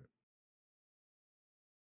niggas hard.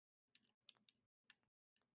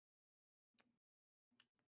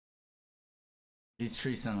 These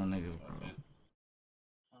tree sentinel niggas, bro.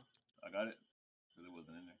 I got it. Because it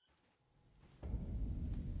wasn't in there.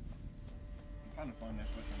 I'm trying to find that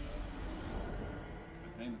fucking the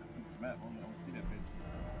thing that completes the map. I don't see that bitch.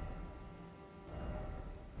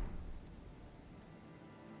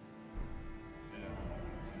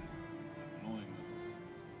 Yeah, it's annoying.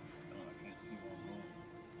 I can't see where I'm going.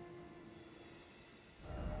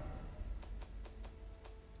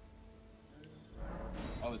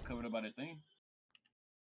 Oh, it's covered up by that thing?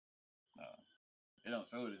 It don't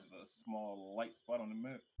show it. It's a small light spot on the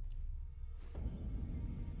map.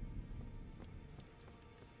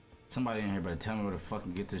 Somebody in here better tell me where to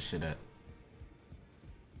fucking get this shit at.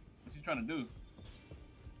 What's he trying to do?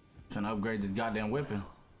 Trying to upgrade this goddamn weapon.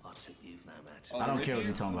 I took you no matter. I don't care what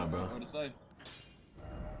you're talking about, bro. What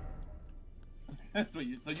to say? So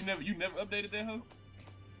you never updated that hoe?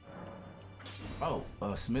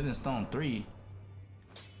 Oh, Smith and Stone 3.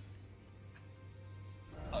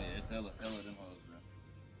 Oh yeah, it's hella them hoes, bro.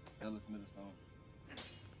 Hella Smith and Stone.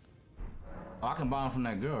 Oh, I can buy them from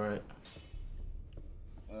that girl, right?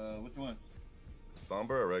 Which one?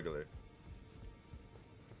 Somber or regular?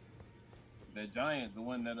 That giant, the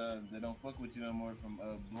one that don't fuck with you no more from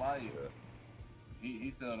Blythe. Yeah. He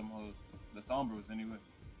sell them hoes. The Sombras anyway.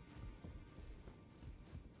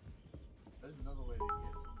 There's another way to get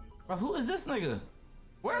somebody. Bro, who is this nigga?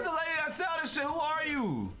 Where's the lady that sell this shit? Who are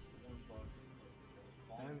you?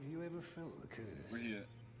 Have you ever felt the curse? Where he at?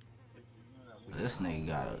 This nigga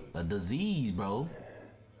got a disease, bro.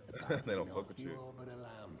 They don't fuck with you. are but a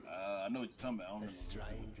lamb, I know what you're talking about. I don't a remember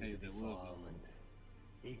stranger what to cave the that was. farm and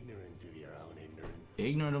ignorant of your own ignorance.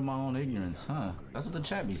 Ignorant of my own ignorance, huh? That's what the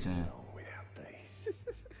chat be saying. Along without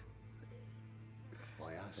peace. I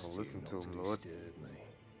asked Don't you listen not to him, disturb Lord. me.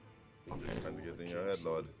 Okay. Trying to get in your head,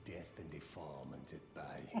 Lord. Death and defilement at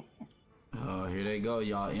bay. Oh, here they go,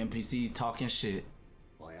 y'all. NPCs talking shit.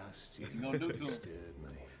 I asked you you gonna do not to to him? disturb me.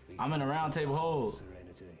 Be I'm in a round table thankful hold. for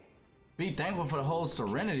serenity. Be thankful for the whole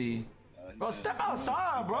serenity. He Bro, said- step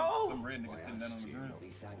outside, bro. Some red I nigga sitting down on asked the you ground. not be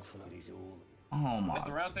thankful it is all. Oh That's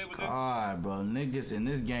the my round table, dude? god, bro. Niggas in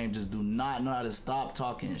this game just do not know how to stop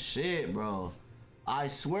talking shit, bro. I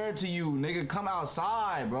swear to you, nigga, come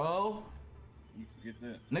outside, bro. You forget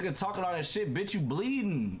that. Nigga talking all that shit, bitch, you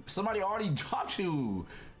bleeding. Somebody already dropped you.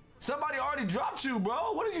 Somebody already dropped you,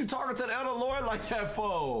 bro. What is you talking to the Elden Lord like that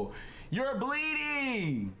for? You're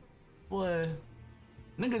bleeding. Boy,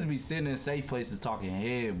 niggas be sitting in safe places talking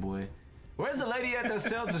head, boy. Where's the lady at that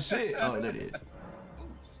sells the shit? Oh, there it is. Oh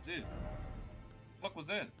shit. Fuck was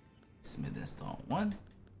that? Smith and Stone 1.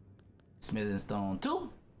 Smith and Stone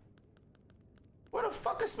 2. Where the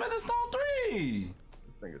fuck is Smith and Stone 3?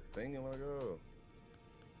 This nigga singing like, oh.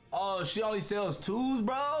 Oh, she only sells 2s,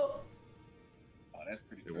 bro? Oh, that's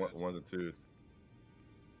pretty Yeah, trash. ones and twos.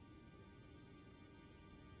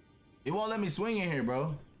 It won't let me swing in here,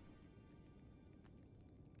 bro.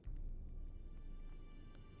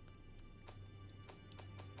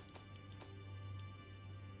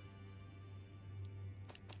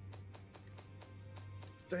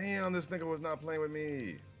 Damn, this nigga was not playing with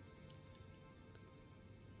me.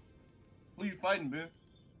 Who you fighting, man? And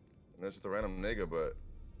that's just a random nigga, but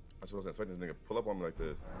I just wasn't expecting this nigga to pull up on me like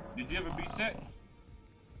this. Did you ever beat Shaq?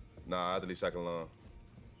 Nah, I had to leave Shaq alone.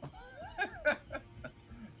 I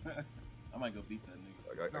might go beat that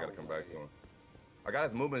nigga. I gotta come back to him. I got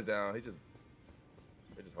his movements down. They're just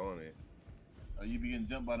holding me. Oh, you be getting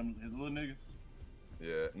jumped by them his little niggas?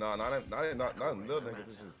 Yeah, no, not little niggas.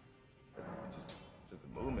 It's just the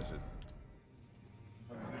movements. Just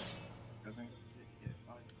What the fuck is this? Cussing?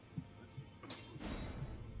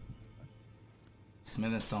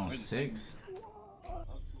 Smith and Stone 6.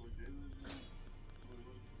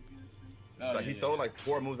 like he throw like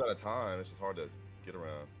 4 moves at a time. It's just hard to get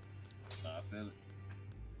around. Nah, I feel it.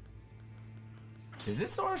 Is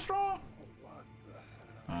this sword strong? What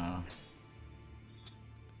the hell?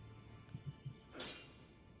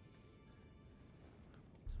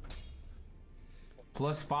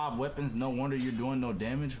 +5 weapons. No wonder you're doing no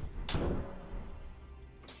damage.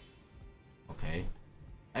 Okay.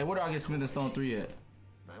 Hey, where do I get Smith and Stone 3 at?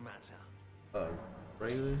 No matter.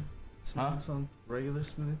 Regular smithing stone. Regular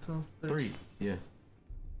smithing stone. 3. Yeah.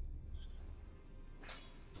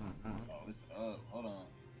 Oh, it's up. Hold on.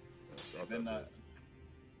 They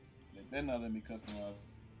better not let me customize.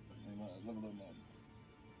 Level up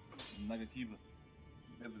my Nagakiba.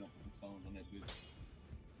 Definitely gonna put the stones on that bitch.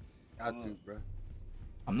 Got to, bro.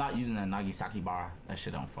 I'm not using that Nagisaki bar. That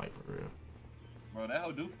shit don't fight for real. Bro, that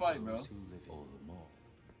hoe do fight, bro. Those who live all the more.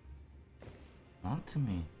 Not to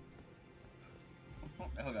me.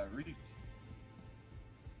 That hoe got reach.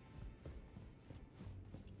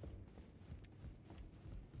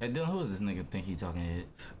 Hey, Dylan, who is this nigga think he talking head?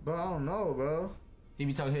 Bro, I don't know, bro. He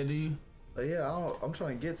be talking head to you? Yeah, I'm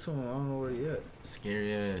trying to get to him. I don't know where he at.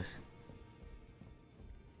 Scary ass.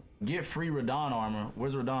 Get free Radon armor.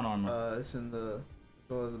 Where's Radon armor? It's in the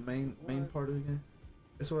main part of the game.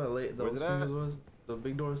 It's where those fingers was. The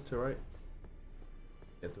big doors to the right.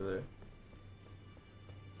 Get through there.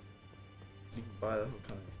 You can buy that whole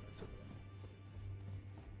kind of expensive.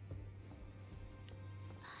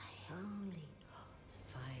 Only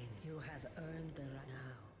fine. You have earned the right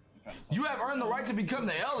now. You have earned the right to become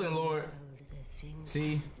the Elden Lord.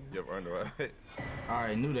 See? You have earned the right.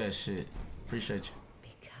 Alright, knew that shit. Appreciate you.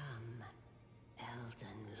 Become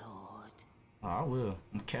Elden Lord. Oh, I will.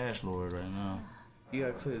 I'm Cash Lord right now. You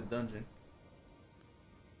gotta clear the dungeon.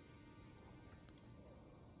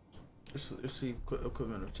 Let's see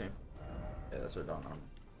equipment of champion. Yeah, that's Radon armor.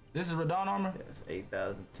 This is Radon armor? Yeah, it's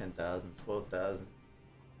 8,000, 10,000, 12,000.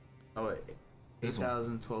 Oh wait, This one.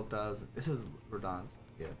 8,000, 12,000. This is Radon's.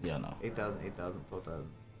 Yeah. Yeah, no. 8,000, 8,000, 12,000.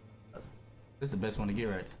 That's This is the best one to get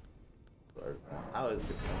right. I always get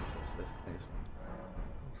the one first. That's the cleanest one.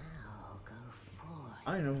 Now go forth. I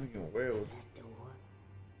don't know if you can wear it. Let the work.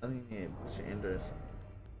 I think you need to boost your endurance.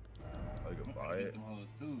 Oh, you can buy Get it. them hoes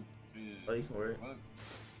too. Shit. Oh, you can wear it. Fuck.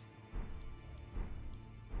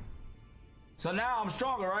 So now I'm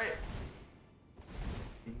stronger, right?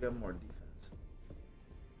 You got more defense.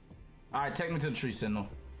 Alright, take me to the Tree Sentinel.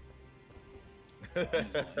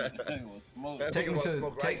 That thing was smoke. Take me to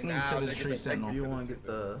Smoke take right me now. to the Take it Tree to- Sentinel. You want to get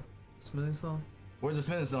the smithing stone? Where's the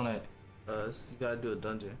Smithing Stone at? You gotta do a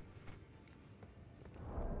dungeon.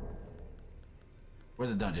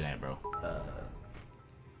 Where's the dungeon at, bro?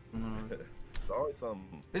 It's always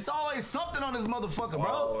something. It's always something on this motherfucker, bro.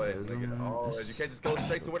 Always, nigga. Always. You can't just go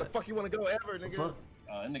straight to where the fuck you want to go ever, nigga. Fuck.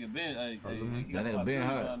 That nigga Ben. Hey, he That got nigga my Ben food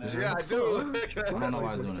hurt. down there. Is Yeah, I do. I don't know why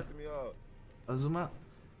he's doing it. Pissing me off. Zoom out.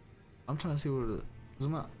 I'm trying to see where the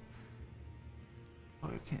zoom out. Oh,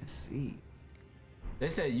 I can't see. They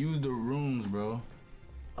said use the rooms, bro.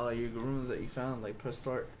 Oh, your runes that you found, like press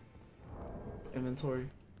start. Inventory.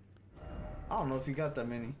 I don't know if you got that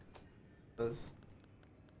many. Cause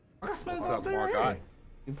I got Smithing What's Stone up, 3 right Mark? here.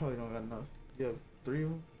 you probably don't got enough. You have 3 of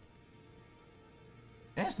them.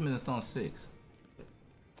 And Smithing Stone 6.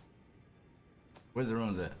 Where's the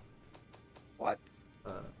runes at? What?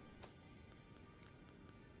 How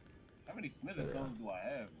many smithing stones do I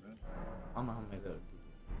have, bro? I don't know how many that would be.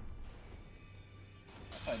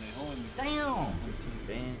 I thought they holding me. Damn! 15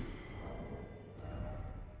 bands.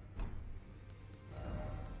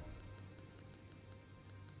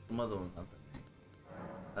 The mother one's not that many.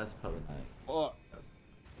 That's probably not. Fuck.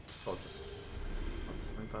 Focus.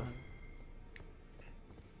 2,500.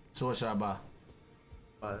 So what should I buy?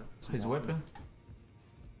 Buy His some weapon?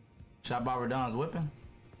 Should I buy Radon's weapon?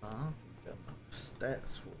 Got no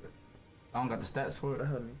stats for it. I don't got the stats for What the it.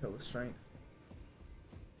 hell need hella strength?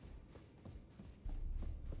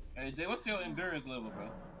 Hey Jay, what's your endurance level,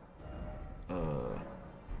 bro?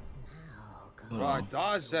 Bro, I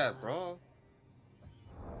dodged that, bro.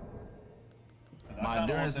 'Cause I My kinda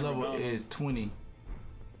endurance want that level Ronaldo. is 20.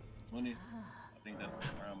 20. I think that's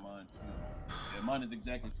around mine too. Yeah, mine is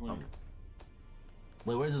exactly 20.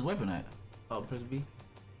 Wait, where's his weapon at? Oh, press B?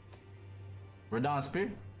 Radon's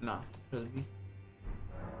spear? Nah, press B.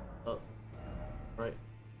 Up. Right.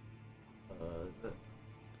 That.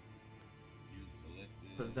 You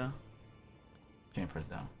selected. Press down. Can't press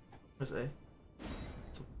down. Press A. I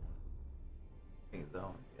think it's that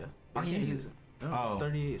one, yeah. I can use it. No, Oh.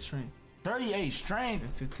 38 strength 38 and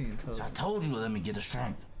strength. 15 So I total. told you, let me get the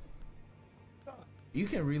strength. You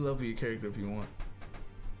can re-level your character if you want.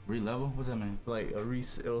 Re-level? What's that mean? Like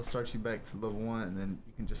it'll start you back to level 1, and then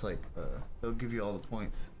you can just like they'll give you all the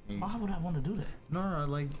points. Why would I want to do that? No,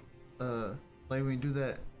 like when you do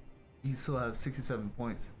that, you still have 67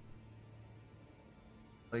 points.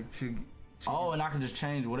 Like oh, and I can just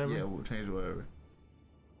change whatever. Yeah, we'll change whatever.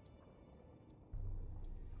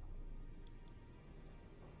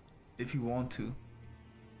 If you want to.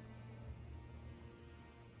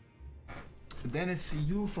 But then it's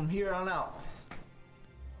you from here on out.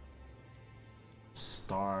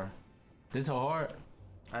 Star. This so hard?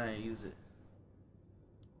 I didn't use it.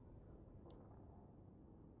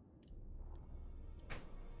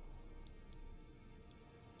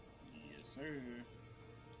 Yes, sir.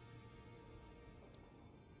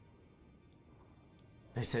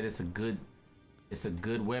 They said it's a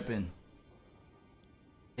good weapon.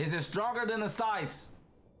 Is it stronger than the size?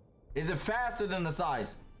 Is it faster than the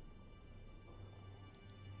size?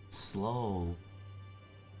 Slow.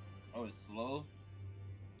 Oh, it's slow?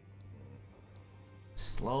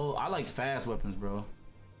 Slow. I like fast weapons, bro.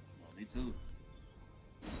 Oh, me too.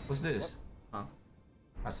 What's this? Huh?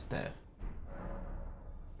 That's a staff.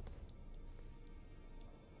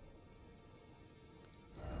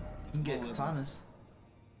 You can get katanas.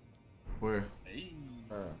 Where? Hey.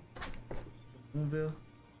 Moonville.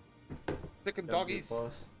 Picking That'll be a doggies.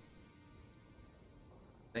 boss.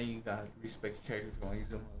 Then you gotta respect your character if you wanna use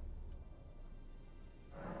them.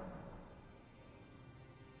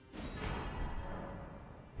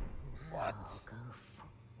 What?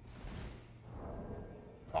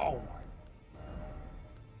 Oh my.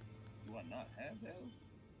 Do I not have that?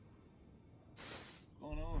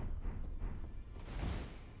 What's going on?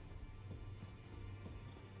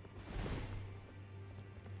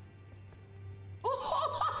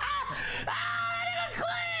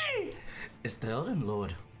 It's the Elden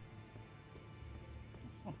Lord.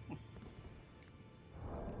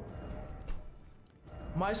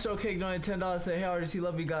 Maestro Cake donated $10. Say, hey RDC,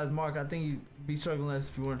 love you guys. Mark, I think you'd be struggling less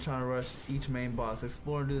if you weren't trying to rush each main boss.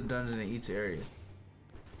 Explore and do the dungeon in each area.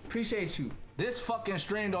 Appreciate you. This fucking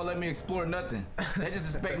stream don't let me explore nothing. They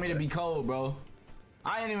just expect me to be cold, bro.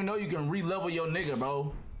 I didn't even know you can re-level your nigga,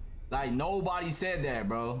 bro. Like, nobody said that,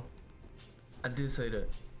 bro. I did say that.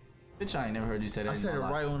 Bitch, I ain't never heard you say that. I said it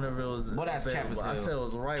right whenever it was. Well, that's cap as I hell. said it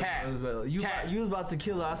was right Cap. when it was available. You Cap. was about to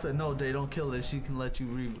kill her. I said, no, Jay, don't kill her. She can let you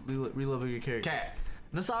re-level your character. Cat.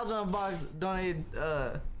 Nostalgia Unbox donated,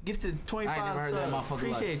 gifted 25 I ain't never heard that subs. motherfucker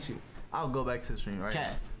Appreciate like- you. I'll go back to the stream right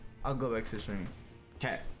Cat. now. I'll go back to the stream.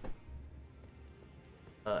 Cat.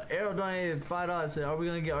 Arrow donated $5. Said, are we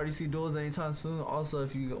gonna get RDC duels anytime soon? Also,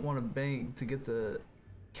 if you want to bang to get the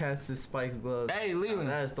casted spike gloves. Hey, Leland.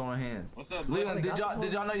 That is throwing hands. What's up, bro? Leland, did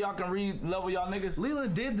y'all know y'all can re-level y'all niggas?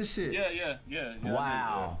 Leland did the shit. Yeah.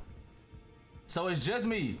 Wow. So it's just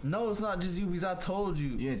me. No, it's not just you because I told you.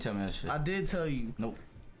 You didn't tell me that shit. I did tell you. Nope.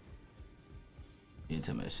 You didn't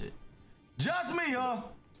tell me that shit. Just me, huh?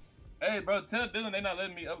 Hey, bro, tell Dylan they not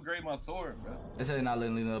letting me upgrade my sword, bro. They said they're not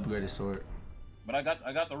letting Leland upgrade his sword. But I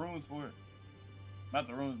got the runes for it. Not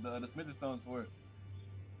the runes, the smithing stones for it.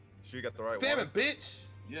 Sure you got the right Damn one. it, bitch.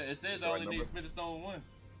 Yeah, it says The I right only need number. smithing stone 1.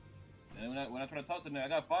 And when I try to talk to them, I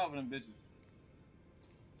got 5 of them bitches.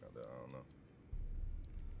 I don't know.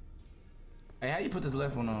 Hey, how you put this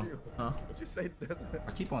left one on? Huh? What you say, Desmond?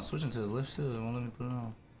 I keep on switching to this left still. It won't let me put it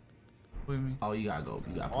on. What do you mean? Oh, you gotta go.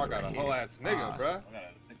 You gotta Oh, I put it got right a here. whole ass nigga, Ah, bruh. I gotta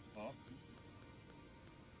take this off.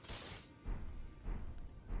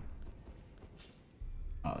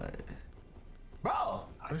 Oh, there it is. Bro!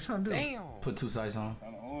 What you trying to do? Damn. Put 2 sights on.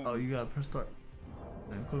 Kinda on. Oh, you gotta press start.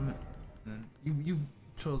 Then equipment. Then you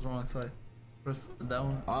chose the wrong side. Press that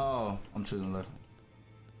one. Oh, I'm choosing left.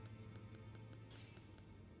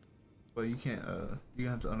 But you can't. You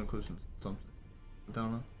have to unequip something. Put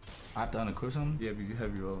down on. I have to unequip something? Yeah, but you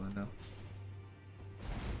have your rolling now.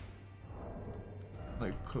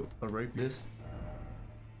 Like a rapier. This?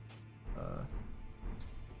 No,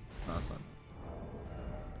 it's not.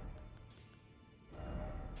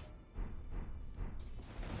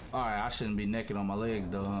 Alright, I shouldn't be naked on my legs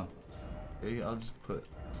though, huh? Yeah, I'll just put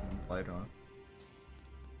some light on.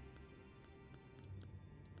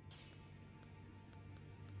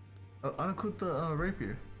 Unequip the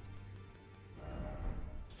rapier.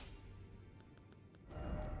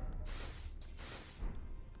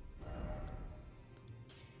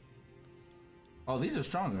 Oh, these are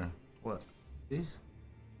stronger. What? These?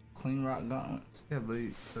 Clean rock gauntlets. Yeah, but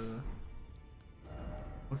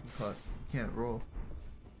what's it called? You can't roll.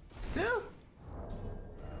 Still?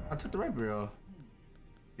 I took the rapier off.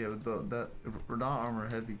 Yeah, but that Radon armor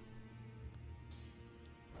heavy.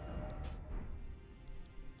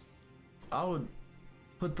 I would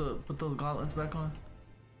put those gauntlets back on.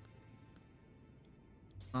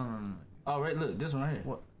 Oh, right, look, this one right here.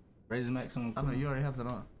 What? Raise maximum. I know you already have that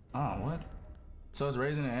on. Oh, what? So it's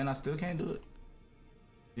raising it and I still can't do it?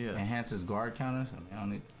 Yeah. Enhances guard counters? I mean, I don't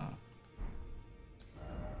need.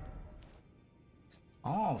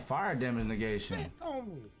 Oh, fire damage negation.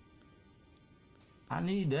 I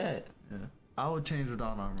need that. Yeah. I would change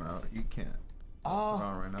Radon armor out. You can't. Oh.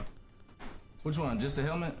 Radon right now. Which one? Just the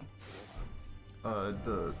helmet?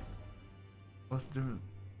 What's the difference?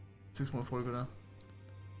 6.4 go down.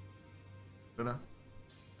 Go down.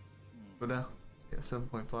 Go down. Yeah,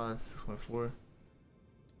 7.5, 6.4.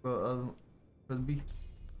 Well, press B.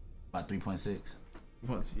 About 3.6.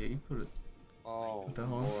 Once, yeah, you put it. Oh, Put that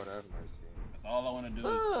on. Lord have mercy. That's all I want to do.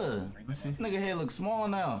 Ugh. Is drink Nigga head looks small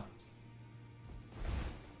now.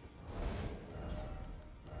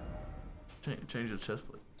 Change your chest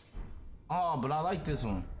plate. Oh, but I like this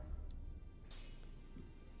one.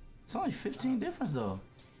 It's only 15 difference though.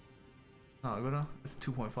 No, go down. It's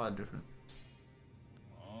 2.5 difference.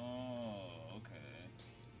 Oh,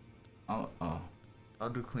 okay. Oh. I'll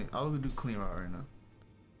do clean. I'll do clean route right now.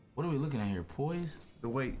 What are we looking at here? Poise? The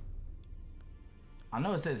weight. I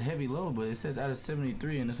know it says heavy load, but it says out of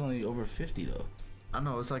 73 and it's only over 50 though. I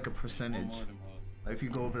know it's like a One percentage. more of them hoes. Like if you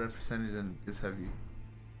go over that percentage, then it's heavy.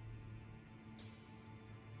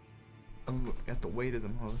 I'm looking at the weight of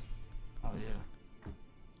them, hoes. Oh yeah.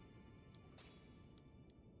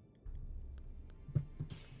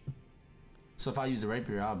 So if I use the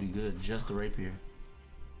rapier, I'll be good. Just the rapier.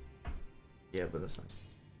 Yeah, but that's not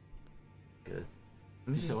good. Let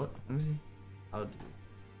me You see. said what? Let me see. I'll do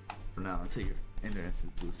it for now until your endurance is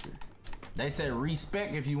boosted. They said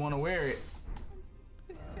respec if you want to wear it.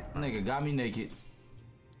 Nigga got me naked.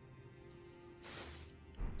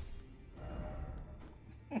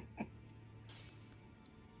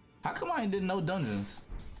 How come I ain't did no dungeons?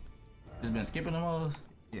 Just been skipping them all.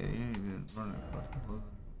 Yeah, you ain't even running across the whole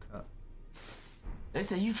cap. They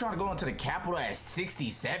said you trying to go into the capital at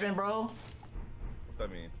 67, bro? What's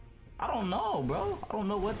that mean? I don't know, bro. I don't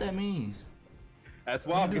know what that means. That's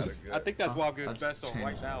why I'm That's getting, good. I think that's why I'm getting I'll just special change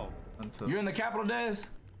right it now. Until You're in the capital, Des?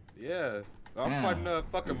 Yeah. I'm Damn. fighting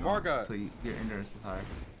fucking Margot. Until your endurance is higher.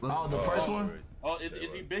 Look, Oh, the first one? Oh, is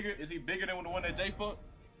he bigger? Is he bigger than the one that Jay fucked?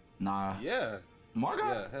 Nah. Yeah. Margot?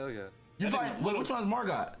 Yeah, hell yeah. You That fight? nigga little. Which one's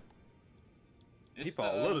Margot? He It's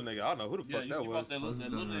fought the, a little nigga. I don't know who the Yeah, fuck you that fought was. that what's little it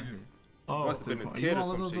doing right nigga. here? Oh, Must have been his You kid or wanna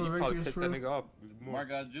some level shit. up You the probably rapiers pissed for that real? nigga off more.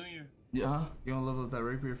 Margot Jr. yeah, huh? You wanna level up that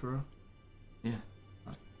rapier for real? Yeah.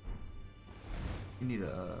 You need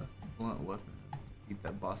a blunt weapon. Keep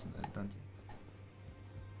that boss in that dungeon.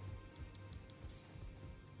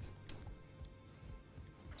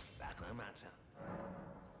 Back no matter.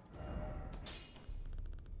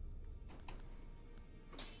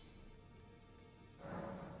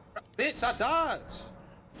 Bitch, I dodged.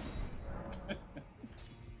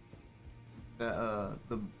 That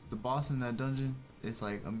the boss in that dungeon is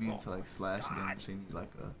like immune to like slash damage. So you need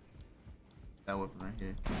like that weapon right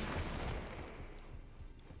here.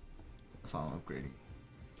 That's all I'm upgrading.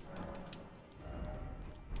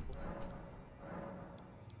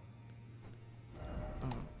 Oh,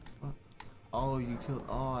 fuck. Oh, you killed.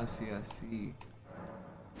 Oh, I see. I see.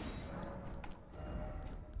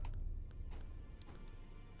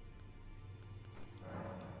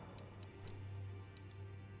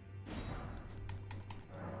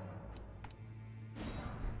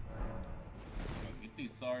 Get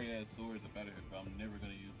these sorry ass swords up out of here, but I'm never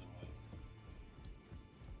gonna use them.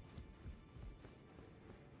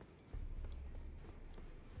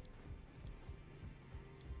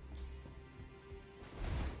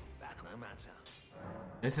 Back no matter.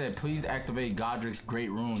 It said, please activate Godric's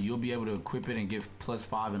Great Rune. You'll be able to equip it and give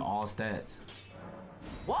 +5 in all stats.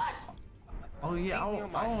 What? Oh yeah, I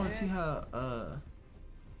want to see how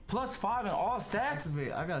 +5 in all stats?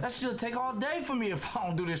 activate. I got That should take all day for me if I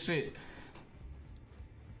don't do this shit.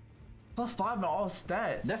 +5 in all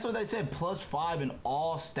stats. That's what they said, +5 in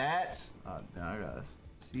all stats. Oh, damn, I gotta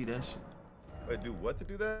see that shit. Wait, do what to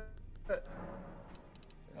do that?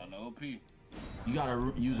 On the OP. You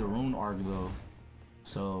gotta use a rune arc though.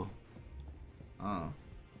 So, I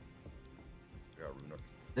got rune arcs.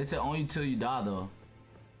 they said only till you die though.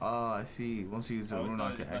 Oh, I see. Once you use the rune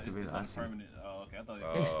arc, activate it. I see. Permanent. Oh, okay. I thought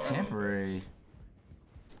It's temporary.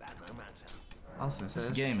 Back no matter. I was gonna say This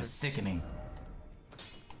that's game is sickening.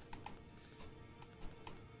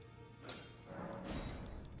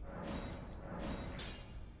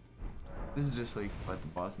 This is just so you can fight the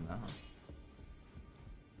boss in that house.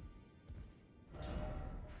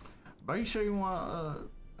 Are you sure you want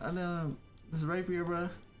this rapier, bro?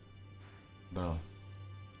 Bro,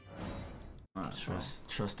 Alright,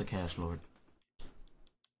 trust the cash lord.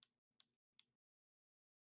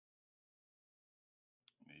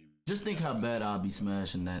 Just think how bad I'll be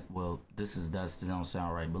smashing that. Well, that don't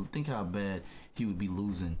sound right, but think how bad he would be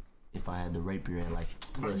losing if I had the rapier at like.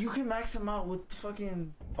 Bro, you can max him out with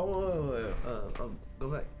fucking. Go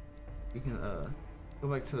back. You can go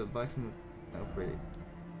back to the blacksmith. Upgrade.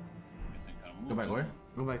 Go back where?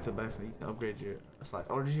 Go back to blacksmith. You can upgrade your scythe.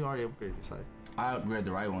 Or did you already upgrade your scythe? I upgraded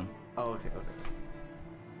the right one. Oh, okay.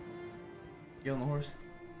 Get on the horse.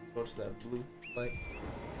 Go to that blue light.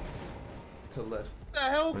 To the left. What the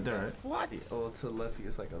hell? Right there, right? What? Yeah, to the left,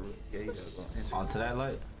 it's like a yeah. You gotta go enter. Oh, to that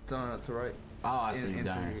light? No, to the right. Oh, I see you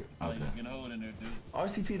dying. here. So Okay. you can hold in there, dude.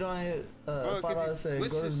 RCP dying. Bro, $5 say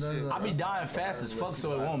switch go to this shit. I be dying fast as fuck,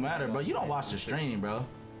 so it won't matter, bro. You don't watch the stream, bro.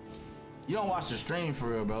 You don't watch the stream for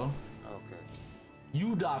real, bro. Okay.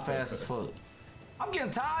 You die fast as fuck. I'm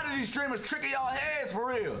getting tired of these streamers tricking y'all heads for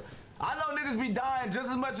real. I know niggas be dying just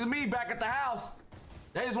as much as me back at the house.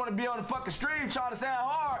 They just want to be on the fucking stream trying to sound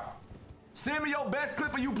hard. Send me your best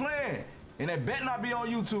clip of you playing, and it better not be on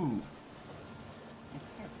YouTube.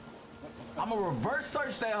 I'ma reverse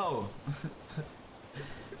search that hoe.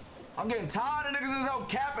 I'm getting tired of niggas in this hoe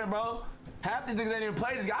capping, bro. Half these niggas ain't even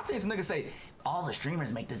play this game. I seen some niggas say, all the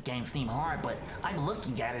streamers make this game seem hard, but I'm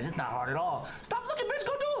looking at it, it's not hard at all. Stop looking, bitch,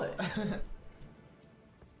 go do it.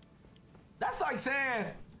 That's like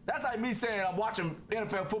me saying I'm watching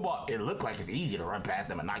NFL football. It looked like it's easy to run past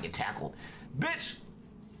them and not get tackled. Bitch,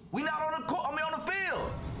 we not on the court, on the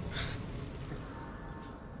field.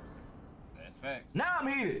 That's facts. Now I'm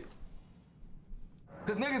heated.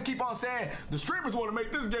 Cause niggas keep on saying the streamers want to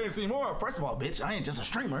make this game seem hard. First of all, bitch, I ain't just a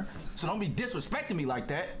streamer, so don't be disrespecting me like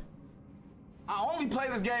that. I only play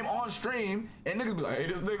this game on stream, and niggas be like, hey,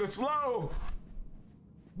 this nigga slow.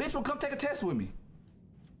 Bitch, will come take a test with me.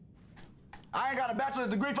 I ain't got a bachelor's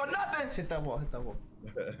degree for nothing. Hit that wall.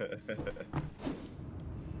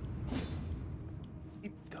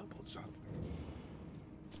 He double jumped.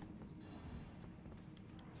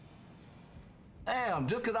 Damn,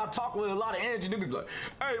 just cause I talk with a lot of energy, niggas be like,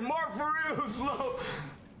 hey, Mark for real slow.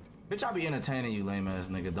 Bitch, I be entertaining you, lame ass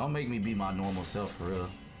nigga. Don't make me be my normal self for real.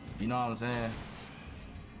 You know what I'm saying?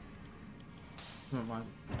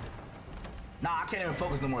 Nah, I can't even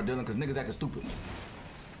focus no more, Dylan, cause niggas acting stupid.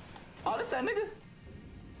 Oh, this that nigga?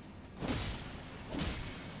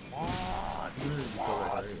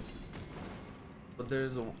 What? But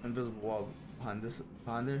there's an invisible wall behind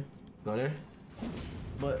there. Go there?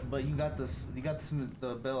 But you got this. You got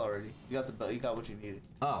the bell already. You got the bell. You got what you needed.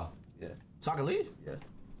 Oh. Yeah. So I can leave? Yeah.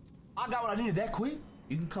 I got what I needed that quick?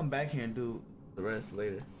 You can come back here and do the rest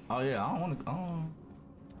later. Oh yeah, I don't want to.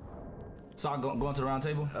 So I go into the round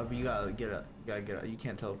table? But you gotta get up. You gotta get up. You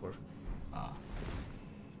can't teleport from there.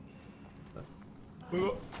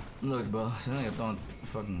 Look, bro, this nigga throwing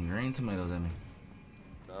fucking green tomatoes at me.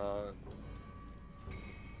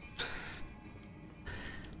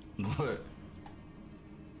 What?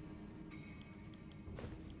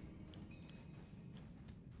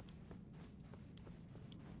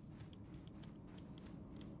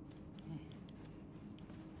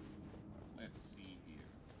 Let's see here.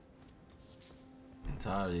 I'm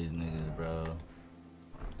tired of these niggas, bro.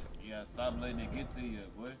 You gotta stop letting it get to you,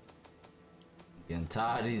 boy. Getting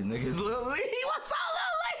tired of these niggas. Lil Lee, what's up,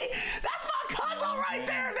 Lil Lee? That's my cousin right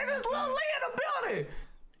there, niggas. Lil Lee in the building.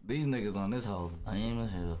 These niggas on this hoe lame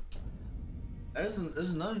as hell. There's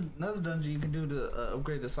another dungeon you can do to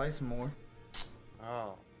upgrade the site some more.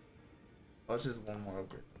 Oh. Oh, it's just one more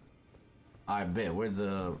upgrade. I bet. Where's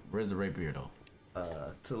the rapier though?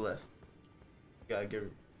 To the left. You gotta give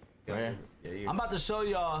it. Where? Yeah, I'm about to show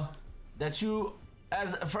y'all that you,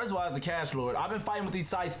 first of all, as a cash lord, I've been fighting with these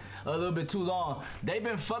sites a little bit too long. They've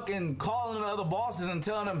been fucking calling the other bosses and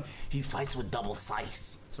telling them he fights with double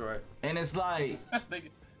sights. That's right. And it's like they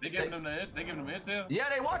giving them intel. Yeah,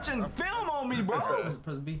 they watching film on me, bro.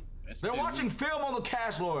 Press B. They're watching film on the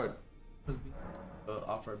cash lord. Press B.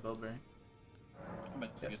 Offer a bell bearing. I'm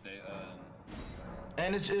about to get that.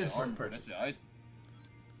 And it's just. That's your ice.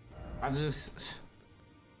 I just.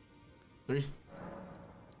 3.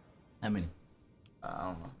 How many? I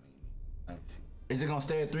don't know. I see. Is it gonna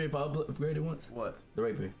stay at 3 if I upgrade it once? What? The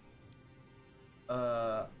rapier.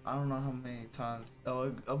 I don't know how many times. Oh,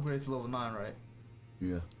 it upgrades to level 9, right?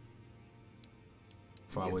 Yeah.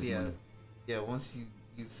 Before I waste money. Yeah, once you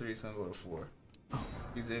use 3, it's gonna go to 4.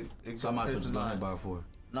 So I might as well just go ahead and buy 4.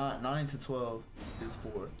 9 to 12 is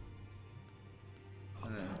 4.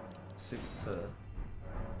 And then 6 to.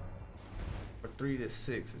 Or 3 to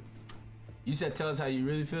 6 is. You said tell us how you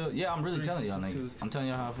really feel? Yeah, I'm really 3, telling 6 y'all is niggas. 2, I'm telling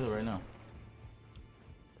y'all how I feel right now.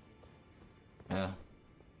 Yeah.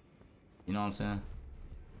 You know what I'm saying?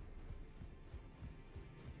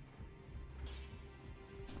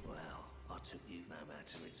 Well, I took you no matter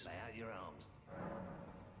matter. It's lay out your arms.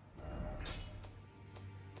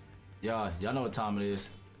 Y'all know what time it is.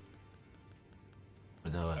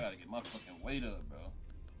 But I gotta get my fucking weight up, bro.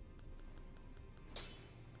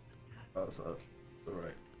 Oh, so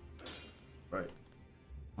right. Right.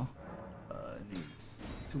 Huh? It needs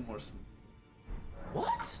 2 more smiths.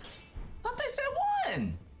 What? Thought they said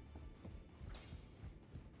 1.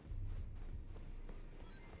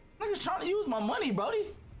 Niggas trying to use my money, Brody.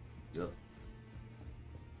 Yep.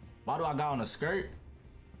 Why do I got on a skirt?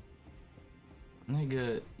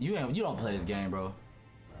 Nigga, you don't play this game, bro.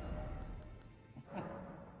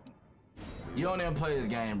 You don't even play this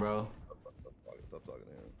game, bro. Stop talking to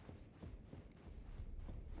him.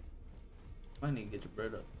 Might need to get your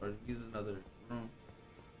bread up or use another room.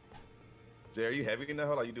 Jay, are you heavy in that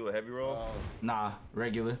hole? Like you do a heavy roll? Nah,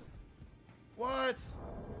 regular. What?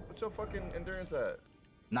 What's your fucking endurance at?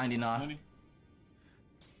 99. 20?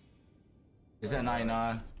 It's at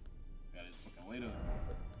 99. Got his fucking weight up.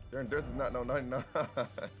 Your endurance is not no 99.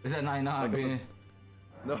 It's at 99, Ben.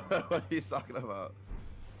 No, what are you talking about?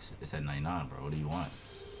 It's at 99, bro. What do you want?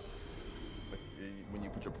 Like, when you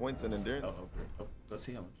put your points in endurance? Oh, okay. Oh, let's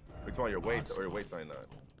see how much. It's on your weight or your weight's 99.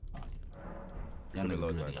 Y'all Pretty niggas low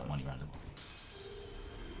really 99. got money right now.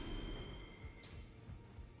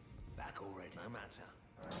 Back already. No matter.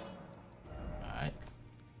 Alright.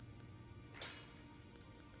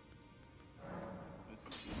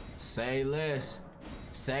 Say less.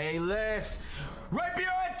 Say less.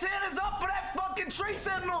 Rapier antennas up for that fucking tree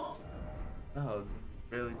sentinel. No,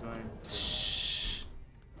 barely doing. Shh.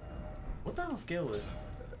 What the hell skill is?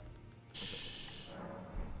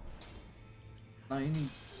 No, you need.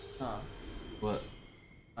 Nah. What?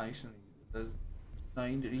 Nah, you shouldn't use it. There's. No,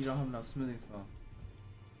 you don't have enough smithing stone.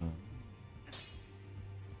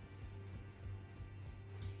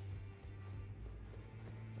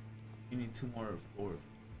 You need 2 more floors.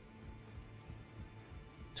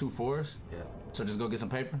 2 4s? Yeah. So just go get some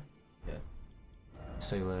paper? Yeah.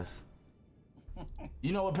 Say less.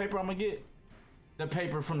 You know what paper I'm gonna get? The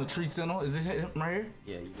paper from the tree sentinel. Is this it right here?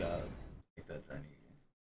 Yeah, you gotta make that journey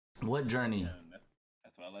again. What journey? Yeah,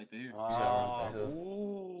 that's what I like to hear.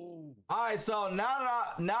 Alright, so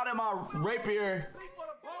now that my rapier,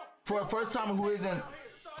 for a first timer who isn't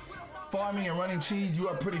farming and running cheese, you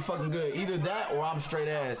are pretty fucking good. Either that or I'm straight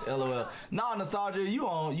ass. LOL. Nah, nostalgia,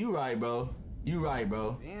 you right, bro. You right,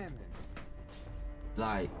 bro. Damn it.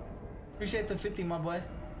 Like, Appreciate the 50, my boy.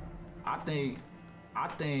 I think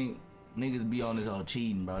niggas be on this whole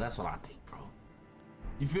cheating, bro. That's what I think, bro.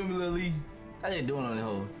 You feel me, Lil Lee? How they doing on this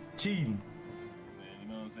whole cheating? Man, you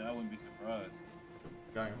know what I'm saying? I wouldn't be surprised.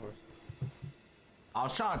 Got your horse. I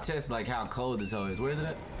was trying to test like how cold this hoe is. Where is it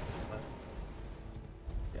at?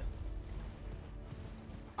 Yeah.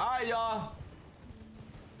 Alright, y'all.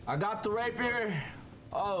 I got the rapier.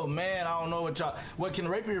 Oh man, I don't know what y'all. What, can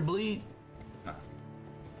the rapier bleed? Nah.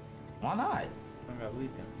 Why not? I don't got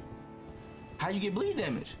bleed damage. How you get bleed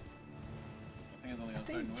damage? I think it's only I on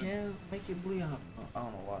think certain you ways. can make it bleed on. I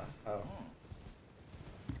don't know why. Oh.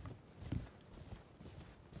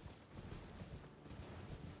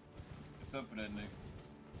 What's up for that nigga?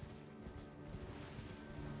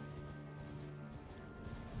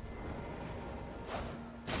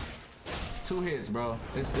 Two hits, bro.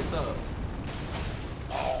 It's up.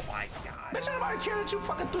 Oh my god. Bitch, anybody care that you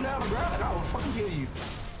fucking threw that on the ground? Like, I will fucking kill you.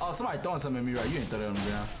 Oh, somebody throwing something at me, right? You ain't throw that on the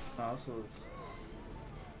ground. No, also it's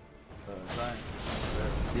giant.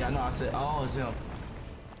 Yeah, I know. I said, oh, it's him.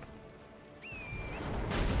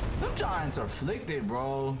 Them giants are afflicted,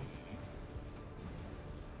 bro.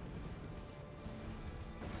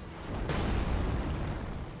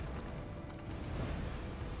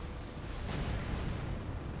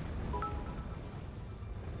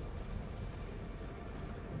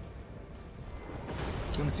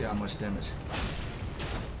 Let me see how much damage.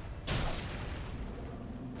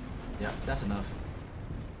 Yeah, that's enough.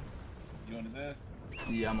 You on his ass?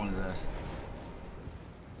 Yeah, I'm on his ass.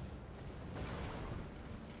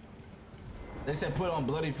 They said put on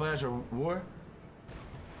Bloody Flash or War.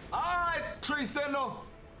 Alright, Tree Sentinel.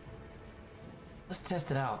 Let's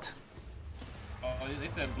test it out. Oh, they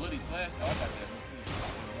said bloody slash. Oh, I got that.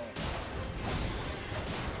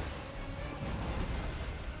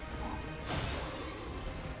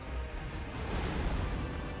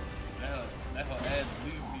 That her ass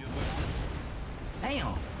bleed for your weapon.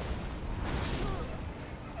 Damn.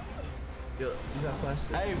 Yo, you got flash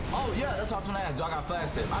tip? Hey, oh yeah, that's what I was gonna ask. Do I got flash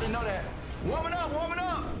tip? I didn't know that. Warming up, warming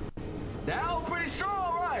up. That was pretty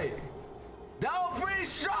strong, right? That was pretty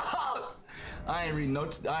strong. I ain't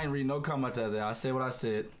read no comments out there. I said what I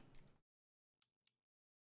said.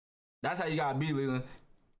 That's how you gotta be, Leland.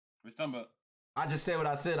 What you talking about? I just said what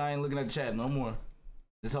I said. I ain't looking at the chat no more.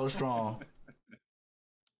 This whole strong.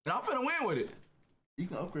 And I'm finna win with it. You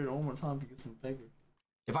can upgrade it one more time if you get some paper.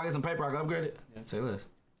 If I get some paper, I can upgrade it. Yeah. Say less.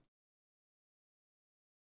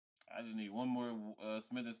 I just need one more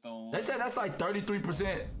Smith and Stone. They said that's like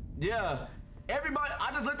 33%. Yeah. Everybody,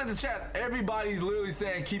 I just looked at the chat. Everybody's literally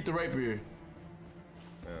saying keep the rapier.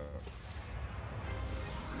 Yeah.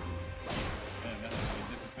 Man, that's a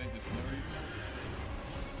disrespect to Flurry.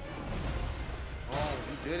 Oh,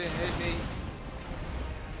 you didn't hit me.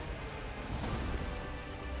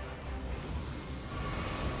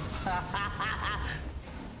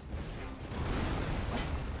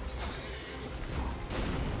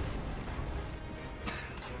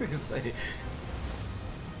 Say.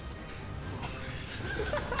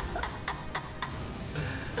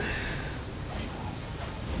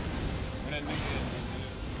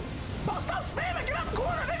 Bro, stop spamming! Get out the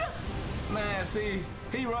corner, nigga! Man, see,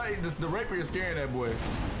 he right. The rapier is scaring that boy.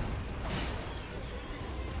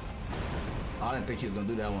 I didn't think he was gonna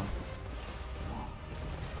do that one.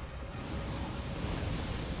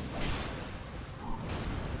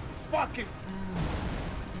 Fucking.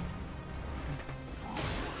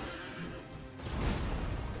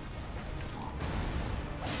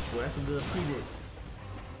 Well, that's a good predict.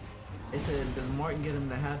 They said, does Martin get him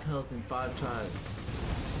to half health in 5 tries?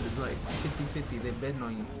 It's like 50-50. They betting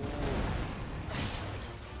on you.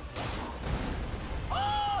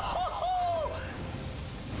 Oh!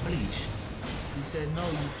 Bleach. You said no.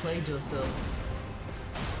 You played yourself.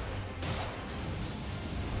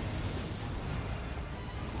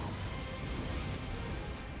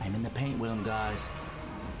 I'm in the paint with him, guys.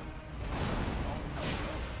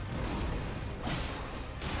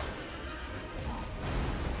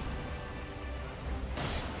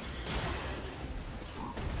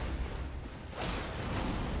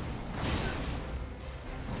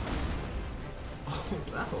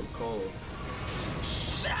 That was cold.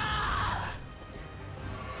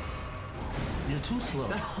 You're too slow.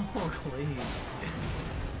 That was clean.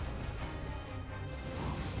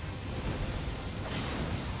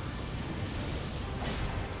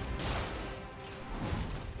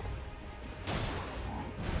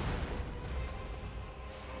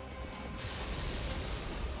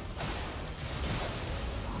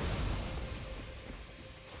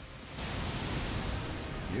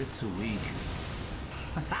 You're too weak.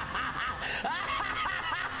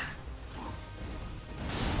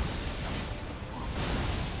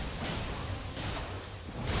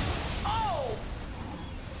 Oh!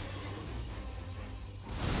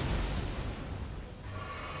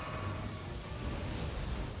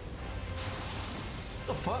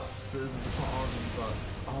 The fuck?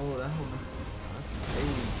 Oh, that one was, that's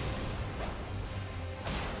amazing.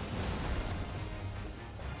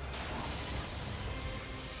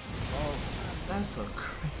 Oh, that's so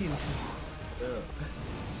crazy. Yeah.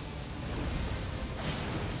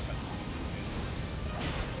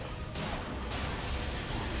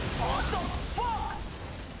 What the fuck?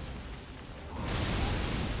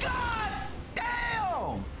 God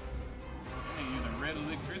damn! They ain't using red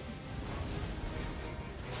electricity.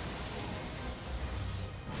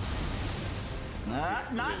 Nah.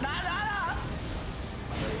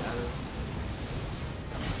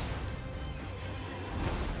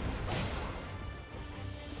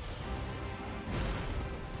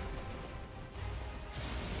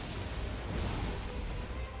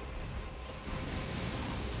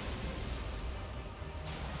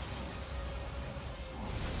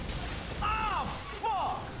 Ah,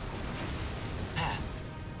 fuck!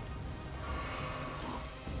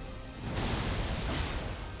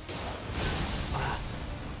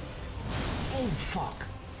 Oh, fuck.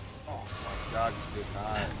 Oh my god, you did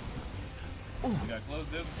not. You got close,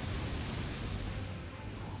 dude.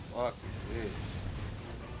 Fuck you did.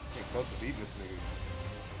 Can't close to beat this nigga.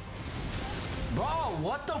 Bro,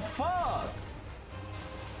 what the fuck?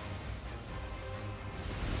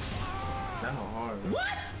 That was hard.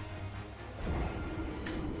 What?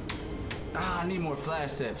 Ah, I need more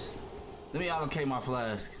flash tips. Let me allocate my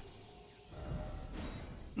flask.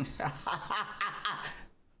 Did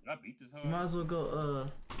I beat this hard? You might as well go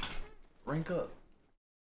rank up.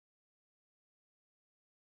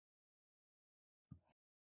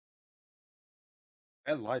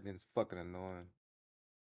 That lightning's fucking annoying.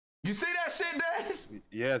 You see that shit, Dash?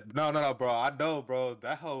 Yes, no, bro. I know, bro.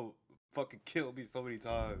 That hoe fucking killed me so many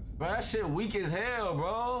times. Bro, that shit weak as hell,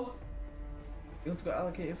 bro. You want to go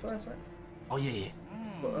allocate your flash, right? Oh, yeah.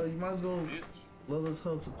 But you might as well Bitch. level this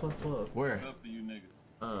hub to plus 12. Where? What's up for you niggas?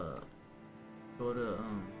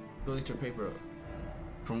 Go get your paper up.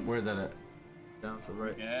 From where's that at? Down to the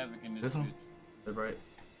right. Get havoc in This one? bitch. The right.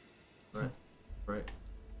 Right. Right.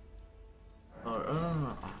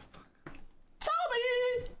 Oh, fuck.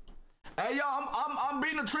 Tommy! Hey, y'all, I'm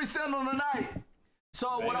beating the Tree Sentinel tonight.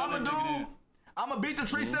 So what I'm gonna do, I'm gonna beat the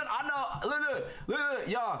Tree Sentinel. I know, look,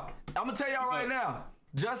 y'all. I'm gonna tell y'all right now.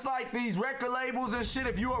 Just like these record labels and shit,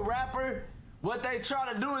 if you a rapper, what they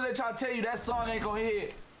try to do is they try to tell you that song ain't gonna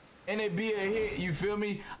hit, and it be a hit. You feel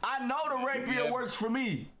me? I know the rapier works for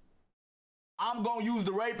me. I'm gonna use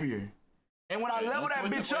the rapier. And when I level that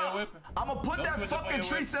bitch up, I'm gonna put that fucking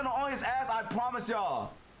Tree Sentinel on his ass, I promise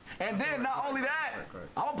y'all. And then not only that,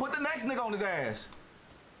 I'm gonna put the next nigga on his ass.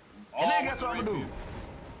 And then guess what I'm gonna do?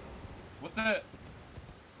 What's that?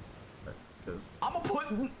 I'm gonna put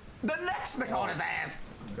the next nigga on his ass.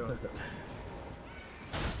 Get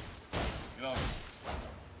off.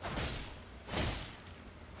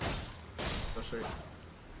 Go straight.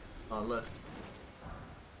 Left.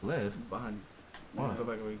 Left? Behind you. What? Go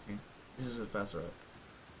back where you came. This is a faster route.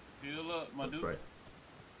 Heal up, my dude. Right.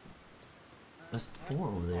 That's 4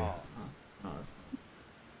 over there. No, that's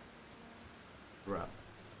route.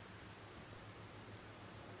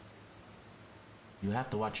 You have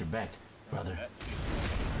to watch your back, brother.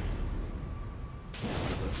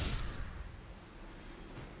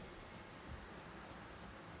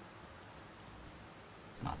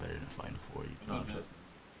 It's not better than fighting for you. No, trust me.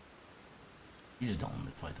 You just don't want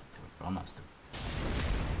me to fight them for it, bro. I'm not stupid.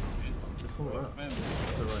 Just pull it up. To the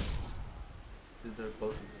right. Is there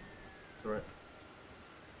closer? To the right.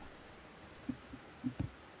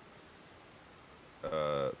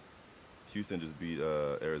 Houston just beat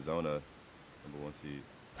Arizona, #1 seed.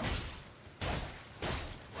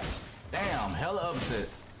 Damn, hella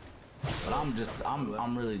upsets. But I'm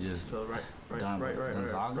really just So right, done with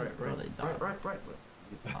Gonzaga. Really done. right.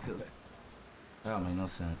 That don't make no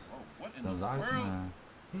sense. Oh, what in the Gonzaga, world?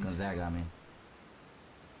 Gonzaga, I mean.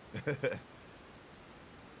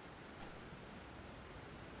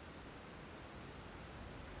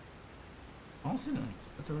 I don't see them.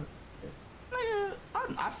 That's alright. Nigga,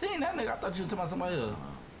 I seen that nigga. I thought you were talking about somebody else.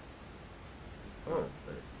 Oh.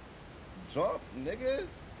 Jump, nigga.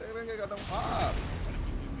 That nigga got no pop.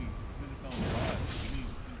 Give me Stone 5. Give me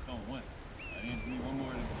Stone 1. I need me one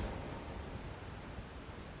more.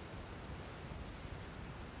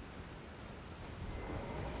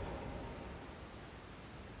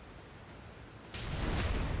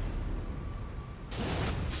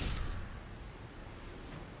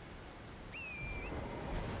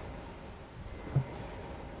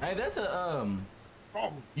 Hey, that's a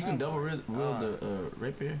you can double wield the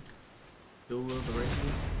rapier. Dual wield the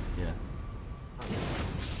rapier? Yeah.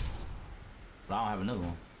 But I don't have another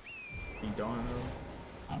one. You don't have another?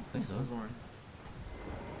 I don't think so. What's more?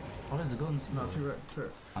 Oh, there's the golden sea. No, two right.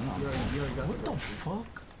 I know. You already got What the rapier.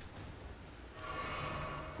 fuck?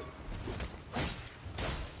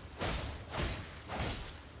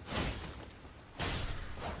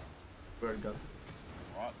 You already got it.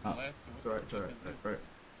 Rock, Oh. left, It's alright. Right.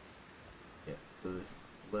 Yeah, do this.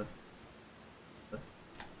 Left.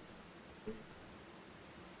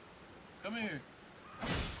 Come here.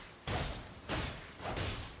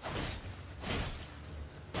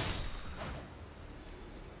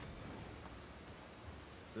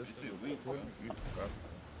 This This shit weak, bro.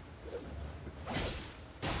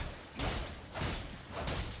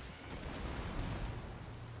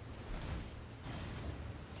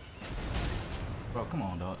 Bro, come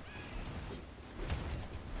on, dog.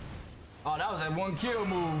 Oh, that was that one kill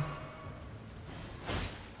move.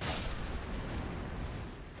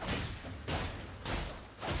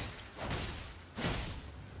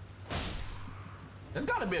 There's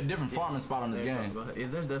gotta be a different farming spot on this There you game. go. Yeah,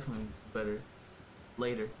 there's definitely better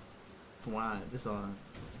later. From what this all.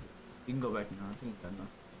 You can go back now. I think you got enough.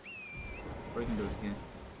 Or you can do it again.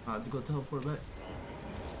 To go teleport back.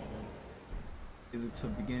 Either to the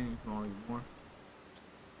beginning, if you want to get more.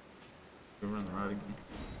 You run the route again.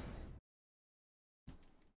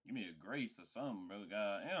 Give me a grace or something, bro.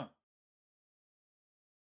 God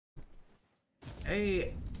damn.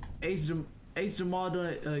 Hey, H Jamal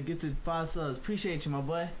doing get the 5 subs. Appreciate you, my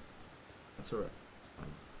boy. That's alright.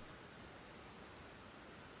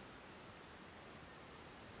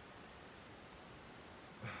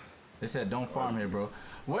 They said don't farm here, bro.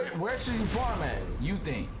 Where should you farm at? You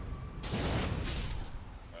think?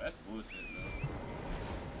 Bro, that's bullshit, bro.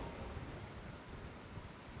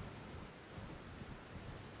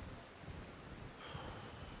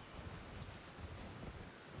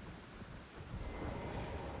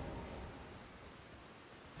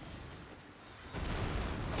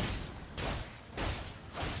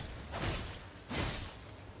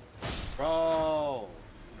 Bro.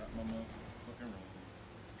 Got my motherfucking room.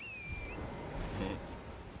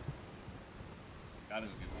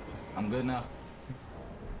 gotta go get my I'm good now.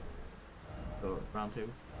 So round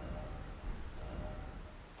table.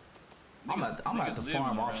 I'm gonna have to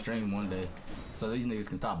farm off stream one day, so these niggas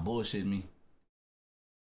can stop bullshitting me.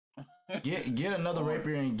 Get another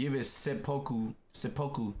rapier and give it seppuku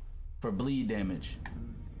for bleed damage.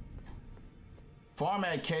 Farm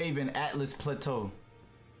at cave in Atlas Plateau.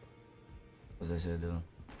 What's that shit doing?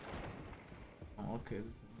 Oh, okay.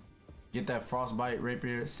 Get that frostbite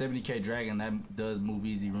rapier, 70k dragon that does move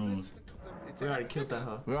easy runes. We already killed that,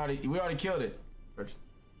 huh? We already killed it. Purchase.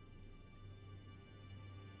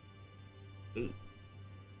 8.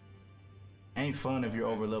 Ain't fun if you're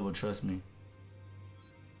over leveled, trust me.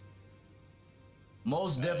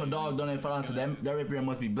 Most deaf a dog donate $5, so that rapier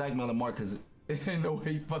must be blackmailing Mark, cause ain't no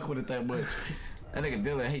way he fuck with it that much. That nigga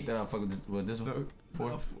Dylan hate that I fuck with this one.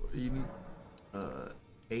 4. You need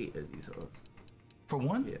 8 of these hoes. For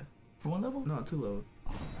one? Yeah. For one level? No, 2 levels.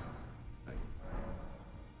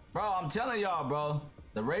 Bro, I'm telling y'all, bro.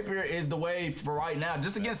 The rapier is the way for right now,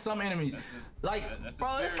 just against some enemies. Like,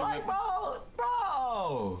 bro, it's like,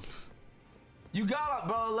 bro. You gotta,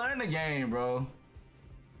 bro, learn the game, bro.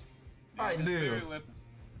 Alright, dude.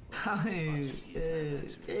 Hey.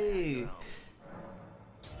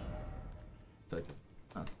 Take it.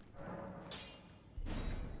 Huh.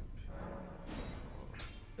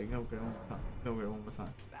 Go over there one more time. Go over there one more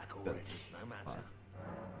time. Back already, no matter.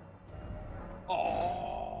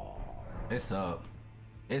 Oh. It's up.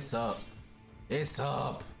 It's up. It's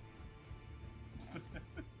up. Go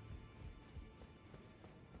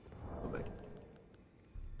back.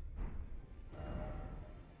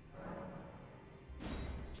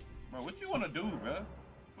 Bro, what you wanna do, bro?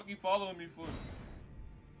 Fuck you following me for?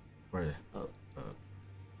 Where? Up.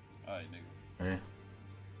 Alright, nigga. Right.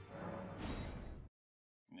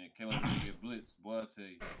 Yeah, can't let me get blitzed, boy. I tell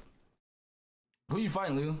you. Who you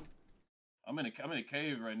fighting, Lou? I'm in a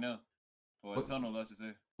cave right now, or a tunnel, I should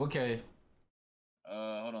say. Okay.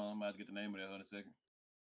 Hold on, I'm about to get the name of that. Hold on a second.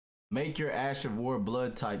 Make your Ash of War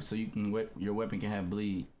blood type so you can your weapon can have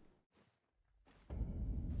bleed.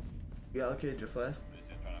 You allocated your flash? This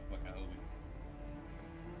shit trying to fucking hold me.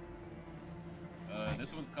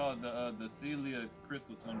 This one's called the Celia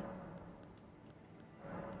Crystal Tunnel.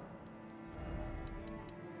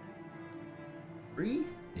 Three?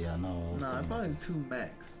 Yeah, I know. Nah, probably 2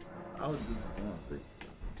 max. I would do 1, 3.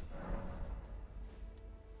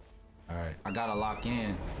 Alright, I gotta lock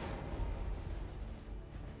in.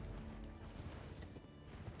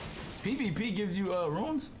 PvP gives you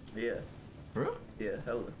runes? Yeah. For real? Yeah,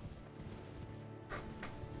 hella.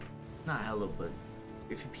 Not hella, but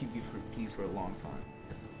if you PvP for a long time.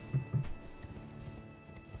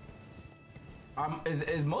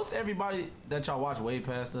 Is most everybody that y'all watch way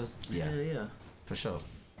past us? Yeah. For sure.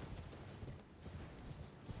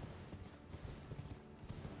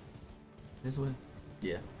 This way?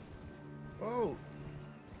 Yeah. Oh,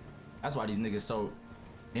 That's why these niggas so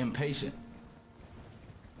impatient.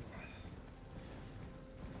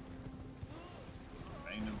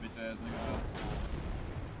 Ain't no bitch ass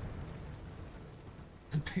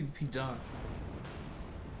nigga. PvP John.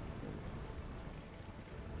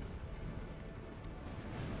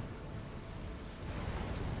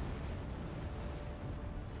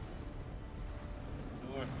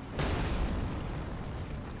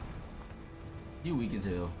 You weak as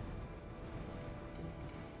hell.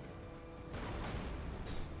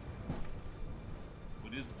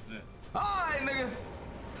 What is that? Alright, nigga.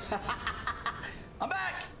 I'm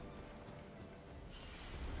back.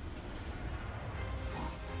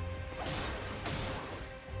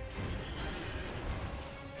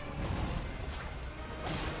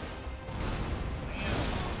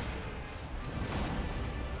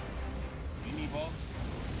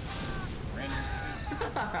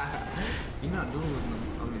 You're not doing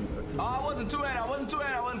with them. Oh, I wasn't two-handed. I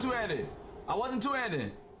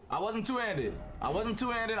wasn't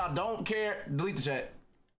two-handed. I don't care. Delete the chat.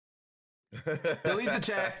 Delete the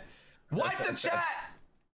chat. Wipe the chat.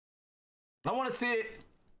 I want to see it.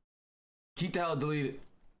 Keep the hell deleted.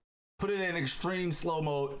 Put it in extreme slow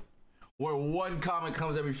mode where one comment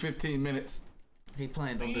comes every 15 minutes. He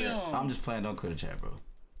playing, don't do that. I'm just playing, don't clear the chat, bro.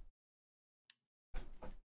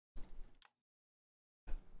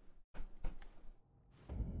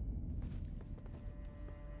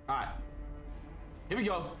 Alright. Here we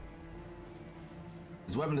go.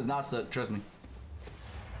 This weapon does not suck, trust me.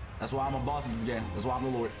 That's why I'm a boss in this game. That's why I'm the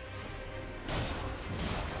Lord.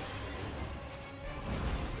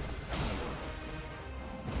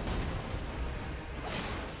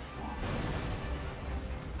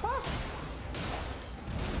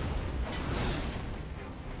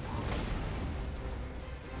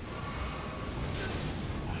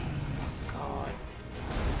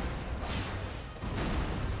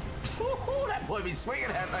 boy be swinging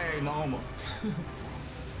that thing normal.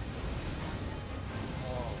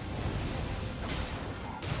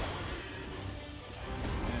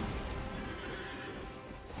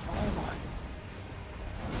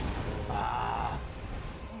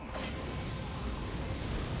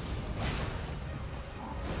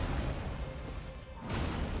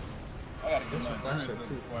 I gotta get my endurance up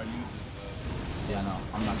before I use this. Yeah, no,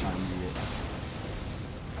 I'm not trying to use it yet.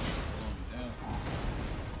 Damn.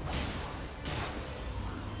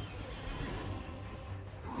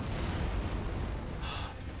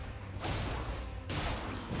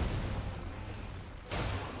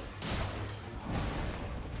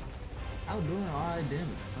 I was doing alright damage.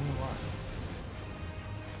 I don't know why.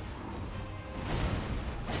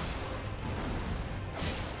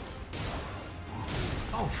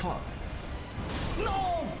 Oh fuck.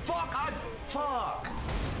 No! Fuck!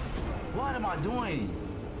 What am I doing?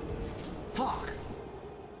 Fuck.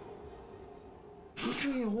 He's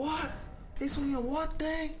swinging what? He's swinging what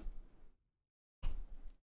thing?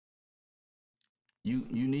 You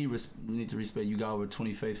need to respect. You got over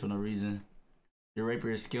 20 faith for no reason. Your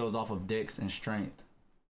rapier scales off of dex and strength.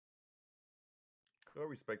 I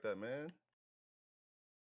respect that, man.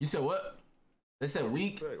 You said what? They said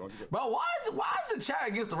weak. Bro, why is the chat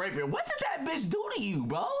against the rapier? What did that bitch do to you,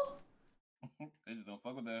 bro? They just don't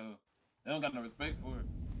fuck with that hoe. They don't got no respect for it.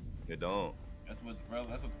 They don't. That's what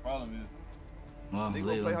the problem is. Well, They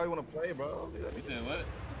leave gonna play him. how you wanna play, bro. You said what?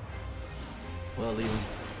 Well, leave him.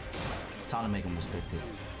 It's time to make him respect it.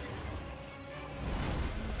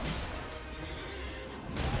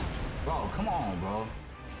 Bro, come on, bro.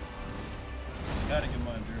 Gotta get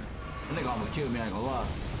my endurance. That nigga almost killed me, I ain't gonna lie.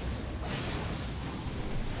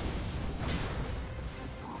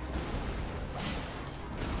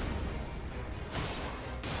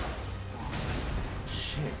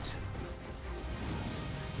 Shit.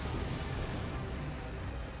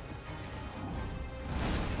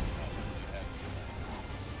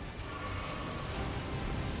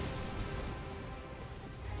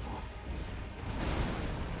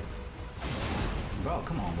 Bro,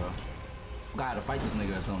 come on, bro. We gotta fight this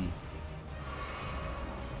nigga or something.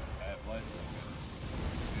 I have life.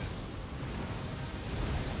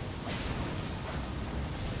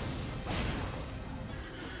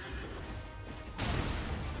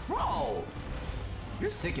 Bro! You're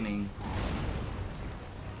sickening.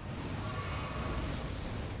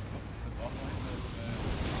 Took off like that,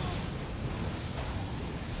 man.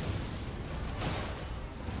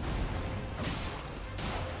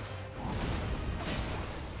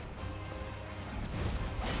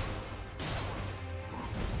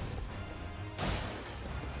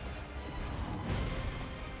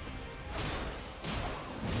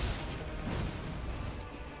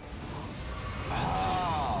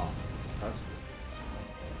 Oh! That's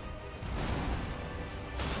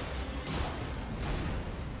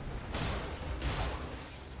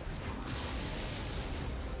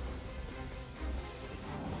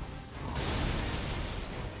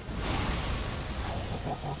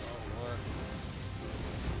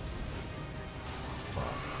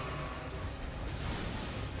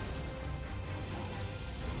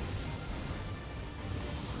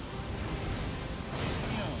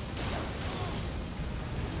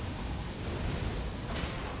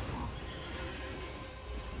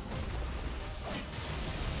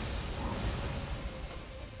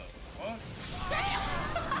What?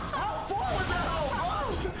 How far was that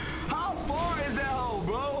hole, bro? How far is that hole,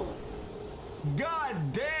 bro?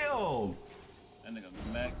 God damn! That nigga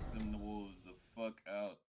maxed them the wolves the fuck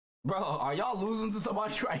out. Bro, are y'all losing to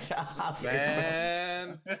somebody right now?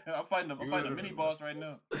 Man, I'm fighting a mini boss right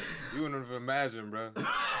now. you wouldn't have imagined, bro.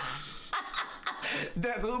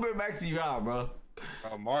 That's who been maxing you out, bro.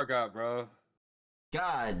 Oh, Margot, bro.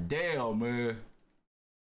 God damn, man.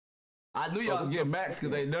 I knew y'all was getting maxed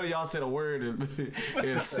because none of y'all said a word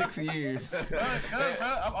in 6 years. Bro,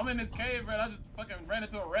 I'm in this cave, bro. I just fucking ran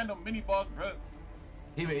into a random mini boss, bro.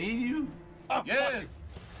 He been eating you? Yes.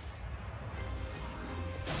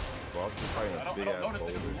 bro, I'm just fighting I a don't big know ass this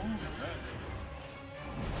boulder. nigga's moving, bro.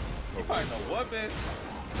 You fighting a what, man?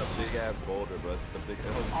 It's a big ass boulder, bro. It's a big.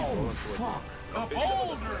 Oh, fuck. A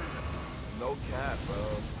boulder. No cap, bro.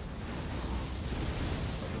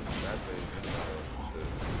 That thing is not a shit.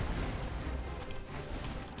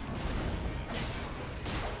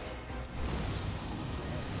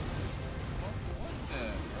 What's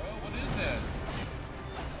that, bro? What is that?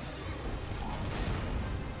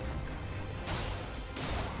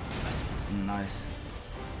 Nice.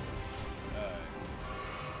 Alright.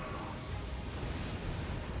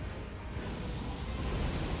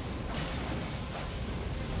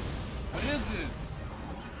 What is this?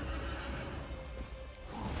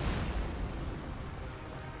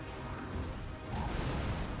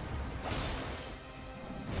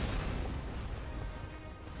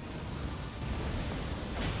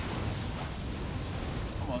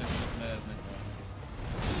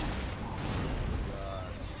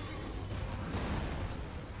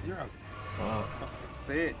 You're a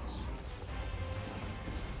bitch.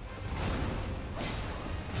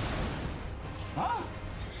 Huh?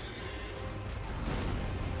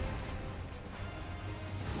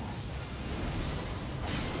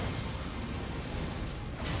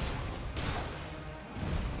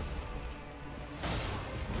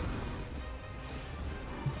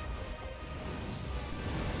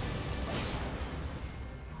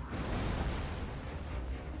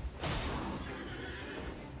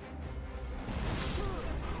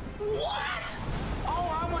 What?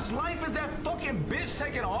 Oh, how much life is that fucking bitch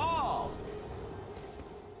taking off?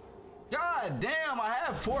 God damn, I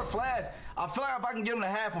have 4 flasks. I feel like if I can get him to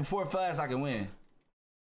half with 4 flasks, I can win.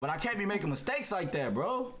 But I can't be making mistakes like that,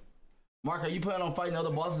 bro. Mark, are you planning on fighting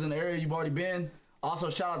other bosses in the area you've already been? Also,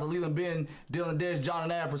 shout out to Leland Ben, Dylan Dish, John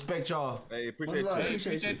and Ab. Respect y'all. Hey, appreciate What's up? that.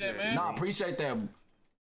 Appreciate that, man. Nah, appreciate that.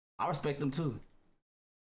 I respect them too.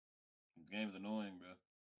 This game's annoying, bro.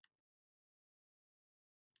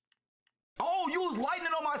 Oh, you was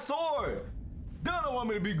lightning on my sword. They don't want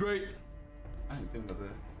me to be great. I didn't think about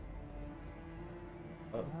that.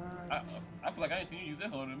 I feel like I ain't seen you use that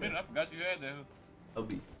hoe in a minute. I forgot you had that hoe.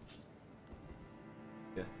 OB.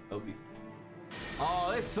 Yeah, OB.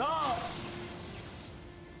 Oh, it sucks.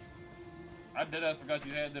 I deadass forgot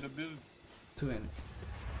you had that ability. 200.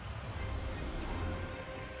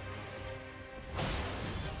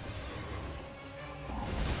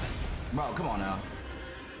 Bro, come on now.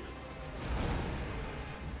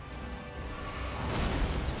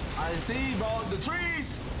 I see, bro. The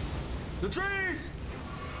trees. The trees.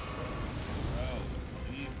 Bro,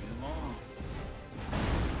 leave me alone.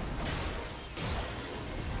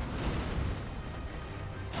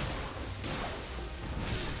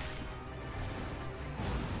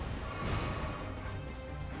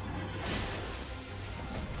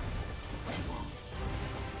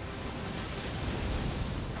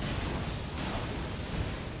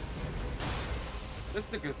 This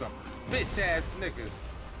nigga's a bitch ass nigga.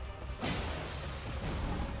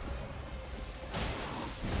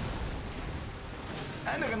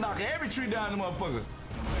 That nigga knocking every tree down, the motherfucker.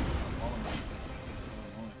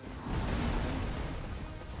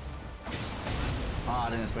 Oh, I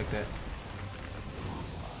didn't expect that.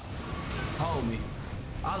 Hold me.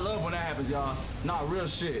 I love when that happens, y'all. Nah, real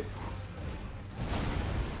shit.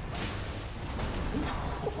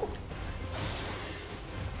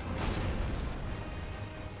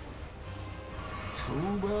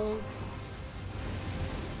 Two, bro.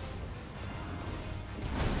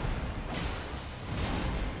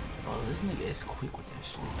 Oh, this nigga is quick with that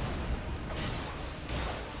shit.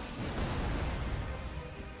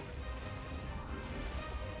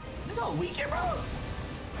 Is this a weekend, bro?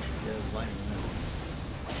 Yeah, it's lightning.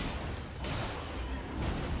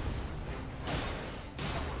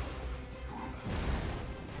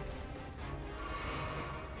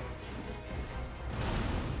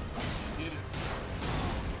 Get it.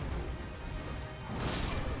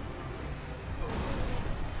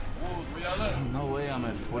 Wolves, where y'all at? No way I'm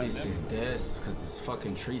at 46 deaths because this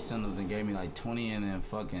fucking tree sentinels that gave me like 20 and then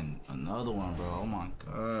fucking another one, bro. Oh my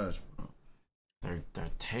gosh, bro. They're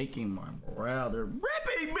taking my morale. They're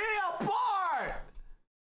ripping me apart.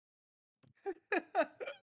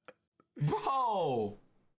 Bro.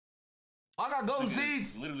 I got golden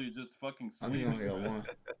seeds. Literally just fucking I think I only sleep. got one.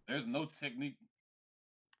 There's no technique.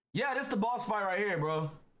 Yeah, this the boss fight right here,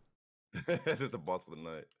 bro. This is the boss for the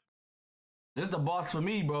night. This is the boss for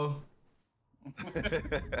me, bro.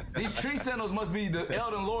 These tree sentinels must be the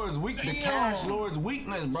Elden Lord's weak, the Cash Lord's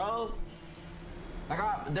weakness, bro.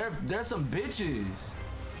 Like they're some bitches.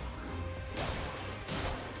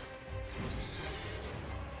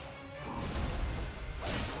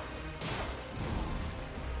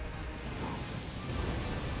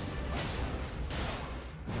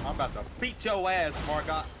 I'm about to beat your ass,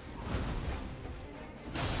 Margot.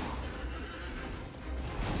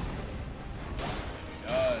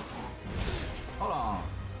 God. Hold on.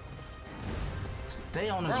 Stay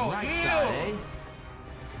on this Bro, right heal. side, eh?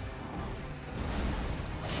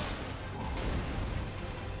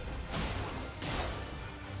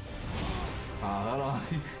 Hold on.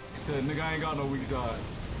 He said, nigga, I ain't got no weak side.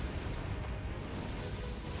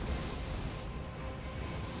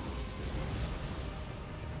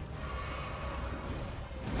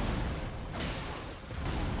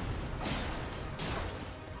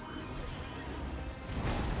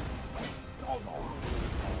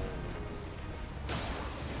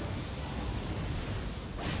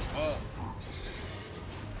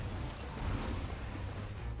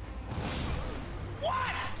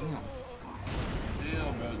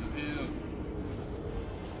 Heal, bro, just heal.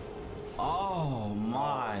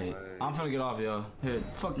 I'm finna get off, y'all. Here,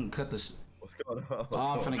 fucking cut this. What's going on? Oh,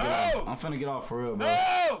 I'm finna get off. I'm finna get off for real, bro.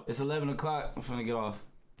 No! It's 11 o'clock. I'm finna get off.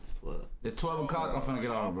 What? It's 12 o'clock. I'm finna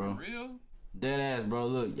get off, bro. For real? Dead ass, bro.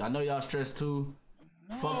 Look, I know y'all stressed too.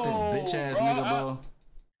 Fuck this No, bitch ass bro, nigga, bro.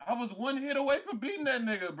 I was one hit away from beating that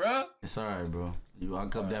nigga, bro. It's alright, bro. I'll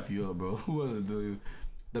come dap you up, bro. Who was it, dude?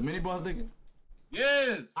 The mini boss nigga?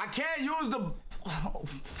 Yes. I can't use the. Oh,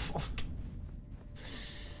 fuck.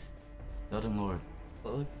 Elden Lord.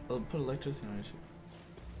 Put electricity on your shit.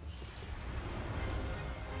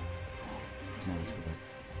 It's never too late.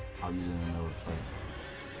 I'll use it in another fight.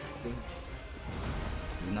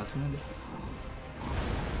 Is it not too late?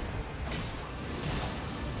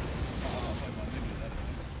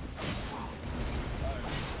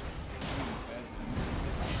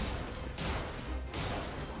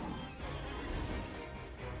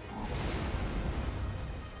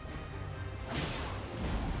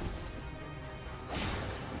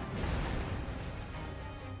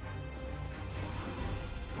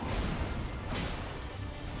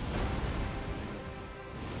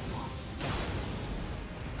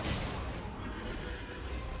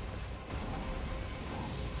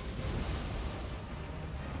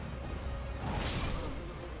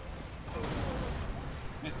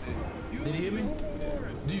 Did he hit me?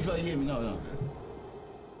 Do you feel like he hit me? No.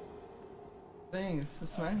 Things, the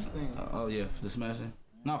smash thing. Oh yeah, for the smashing.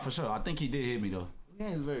 No, for sure. I think he did hit me though. This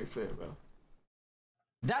game is very fair, bro.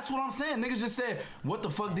 That's what I'm saying. Niggas just said, "What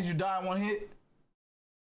the fuck did you die in one hit?"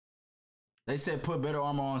 They said put better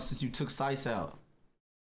armor on since you took Sice out.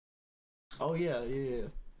 Oh yeah.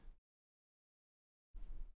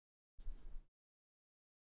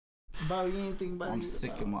 Bro, you ain't think about I'm it.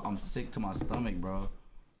 I'm sick to my stomach, bro.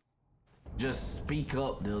 Just speak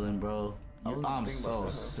up, Dylan, bro. I'm so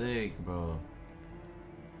sick, bro.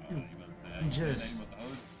 You just.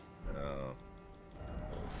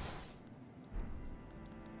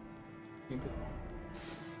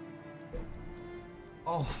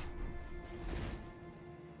 Oh.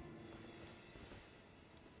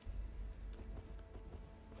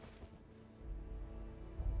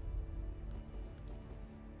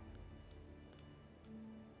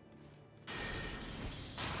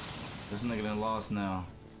 This nigga done lost now.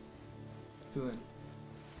 Good.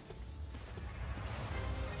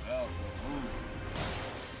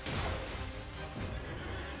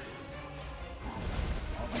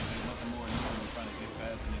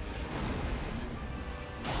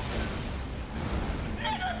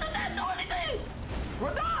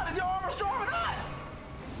 Radon, is your armor strong or not?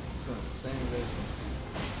 Same version.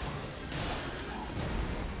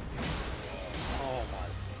 Oh my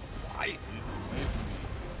Christ.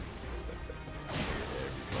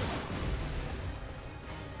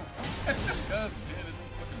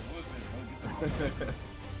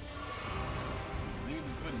 Niggas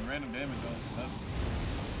just putting random damage on nothing.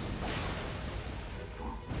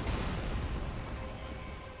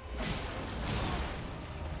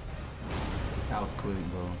 That was quick,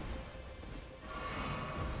 bro.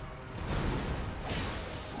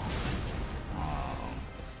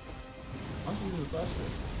 I'm using the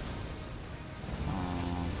flashlight.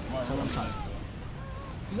 Tell him time.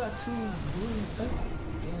 You got 2 blue essence.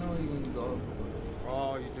 You know you're gonna go.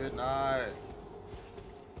 Oh, you did not.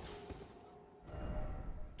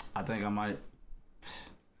 I think I might.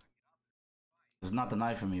 It's not the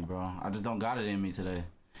night for me, bro. I just don't got it in me today.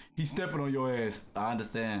 He's stepping on your ass. I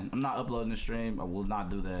understand. I'm not uploading the stream. I will not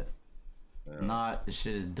do that. Yeah. Not. The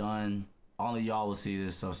shit is done. Only y'all will see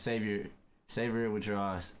this. So savor it with your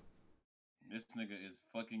eyes. This nigga is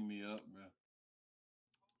fucking me up, bro.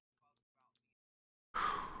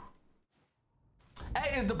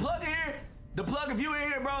 Hey, is the plug in here? The plug, if you in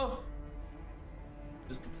here, bro.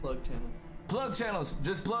 Just the plug channel. Plug channels.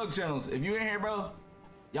 Just plug channels. If you in here, bro,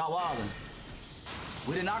 y'all wildin'.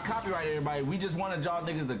 We did not copyright everybody. We just wanted y'all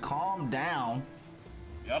niggas to calm down.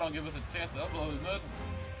 Y'all don't give us a chance to upload nothing.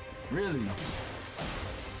 Really?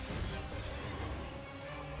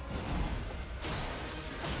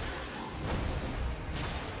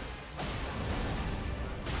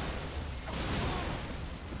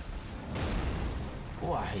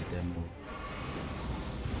 Oh, I hate that move.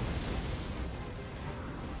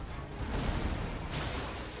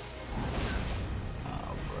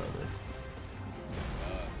 Oh, brother.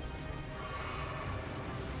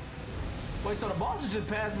 Wait, so the boss is just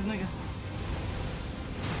past this nigga?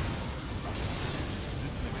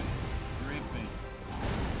 This nigga is dripping.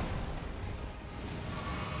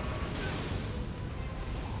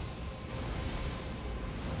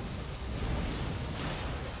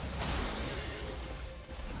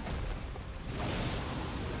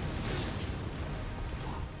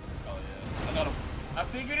 Oh yeah, I got him. I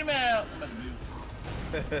figured him out. I'm about to do.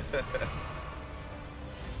 I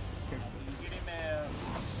figured him out.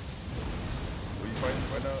 What are you fighting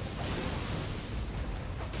right now?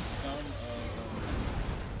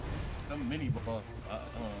 Some mini boss. I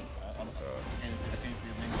can't see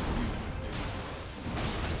his name.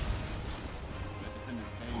 It's in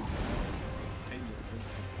this cave.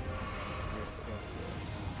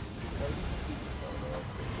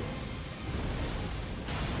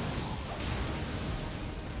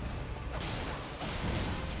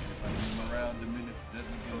 If I need him around the minute, doesn't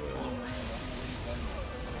get full around the whole way.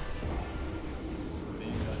 Then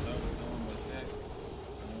you got double tone with that.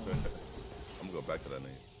 I'm gonna go back to that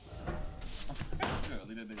nigga.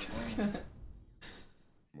 Leave that nigga alone.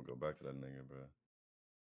 I'm gonna go back to that nigga, bro.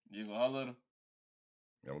 You gonna holler at him?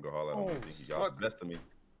 Yeah, I'm gonna go holler at him. I think he got the best of me.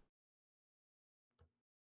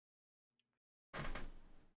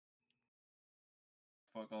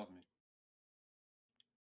 Fuck off me.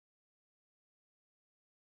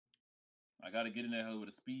 I gotta get in that hole with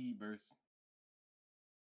a speed burst.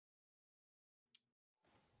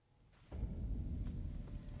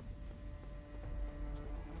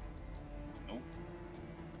 Nope.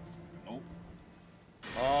 Nope.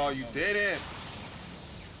 Oh, you didn't.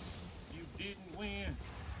 You didn't win.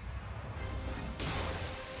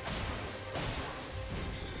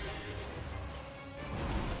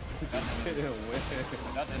 Didn't win.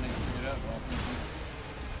 I got that nigga figured out, bro.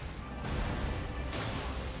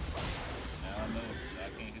 Now I know I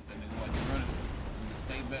can't hit that nigga while you're running. You just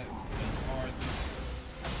stay back as far as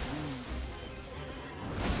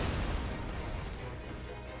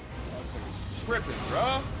Tripping, bro.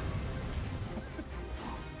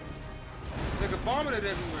 Nigga bombing it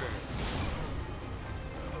everywhere.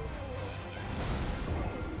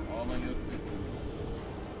 all on your feet.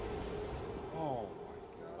 Oh my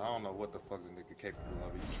god, I don't know what the fuck this nigga capable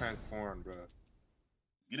of. He transformed, bro.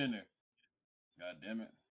 Get in there. God damn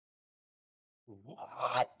it.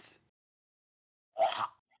 What?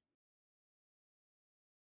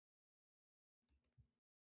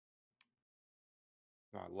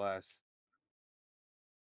 Not less.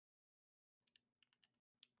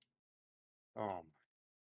 Oh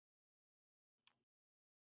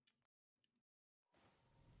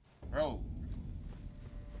Bro.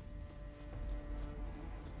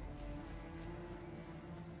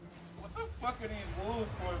 What the fuck are these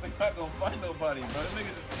wolves for if they not gonna fight nobody, bro? Them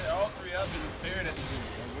niggas just, all three out there just staring at the dude,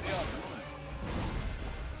 bro. What are y'all doing?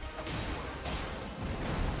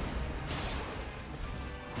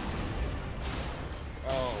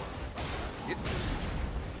 Oh. Get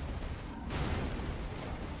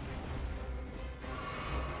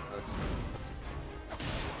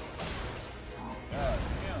God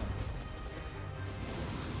damn.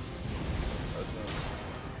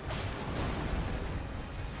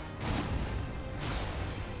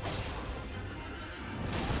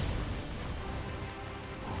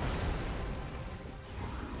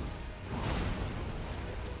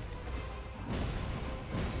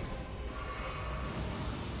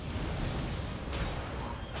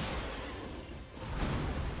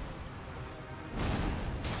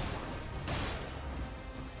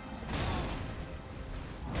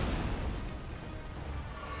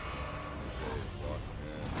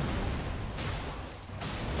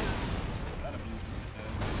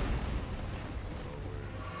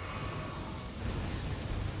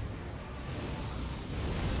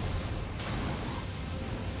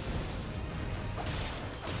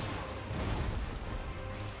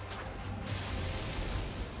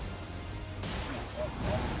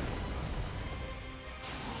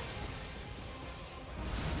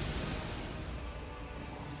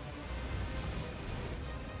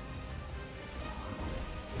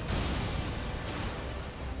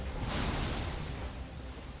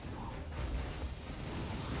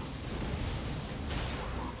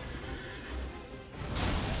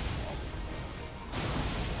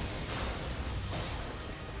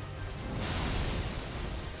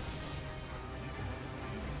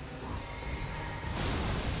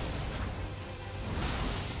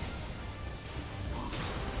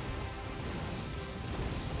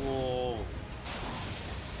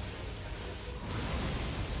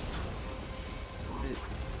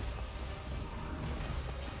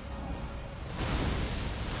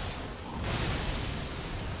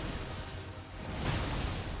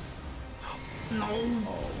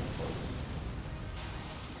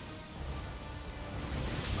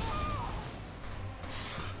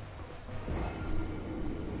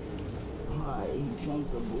 He drunk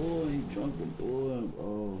the bull,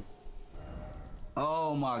 bro.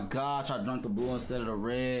 Oh my gosh, I drank the blue instead of the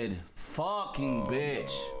red. Fucking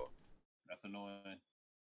bitch. No. That's annoying.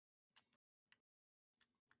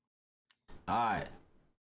 Alright.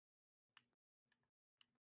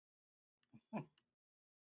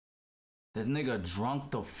 This nigga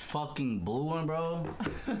drunk the fucking blue one, bro.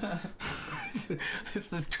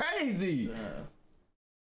 This is crazy.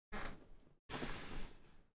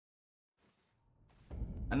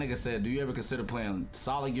 That nigga said, do you ever consider playing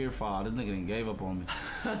Solid Gear 5? This nigga done gave up on me.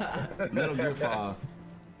 Metal Gear 5.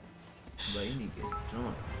 But you need to get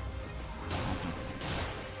drunk.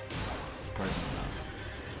 It's personal now.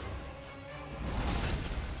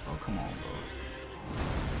 Oh, come on, bro.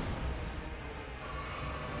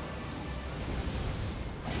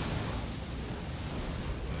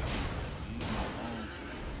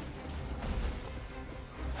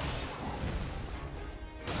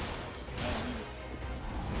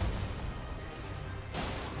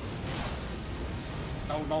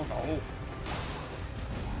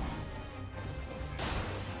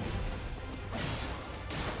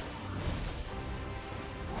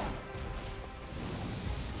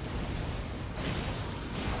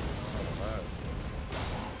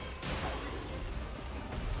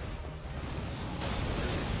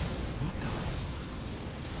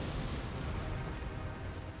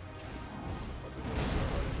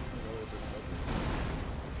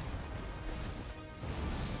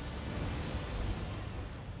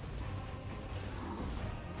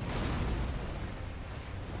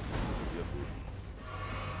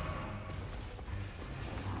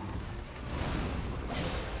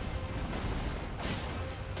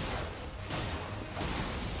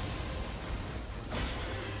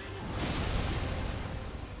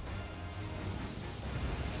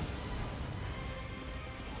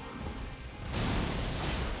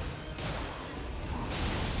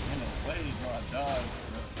 No.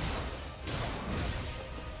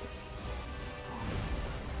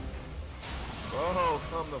 Oh,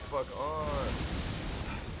 come the fuck on.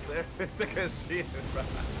 This nigga's cheating, bro. This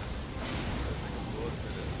nigga's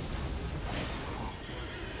bullshitting.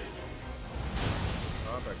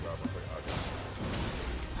 I'm back, bro.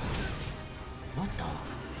 What the?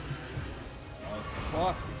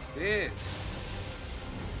 Fuck this.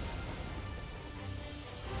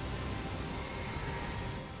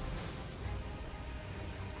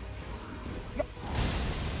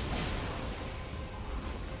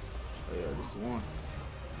 Oh yeah, this is one.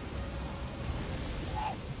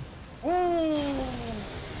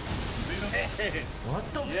 What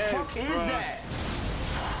the fuck is that?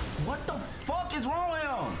 What the fuck is wrong with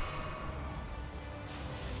him?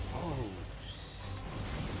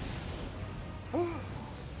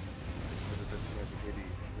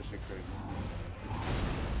 This shit crazy.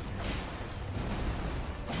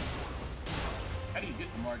 How do you get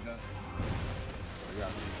the mark up?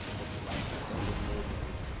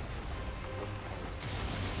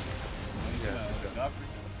 Godfrey?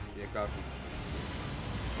 Yeah, Godfrey.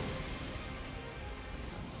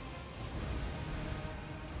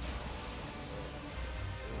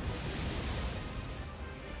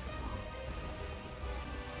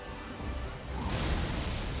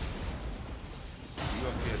 You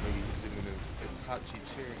gonna see a nigga sitting in his Itachi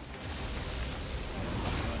chair.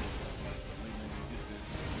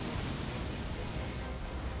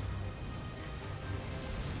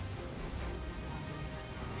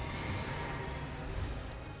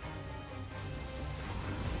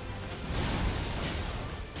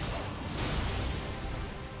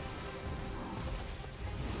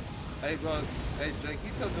 Hey, bro. Hey, Jake,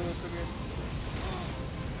 you tell Dylan come here.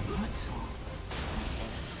 What?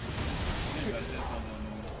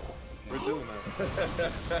 We're doing that.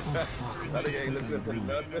 That nigga ain't listening to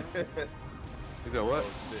nothing. He said what? Oh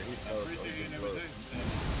shit, he fell so close.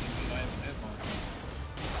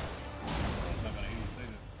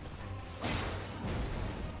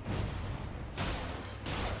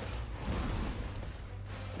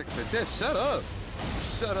 Just shut up.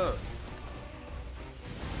 Shut up.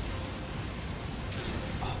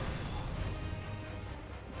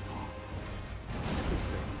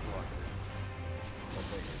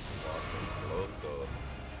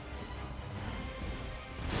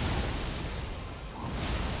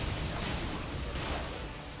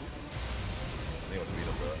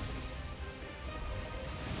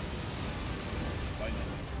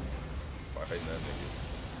 Fighting that nigga.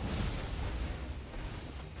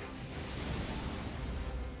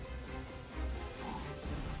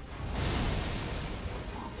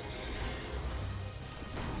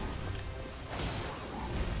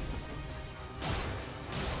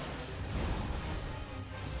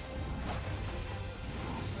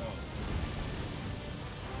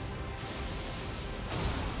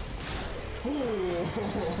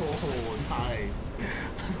 Oh, nice.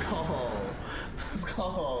 Let's go. Let's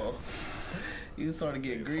go. You started to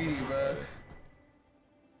get greedy, bro.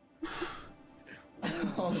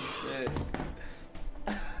 Oh shit.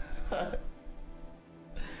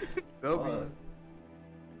 W.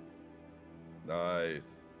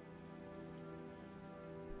 Nice.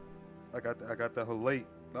 I got that whole late.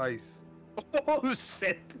 Nice. Oh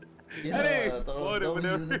shit. Yeah, That ain't throw exploded those with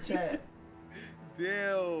W's in the everything. chat.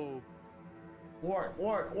 Damn. Wart.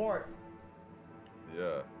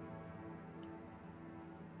 Yeah.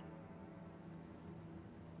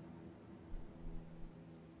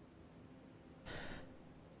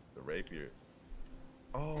 The rapier.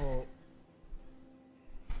 Oh.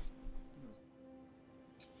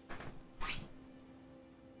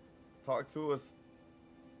 Talk to us.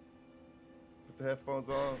 Put the headphones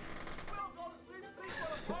on.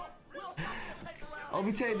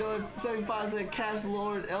 OBT doing 75 said Cash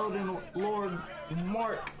Lord, Elden Lord,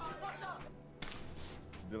 Mark.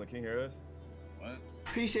 Dylan, can you hear us? What?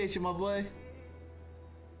 Appreciate you, my boy.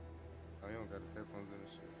 Oh, you don't got his headphones in and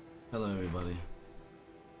shit. Hello, everybody.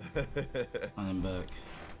 I am back.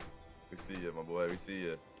 We see you, my boy. We see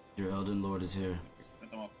you. Your Elden Lord is here. What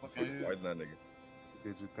the Quit motherfucker is? sliding that nigga.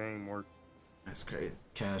 Did your thing work? That's crazy.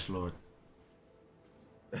 Cash Lord.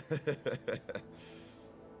 Got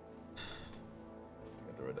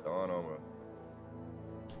the red on armor.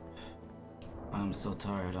 I'm so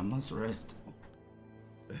tired. I must rest.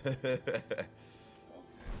 It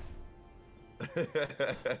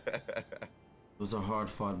was a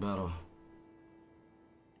hard-fought battle.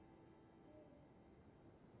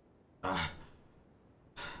 But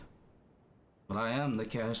I am the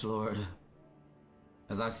Cash Lord.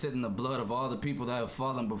 As I sit in the blood of all the people that have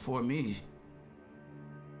fallen before me.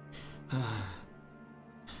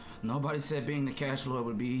 Nobody said being the Cash Lord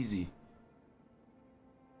would be easy.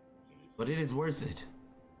 But it is worth it.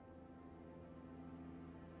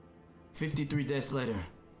 53 deaths later.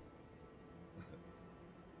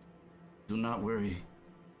 Do not worry.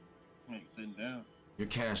 Like sitting down. Your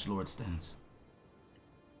Cash Lord stands.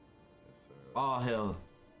 Yes, sir. All hail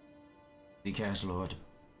the Cash Lord.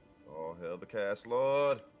 All hail the Cash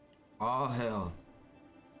Lord. All hail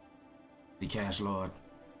the Cash Lord.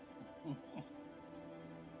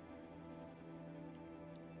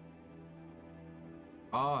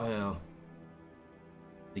 All hail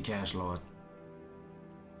the Cash Lord.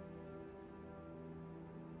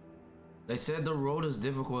 They said the road is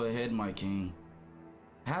difficult ahead, my king.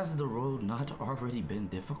 Has the road not already been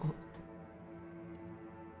difficult?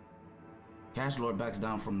 Cash Lord backs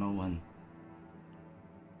down from no one.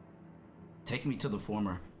 Take me to the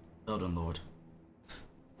former Elden Lord.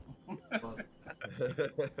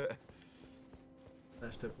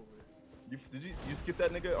 Did you skip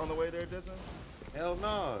that nigga on the way there, Desmond? Hell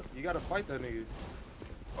nah. You gotta fight that nigga.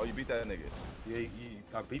 Oh, you beat that nigga. Yeah,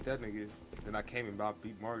 I beat that nigga. Then I came and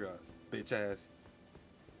beat Margot. Bitch ass.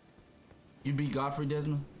 You beat Godfrey,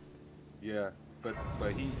 Desmond? Yeah, but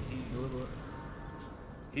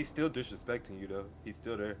he's still disrespecting you though. He's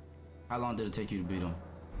still there. How long did it take you to beat him?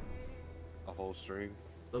 A whole stream.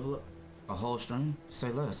 Level up. A whole stream?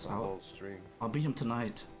 Say less. A whole stream. I'll beat him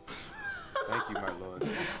tonight. Thank you, my lord.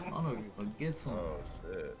 I don't even get some. Oh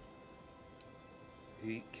shit.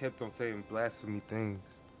 He kept on saying blasphemy things.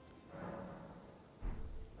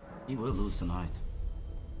 He will lose tonight.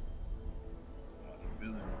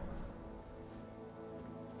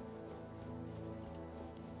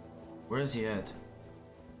 Where is he at?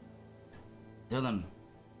 Dylan,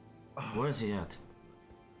 where is he at?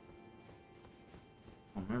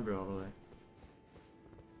 I don't remember all the way.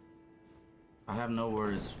 I have no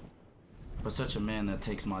words for such a man that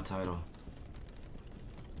takes my title.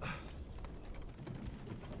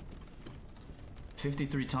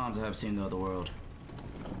 53 times I have seen the other world.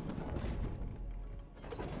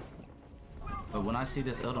 But when I see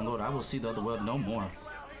this Elden Lord, I will see the other world no more.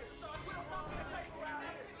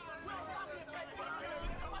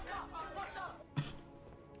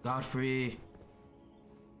 Godfrey.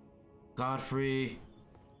 Godfrey.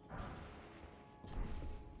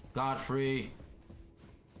 Godfrey.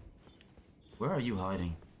 Where are you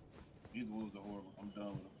hiding? These wolves are horrible. I'm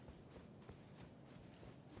done with them.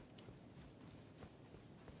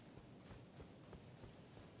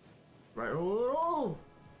 Right. Oh!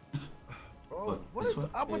 Bro, what this is one?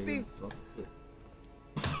 up with these?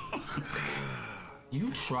 You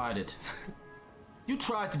tried it. You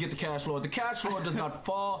tried to get the Cash Lord. The Cash Lord does not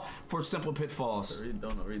fall for simple pitfalls. Read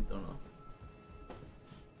don't know.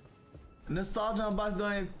 Nostalgia Unbox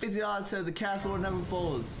donated $50 said the Cash Lord never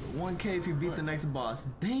folds. 1K if you beat the next boss.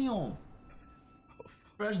 Damn!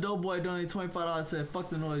 Fresh Dope Boy donated $25 said fuck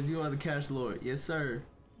the noise, you are the Cash Lord. Yes sir.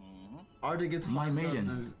 Arthur gets 5 My subs maiden.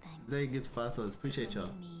 and Zay gets 5 subs. Appreciate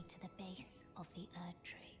y'all. Me to the base of the Erd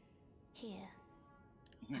tree. Here,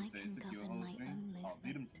 Nigga I said can it took you a govern whole my stream. own I'll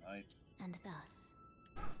beat him movement, tonight. and thus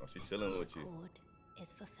Oh, she chilling with you. accord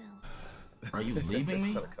is fulfilled. Are you leaving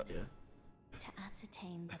me? To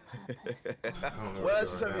ascertain the purpose I don't of know. Well,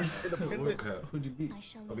 she's trying to be independent. Who'd you beat? I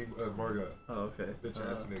shall I mean, look to Margot. Oh, okay.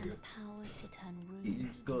 Bitch ass and nigga. the power to turn You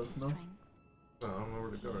runes go into snow? strength. No, I don't know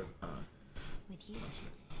where to go right now. With you,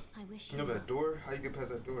 I wish You know that door? How you get past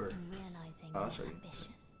that door? in realizing I'll your show you.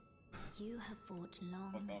 ambition. You have fought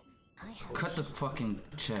long. Fuck off. I have Cut the fucking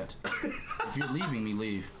chat. If you're leaving me,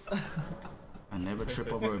 leave. I never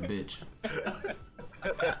trip over a bitch.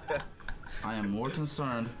 I am more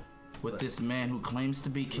concerned with this man who claims to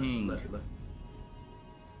be king. Left. Yeah,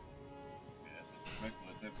 that's disrespectful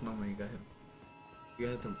at that point. Snowman, you got him. You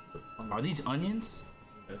got him. Are these onions?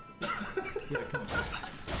 Yeah, come on.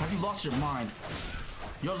 Have you lost your mind?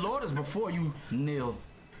 Your lord is before you, Neil,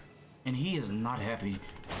 and he is not happy.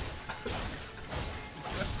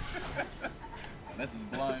 And that's his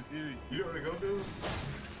blind fury. You know where to go, dude?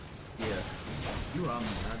 Yeah. You were on me.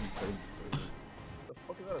 I didn't play. The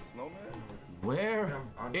fuck is that, a snowman? Where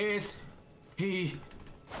I'm- is he?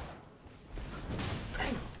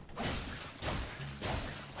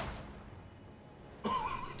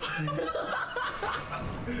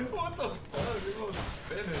 What the fuck? It was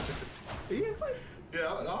spinning. You didn't play?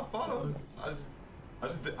 Yeah, I fought him.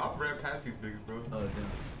 I ran past these niggas, bro. Oh, damn.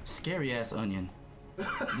 Scary ass onion.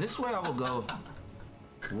 This way I will go.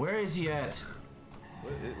 Where is he at?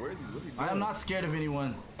 Where is he? What is he doing? I am not scared of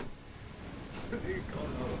anyone.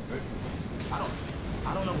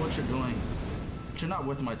 I don't know what you're doing. But you're not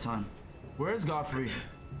worth my time. Where is Godfrey?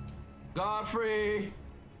 Godfrey!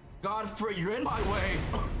 Godfrey, you're in my way!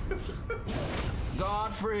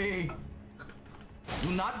 Godfrey! Do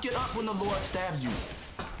not get up when the Lord stabs you.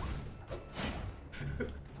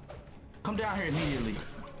 Come down here immediately.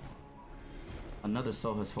 Another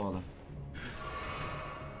soul has fallen.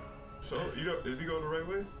 So, you know, is he going the right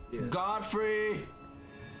way? Yeah. Godfrey!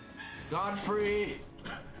 Godfrey!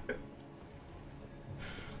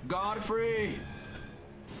 Godfrey!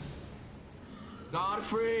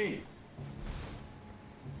 Godfrey!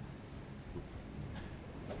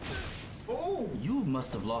 Oh! You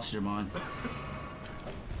must have lost your mind.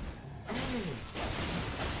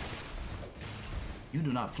 You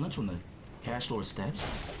do not flinch when the Cash Lord stabs you.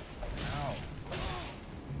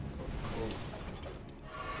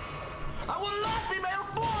 I will not be made a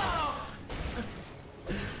fool out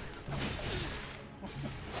of!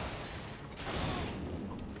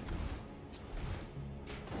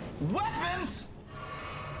 Weapons!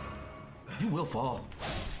 You will fall.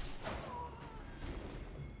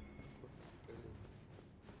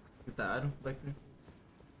 Get that item back there.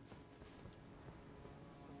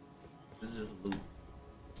 This is just loot.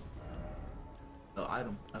 No,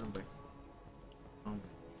 item back there.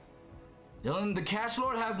 Dylan, the Cash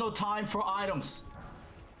Lord has no time for items.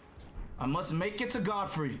 I must make it to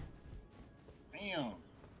Godfrey. Damn.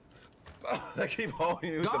 I keep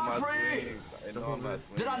holding you with my Godfrey! swings. I know I'm not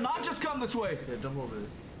swinging. Did I not just come this way? Yeah, jump over there.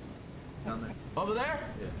 Down there. Over there?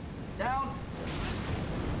 Yeah. Down?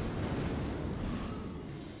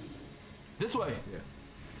 This way. Yeah.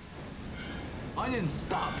 Onion,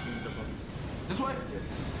 stop. You can jump over. This way?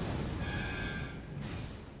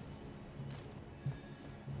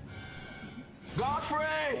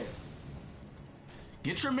 Godfrey!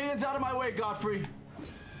 Get your minions out of my way, Godfrey.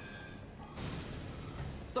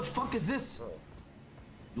 The fuck is this?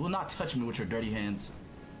 You will not touch me with your dirty hands.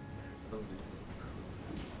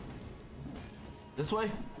 This way?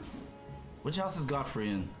 Which house is Godfrey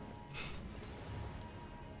in?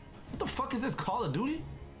 What the fuck is this, Call of Duty?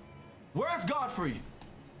 Where's Godfrey?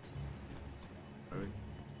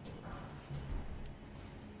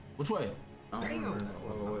 Which way? I don't remember.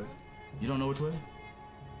 All the way. You don't know which way?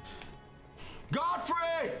 Godfrey!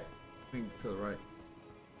 I think to the right.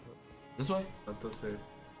 This way? Up those stairs.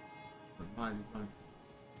 Behind you, behind you.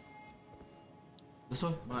 This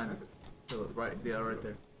way? Behind you. To the right. Yeah, right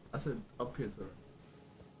there. I said up here to the right.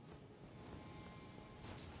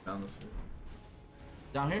 Down this way.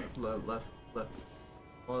 Down here? Left.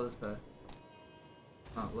 Follow this path.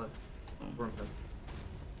 Not left. Front path.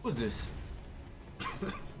 Who's this?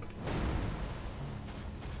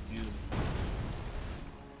 You.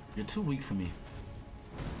 You're too weak for me.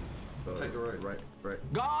 Take the right. Right.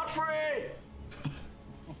 Godfrey!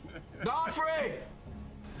 Godfrey!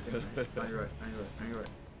 On your right.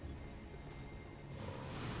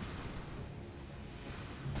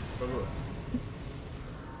 Look.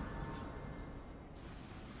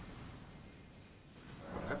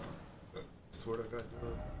 Sword I got,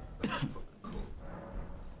 that's fucking cool.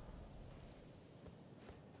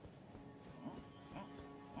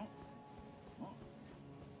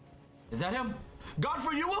 Is that him?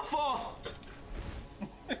 Godfrey, you will fall!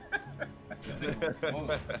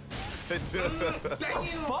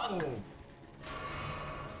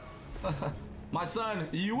 Fuck! My son,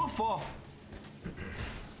 you will fall.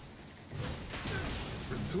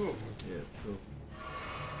 There's two of them. Yeah, two.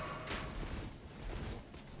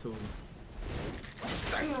 It's two of them.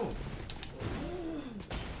 Damn!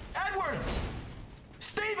 Edward!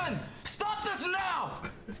 Stephen! Stop this now!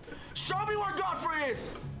 Show me where Godfrey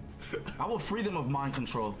is! I will free them of mind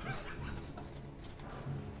control.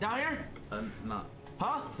 Down here? Nah.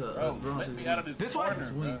 Huh? Bro, let me out of This way?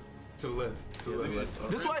 corner, bro. To the left. To the left.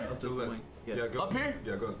 This way? Up To the this left. wing. Yeah, go Up here?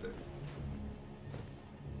 Yeah, go up there.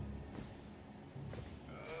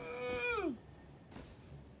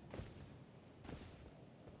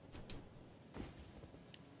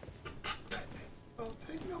 Oh,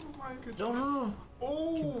 take me over my control. No.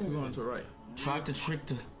 Oh! Keep going to the right. Tried to trick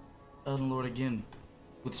the Elden Lord again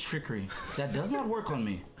with trickery. That does not work on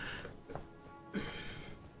me.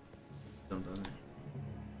 Jump down there.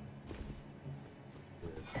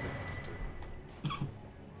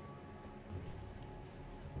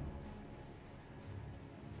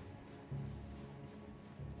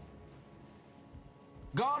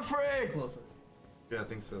 Godfrey! Closer. Yeah, I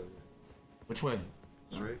think so. Which way?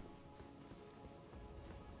 Straight?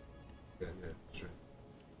 Yeah, straight.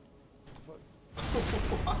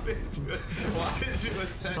 Why did you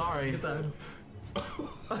attack? Sorry. Get that.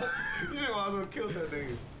 You didn't want to kill that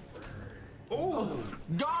nigga. Oh!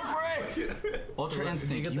 Godfrey! Ultra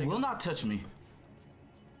instinct, you will not touch me.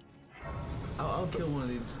 I'll kill one of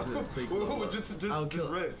these just so you can level Whoa, up. just I'll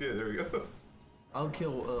kill. rest. Yeah, there we go. I'll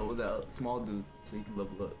kill with that small dude so you can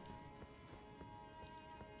level up.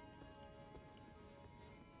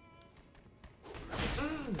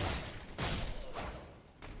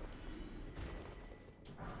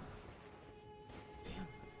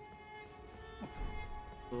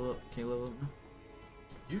 Level up. Can't level up now.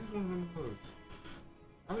 Use one of them hoods.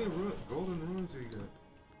 How many golden runes do you got?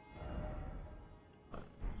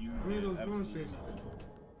 You How many of those runes do you absolutely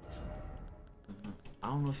got? I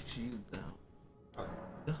don't know if you should use that.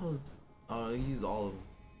 The hell's... Oh, you use all of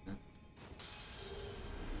them.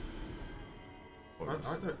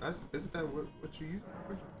 Aren't there, isn't that what you use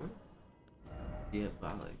for? Yeah, but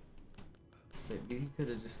I like... Sick. He could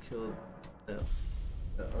have just killed the other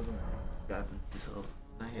one. Got him. So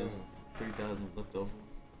now he has 3,000 left over.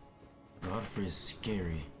 Godfrey is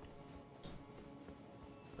scary.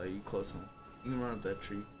 Are you close on? You can run up that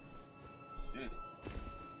tree. shit.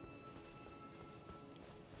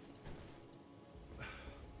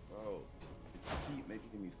 Bro, you keep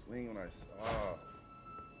making me swing when I stop.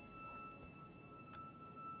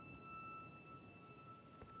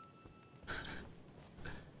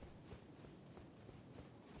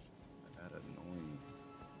 That annoying.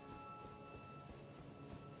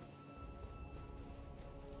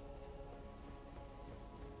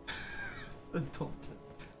 Don't.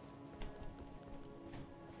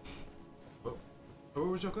 Oh, where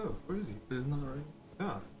would y'all go? Where is he? It's not right.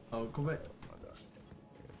 Nah. Oh, go back.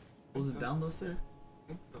 Was it down those stairs? I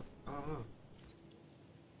think so. I don't know.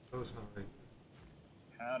 No, it's not right.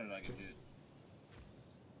 How did I get hit?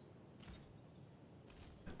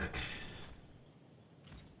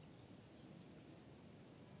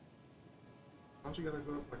 Don't you gotta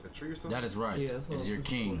go up like a tree or something? That is right. Yeah, that's what As I was your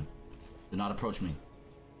looking king, do not approach me.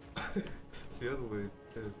 It's the other way.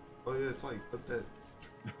 Yeah. Oh yeah, it's like up that.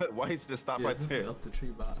 Why is just stop Yeah, right it's there? up the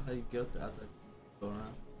tree, but how you get up there after go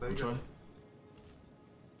around? No, you Which gotta, way?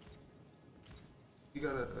 you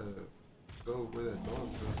gotta go where that dog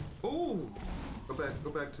goes. Oh! Go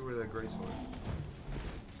back to where that grace was.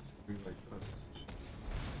 Be like,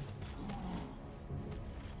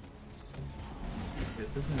 Yes,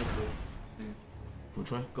 definitely up there. Yeah.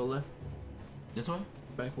 Which way? Go left, This way?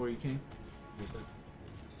 back where you came.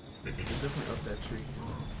 It's definitely up that tree.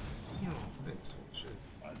 Thanks, shit.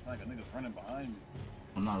 It's like a nigga's running behind me.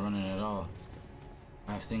 I'm not running at all.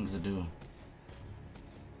 I have things to do.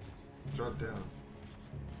 Drop down.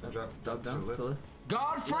 Drop Drop down to the to left. left.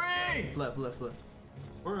 Godfrey! Left.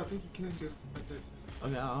 Or I think you can get like that.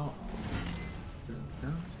 Okay, I'll. Is it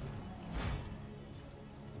down?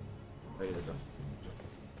 Oh yeah, down.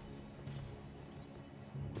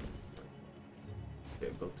 Yeah,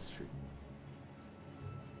 go up the street.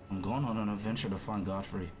 I'm going on an adventure to find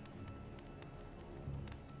Godfrey.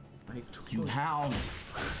 You hound!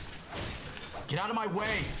 Get out of my way!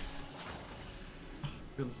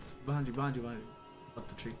 Behind you. Up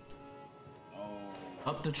the tree. Oh.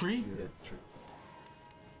 Up the tree? Yeah,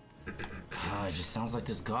 true. Ah, it just sounds like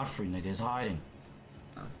this Godfrey nigga is hiding.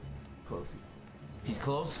 Nice. Close. He's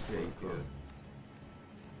close? Yeah, you close.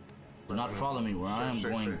 Do not follow me where I am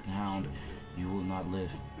going, hound. You will not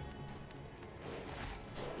live.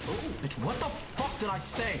 Oh, bitch, what the fuck did I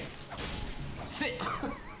say? Sit!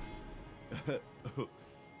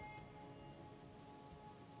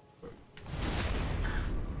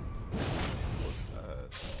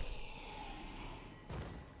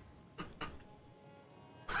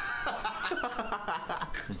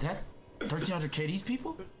 Is that 1300 KD's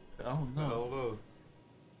people? Oh no. I don't know.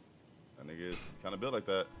 That nigga is kind of built like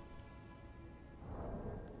that.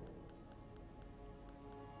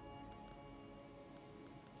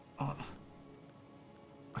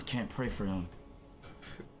 I can't pray for him.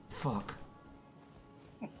 Fuck.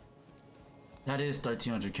 That is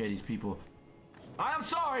 1300 KD's people. I am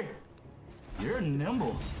sorry! You're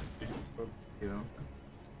nimble. You know?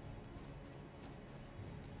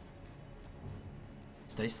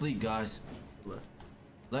 Stay asleep, guys. Left.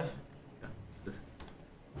 Left? Yeah. This.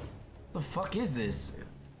 The fuck is this? Yeah.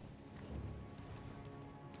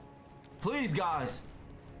 Please, guys.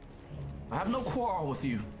 I have no quarrel with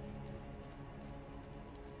you.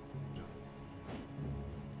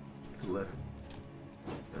 To the left.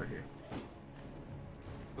 Right here.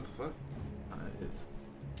 What the fuck? It is.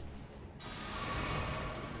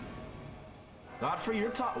 Godfrey, you're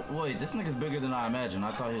top. Wait, this nigga's bigger than I imagined. I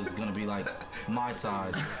thought he was gonna be like my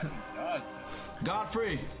size.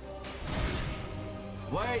 Godfrey!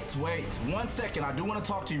 Wait, 1 second. I do want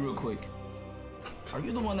to talk to you real quick. Are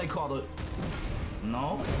you the one they call the...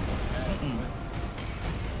 No? Mm-mm.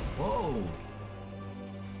 Whoa.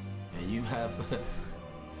 Yeah, you have...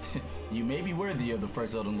 you may be worthy of the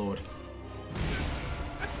First Elden Lord.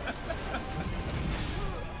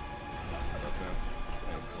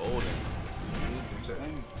 Golden.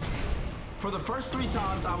 For the first 3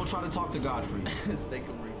 times, I will try to talk to Godfrey. Steak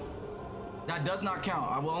and ring. That does not count.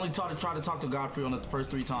 I will only try to talk to Godfrey on the first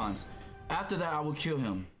 3 times. After that, I will kill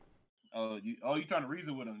him. Oh, you trying to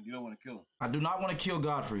reason with him? You don't want to kill him. I do not want to kill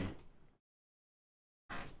Godfrey.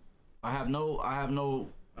 I had no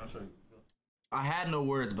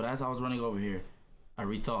words, but as I was running over here, I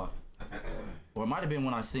rethought. Or it might have been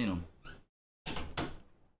when I seen him.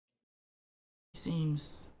 He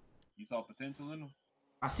seems... You saw potential in him?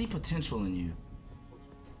 I see potential in you.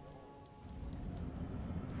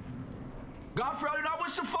 Godfrey, I do not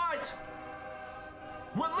wish to fight!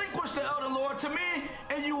 Relinquish the Elden Lord to me,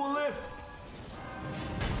 and you will live.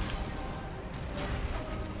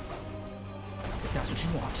 If that's what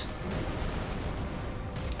you want.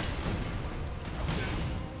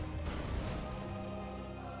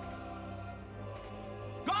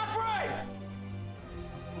 Godfrey!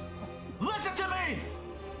 Listen to me!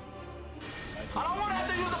 I don't want to have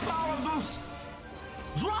to use the power of Zeus!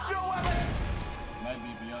 Drop your weapon! Might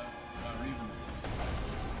be beyond reason.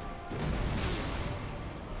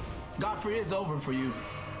 Godfrey, it's over for you.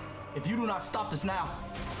 If you do not stop this now.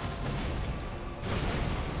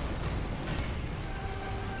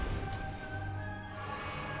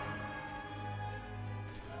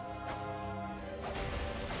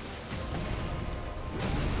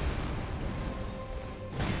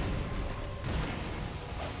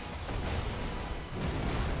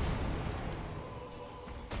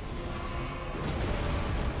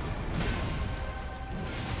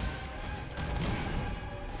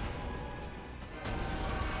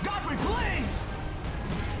 Godfrey, please!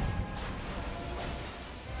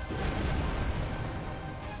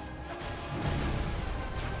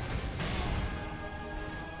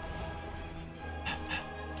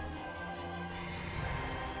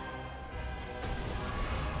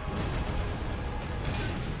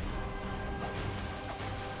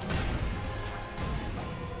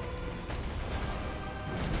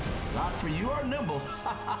 Godfrey, you are nimble.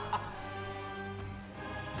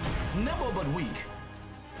 Nimble but weak.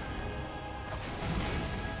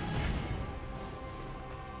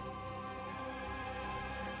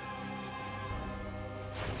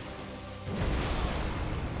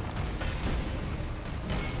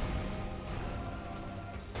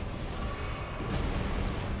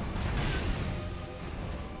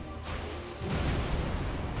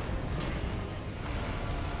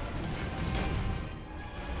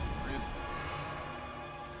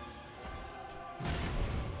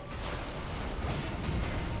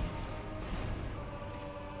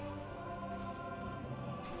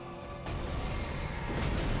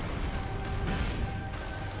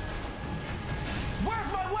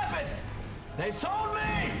 Where's my weapon? They sold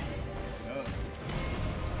me!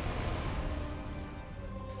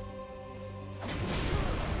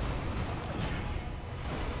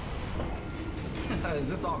 Is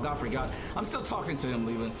this all Godfrey got? I'm still talking to him,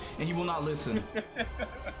 Leland, and he will not listen.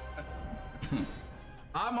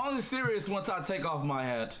 I'm only serious once I take off my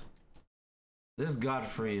hat. This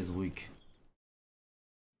Godfrey is weak.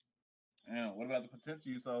 Damn, what about the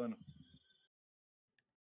potential you saw in him?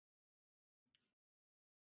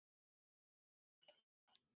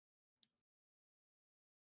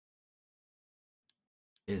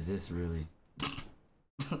 Is this really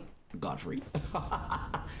Godfrey?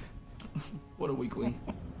 What a weakling.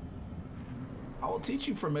 I will teach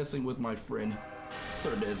you for messing with my friend,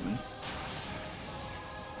 Sir Desmond.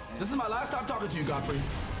 This is my last time talking to you, Godfrey.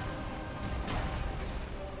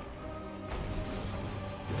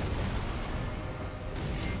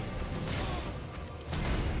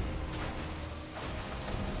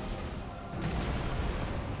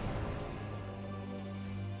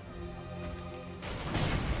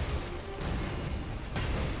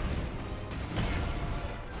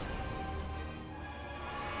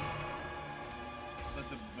 Such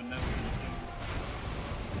a benevolent thing.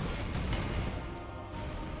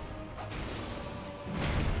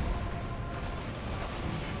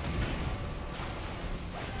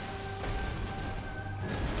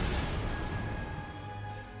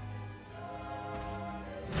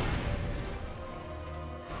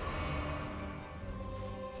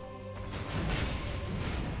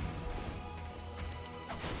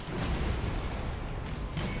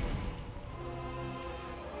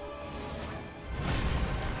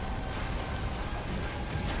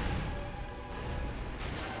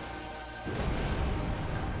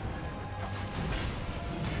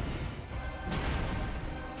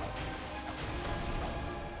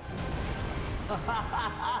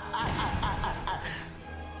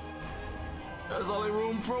 There's only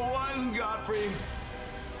room for one, Godfrey.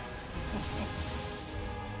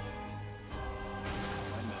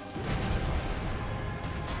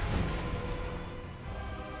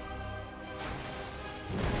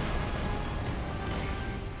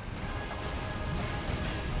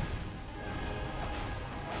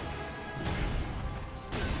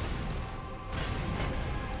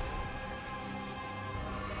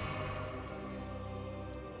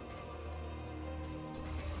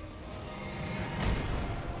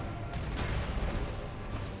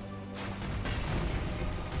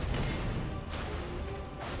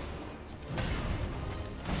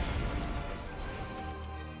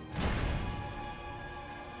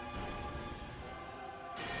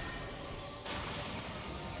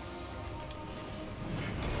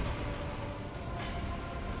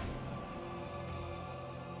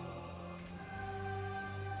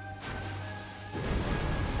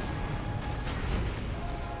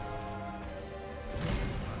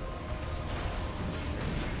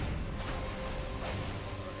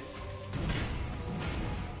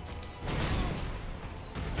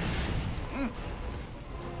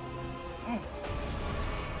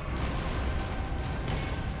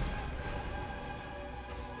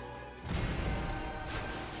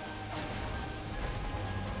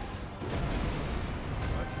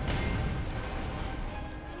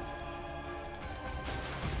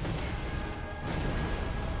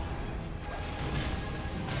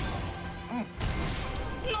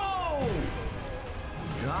 No!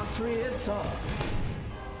 Godfrey, it's up.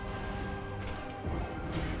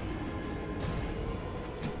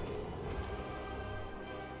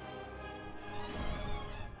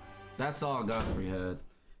 That's all Godfrey had.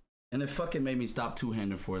 And it fucking made me stop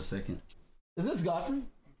two-handed for a second. Is this Godfrey?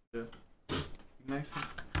 Yeah. Nice.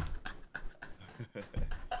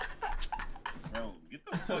 Bro, get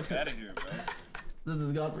the fuck out of here, bro. This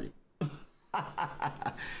is Godfrey.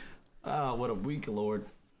 Ah, what a weak lord.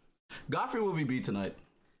 Godfrey will be beat tonight.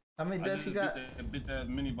 How many I deaths just you beat got? that bitch ass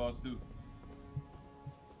mini boss too.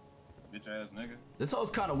 Bitch ass nigga. This hole's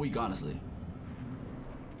kind of weak, honestly.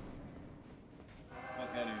 Fuck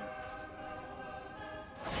out of here.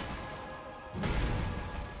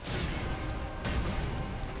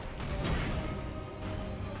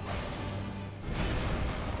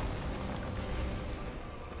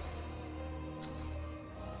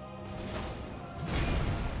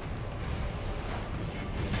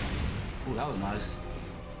 Ooh, that was nice.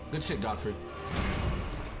 Good shit, Godfrey.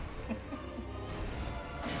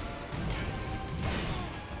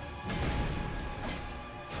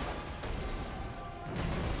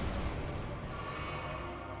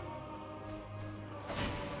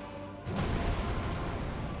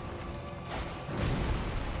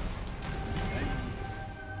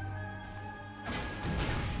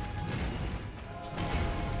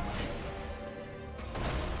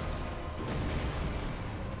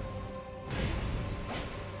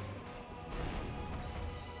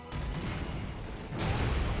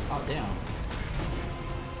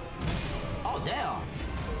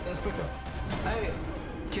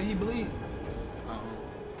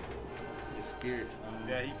 spirit.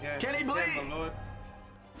 Yeah, he can. Can he bleed? my lord.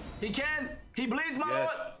 He can. He bleeds, my Yes.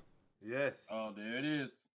 lord. Yes. Oh, there it is.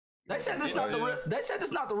 They said this not the real. They said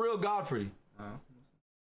this not the real Godfrey.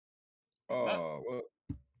 Oh, well,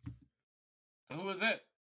 So who is that?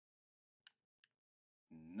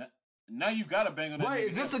 Now you gotta bang on that. Wait, nigga.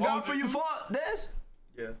 is this the That Godfrey you poser, too? fought, Des?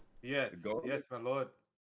 Yeah. Yes. The gold? Yes, my lord.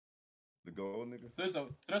 the gold nigga. So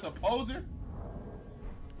that's a poser?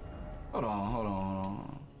 Hold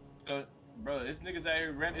on. So, bro, it's niggas out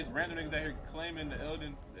here, it's random niggas out here claiming the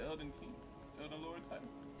Elden King, Elden Lord title.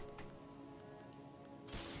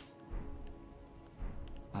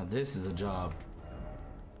 Now this is a job.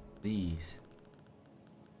 These.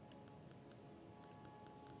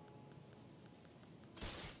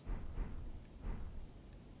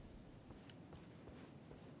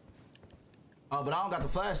 Oh, but I don't got the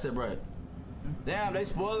flash tip right. Damn, they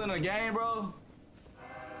spoiling the game, bro.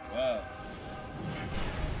 Wow.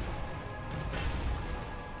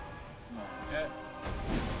 Come on, chat.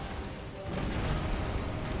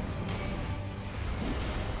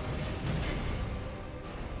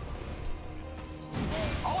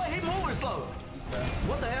 Oh wait, he moving slow.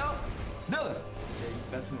 What the hell? Dylan. Yeah,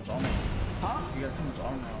 you got too much armor. Huh? You got too much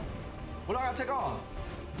armor on. What do I gotta take off?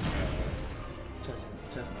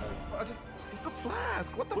 Chest and leg. I just the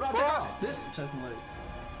flask. What the What do I take off? This? Chest and leg.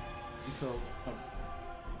 You so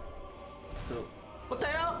still What the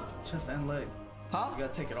hell? chest and legs. Huh? You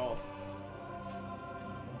gotta take it off.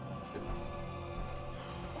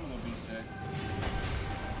 I'm gonna be sick.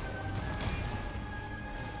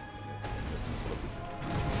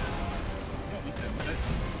 Yeah, he said,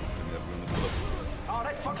 Oh,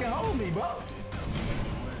 they fucking hold me, bro.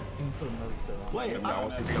 You can put another set on. Wait, I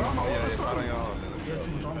want you to be on. Oh yeah, it's not on y'all. You got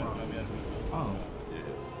too much armor on. Oh,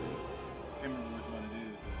 can't remember which one it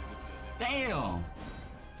is. damn.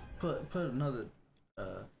 Put another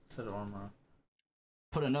set of armor on.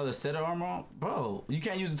 Put another set of armor on? Bro, you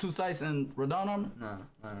can't use the 2 sights and Radon armor? No.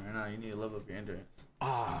 You need to level up your endurance.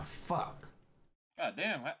 Ah, fuck. God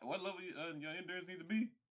damn, what level your endurance need to be?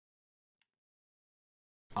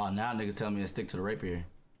 Oh, now niggas telling me to stick to the rapier.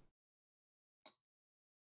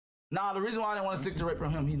 Nah, the reason why I didn't want to stick to the rapier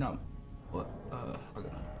on him, he's not. What? Okay.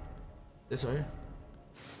 This right here?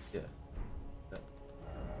 Yeah.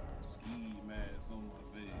 Ski mask on my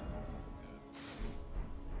face.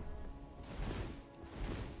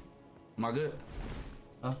 Am I good?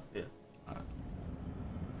 Huh? Yeah. Alright.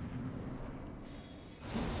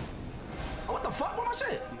 Oh, what the fuck? What my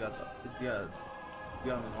shit? You got them in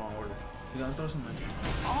the wrong order. You gotta throw something.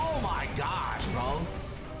 Oh my gosh, bro.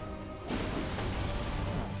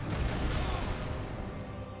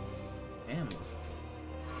 Damn.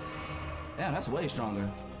 Damn, that's way stronger.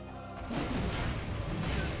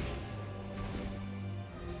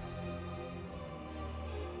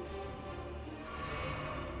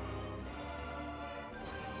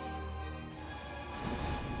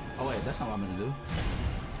 Oh wait, that's not what I meant to do.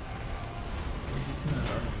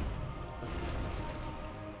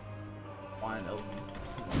 Fine, Elden.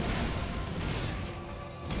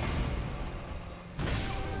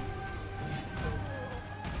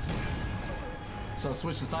 So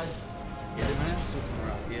switch the sides? Yeah, man. Switch them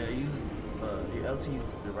around. Yeah, use your LT uses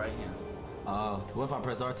your right hand. What if I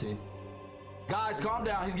press RT? Guys, calm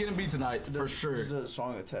down. He's getting beat tonight, for sure. It's a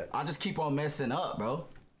strong attack. I just keep on messing up, bro.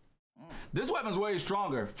 This weapon's way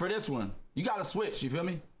stronger for this one. You gotta switch, you feel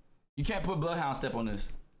me? You can't put Bloodhound Step on this.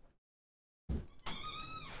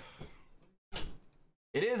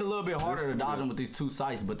 It is a little bit harder to dodge him with these 2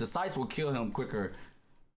 sights, but the sights will kill him quicker.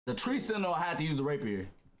 The Tree Sentinel had to use the rapier.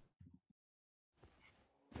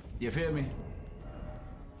 You feel me?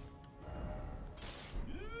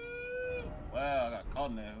 Wow, I got caught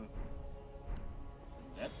in that hook.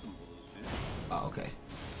 That's some bullshit. Oh, okay.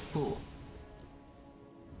 Cool.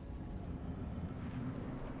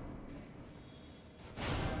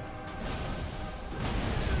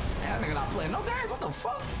 Man, that nigga not playing no games. What the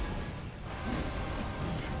fuck?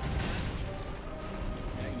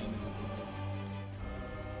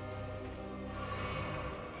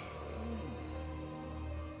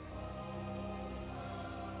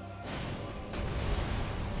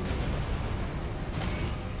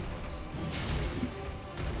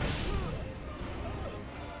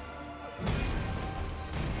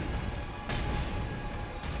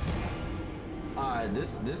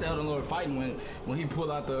 This Elden Lord fighting when he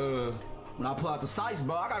pull out the when I pull out the sights,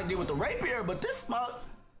 bro. I gotta deal with the rapier, but this smoke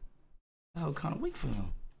that was kind of weak for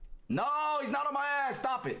him. No, he's not on my ass.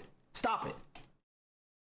 Stop it. Stop it.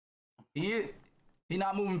 He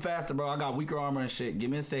not moving faster, bro. I got weaker armor and shit. Give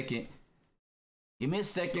me a second. Give me a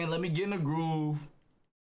second. Let me get in the groove.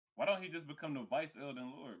 Why don't he just become the Vice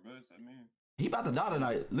Elden Lord, bro? I mean, He about to die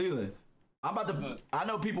tonight, Leland. I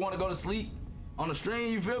know people want to go to sleep on the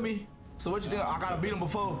stream, you feel me? So what you think? I gotta beat him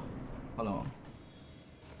before. Hold on.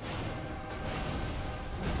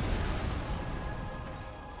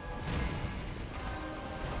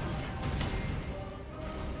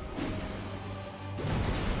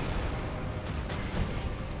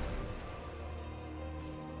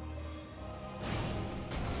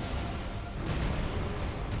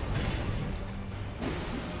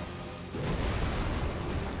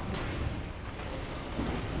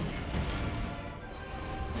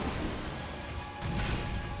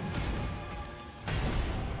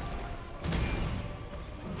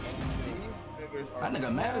 That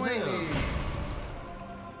nigga mad as hell.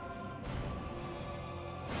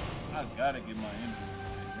 I gotta get my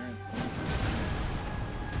endurance.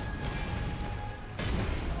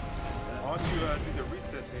 Why don't you do the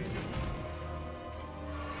reset page?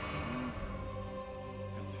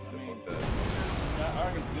 I mean, I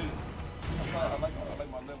already did it. I like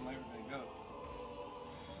my level and everything go.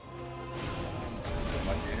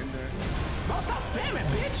 Like get in there. Bro, stop spamming,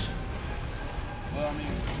 bitch. Well, I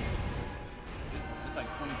mean, it's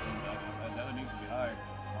like 20 something. The other needs to be higher.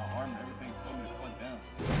 My arm and everything's slowing the fuck down.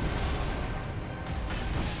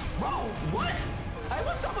 Bro, what? Hey,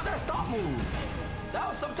 what's up with that stop move? That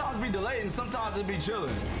would sometimes be delayed and sometimes it'd be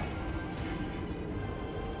chilling.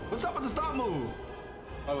 What's up with the stop move?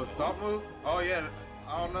 Oh, the stop move? Oh yeah,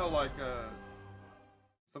 I don't know. Like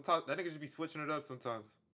sometimes that nigga just be switching it up sometimes.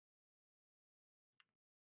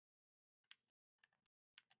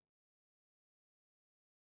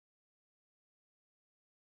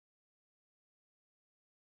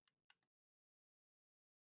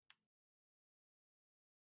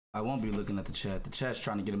 I won't be looking at the chat. The chat's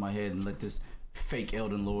trying to get in my head and let this fake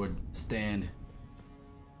Elden Lord stand.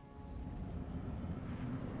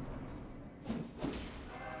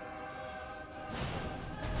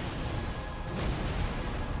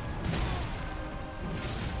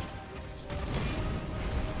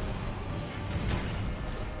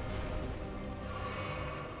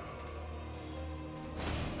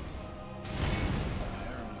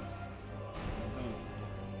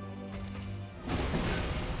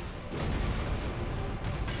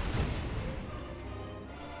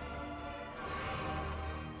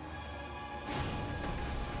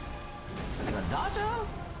 Dodger?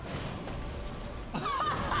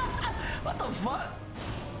 What the fuck?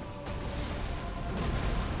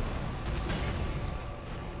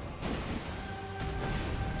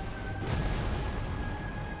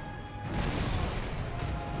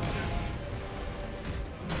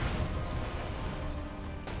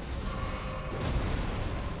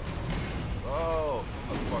 Oh,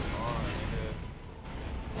 what the fuck on, nigga?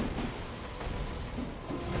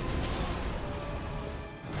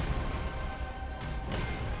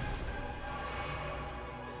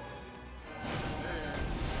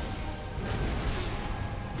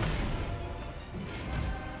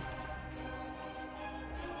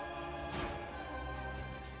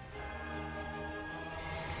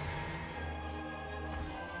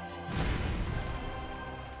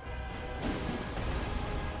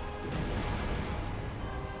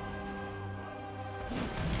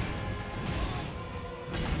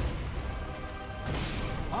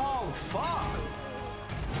 Oh, fuck!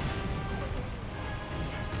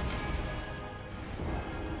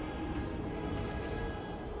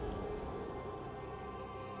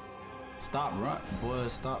 Stop run, boy,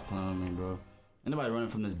 stop playing with me, bro. Ain't nobody running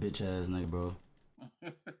from this bitch ass nigga, bro.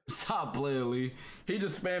 Stop playing, Lee. He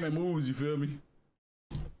just spamming moves, you feel me?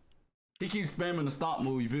 He keeps spamming the stop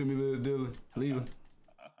move, you feel me, little Dylan? Leland.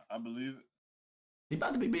 I believe it. He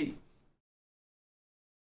about to be beat.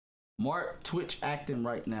 Mark Twitch acting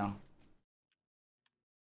right now.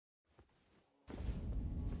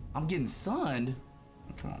 I'm getting sunned.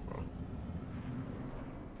 Come on, bro.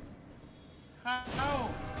 How?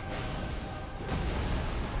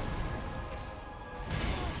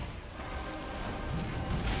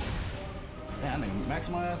 Man, that nigga max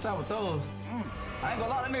my ass out with those. I ain't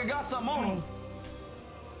gonna lie, that nigga got something on him.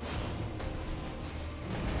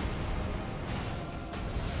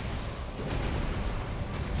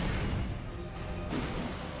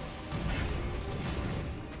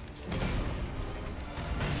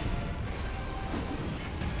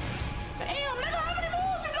 Damn, nigga, how many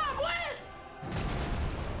moves you got, boy?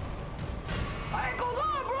 I ain't gonna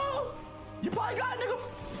lie, bro. You probably got a nigga.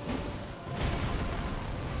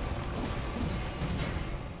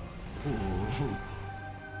 Ooh.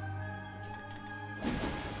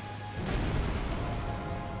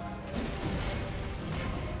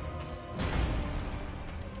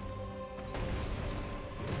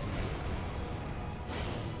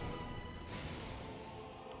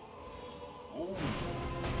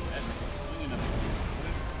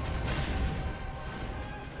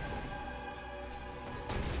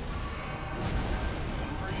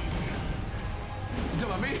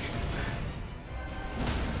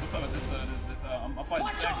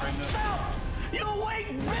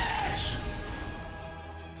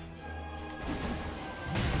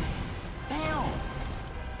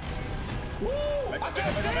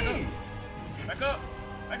 can't see! Back up!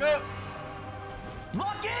 Back up!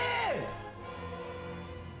 Lock in!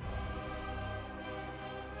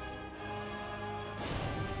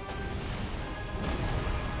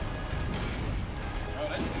 Bro,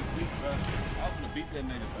 that nigga's weak, bro. I was gonna beat that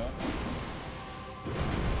nigga, bro.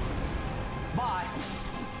 Bye.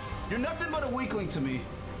 You're nothing but a weakling to me.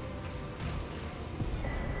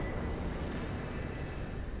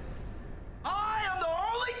 I am the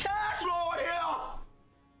only cash lord here!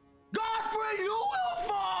 Godfrey, you will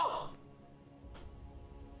fall!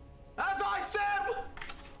 As I said,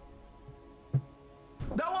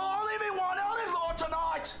 there will only be one Elden Lord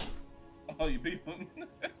tonight! Oh, you beat him?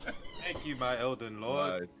 Thank you, my Elden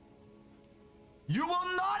Lord. Nice. You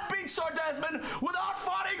will not beat Sir Desmond without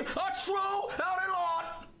fighting a true Elden Lord!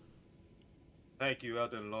 Thank you,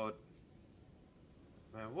 Elden Lord.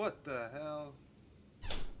 Man, what the hell?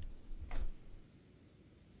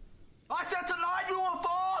 I said tonight you will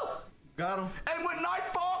fall! Got him. And when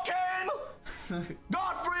nightfall came,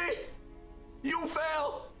 Godfrey, you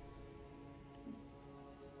fell.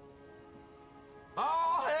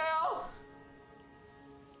 All hail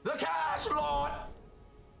the Cash Lord.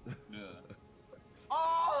 Yeah.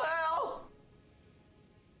 All hail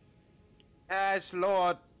Ash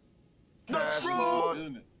Lord. the true Lord.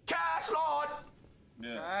 Isn't it? Cash Lord.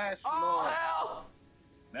 Yeah. Ash All Lord. hail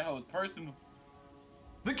That was personal.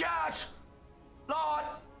 the Cash Lord.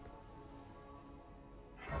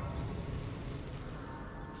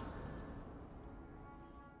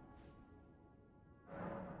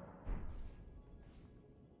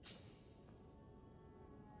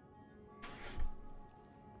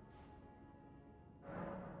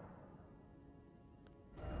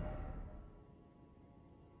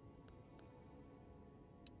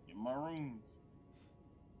 In my rooms.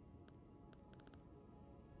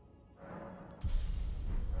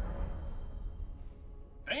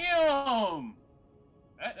 Damn!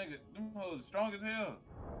 That nigga, them hoes strong as hell.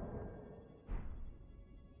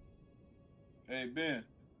 Hey, Ben,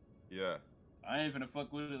 Yeah. I ain't finna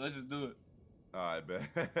fuck with it. Let's just do it. Alright,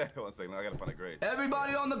 bet. 1 second. I gotta find a grace.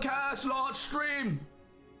 Everybody on the Cash Lord stream,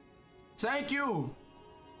 thank you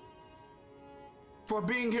for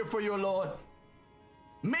being here for your Lord.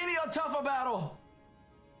 Many a tougher battle.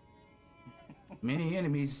 Many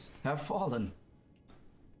enemies have fallen.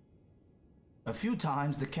 A few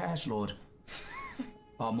times the Cash Lord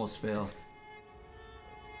almost fell.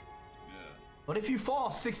 Yeah. But if you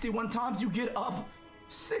fall 61 times, you get up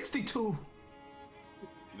 62.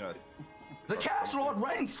 You know, it's, The Cash Lord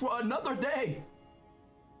reigns for another day.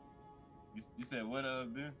 You said what,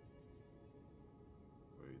 Ben?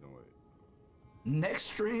 wait, don't wait. Next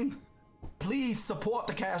stream, please support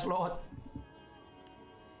the Cash Lord,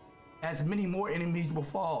 as many more enemies will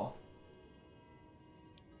fall.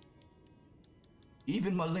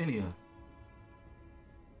 Even millennia.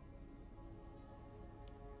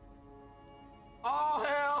 All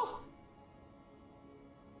hail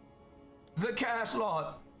the Cash Lord.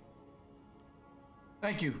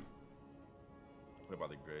 Thank you. What about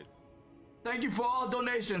the grace? Thank you for all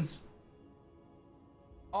donations.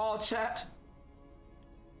 All chat.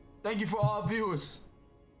 Thank you for all viewers.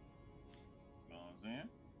 You know what I'm saying?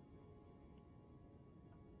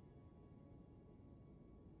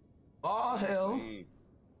 All hail Mm.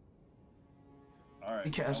 All right. The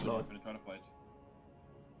Cash I'm Lord. finna try to fight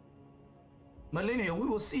Millennia, we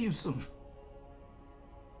will see you soon.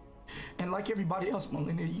 And like everybody else,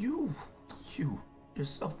 Millennia, you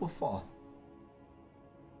yourself will fall.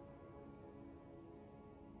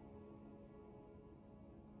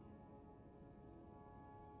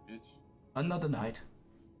 you, bitch. Another night.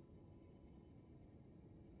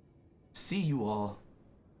 See you all.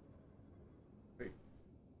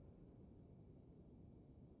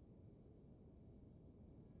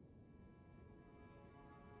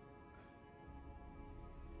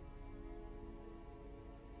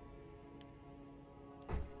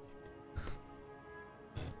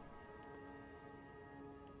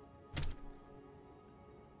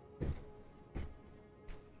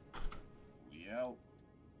 We out.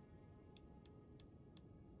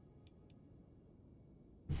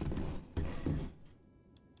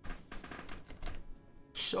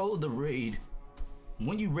 Show the raid.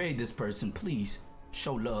 When you raid this person, please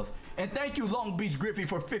show love. And thank you, Long Beach Griffey,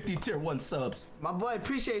 for 50 tier 1 subs. My boy,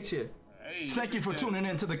 appreciate you. Hey, Thank you for appreciate tuning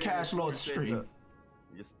in to the Cash Lord Appreciate stream. that.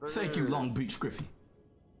 Yes, sir. Thank you, Long Beach Griffey.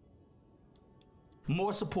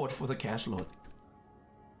 More support for the Cash Lord.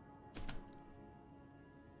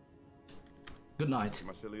 Good night.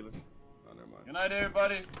 My shit, Leland? Oh, never mind. Good night,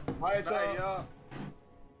 everybody. Bye, Hey, y'all.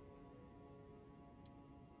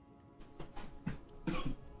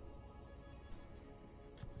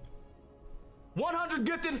 100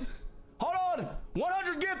 gifted. Hold on.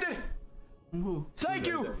 100 gifted. Who? Thank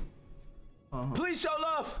you. Please show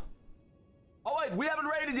love. Oh wait, we haven't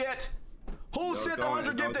raided yet. Who sent the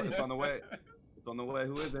 100 gifted? It's on the way. It's on the way.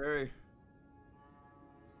 Who is it, Harry?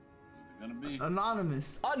 Who's it gonna be?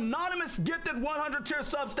 Anonymous. Anonymous gifted 100 tier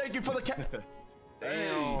subs. Thank you for the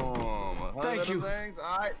Damn. Thank you. Things.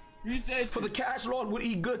 All right. Appreciate for you. the cash Lord would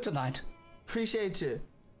eat good tonight. Appreciate you.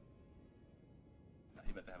 Nah,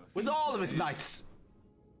 you better have a With feast all of his today. knights.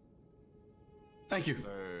 Thank you.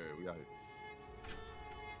 Sir, we got it.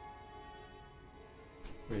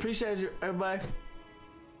 Appreciate you, everybody.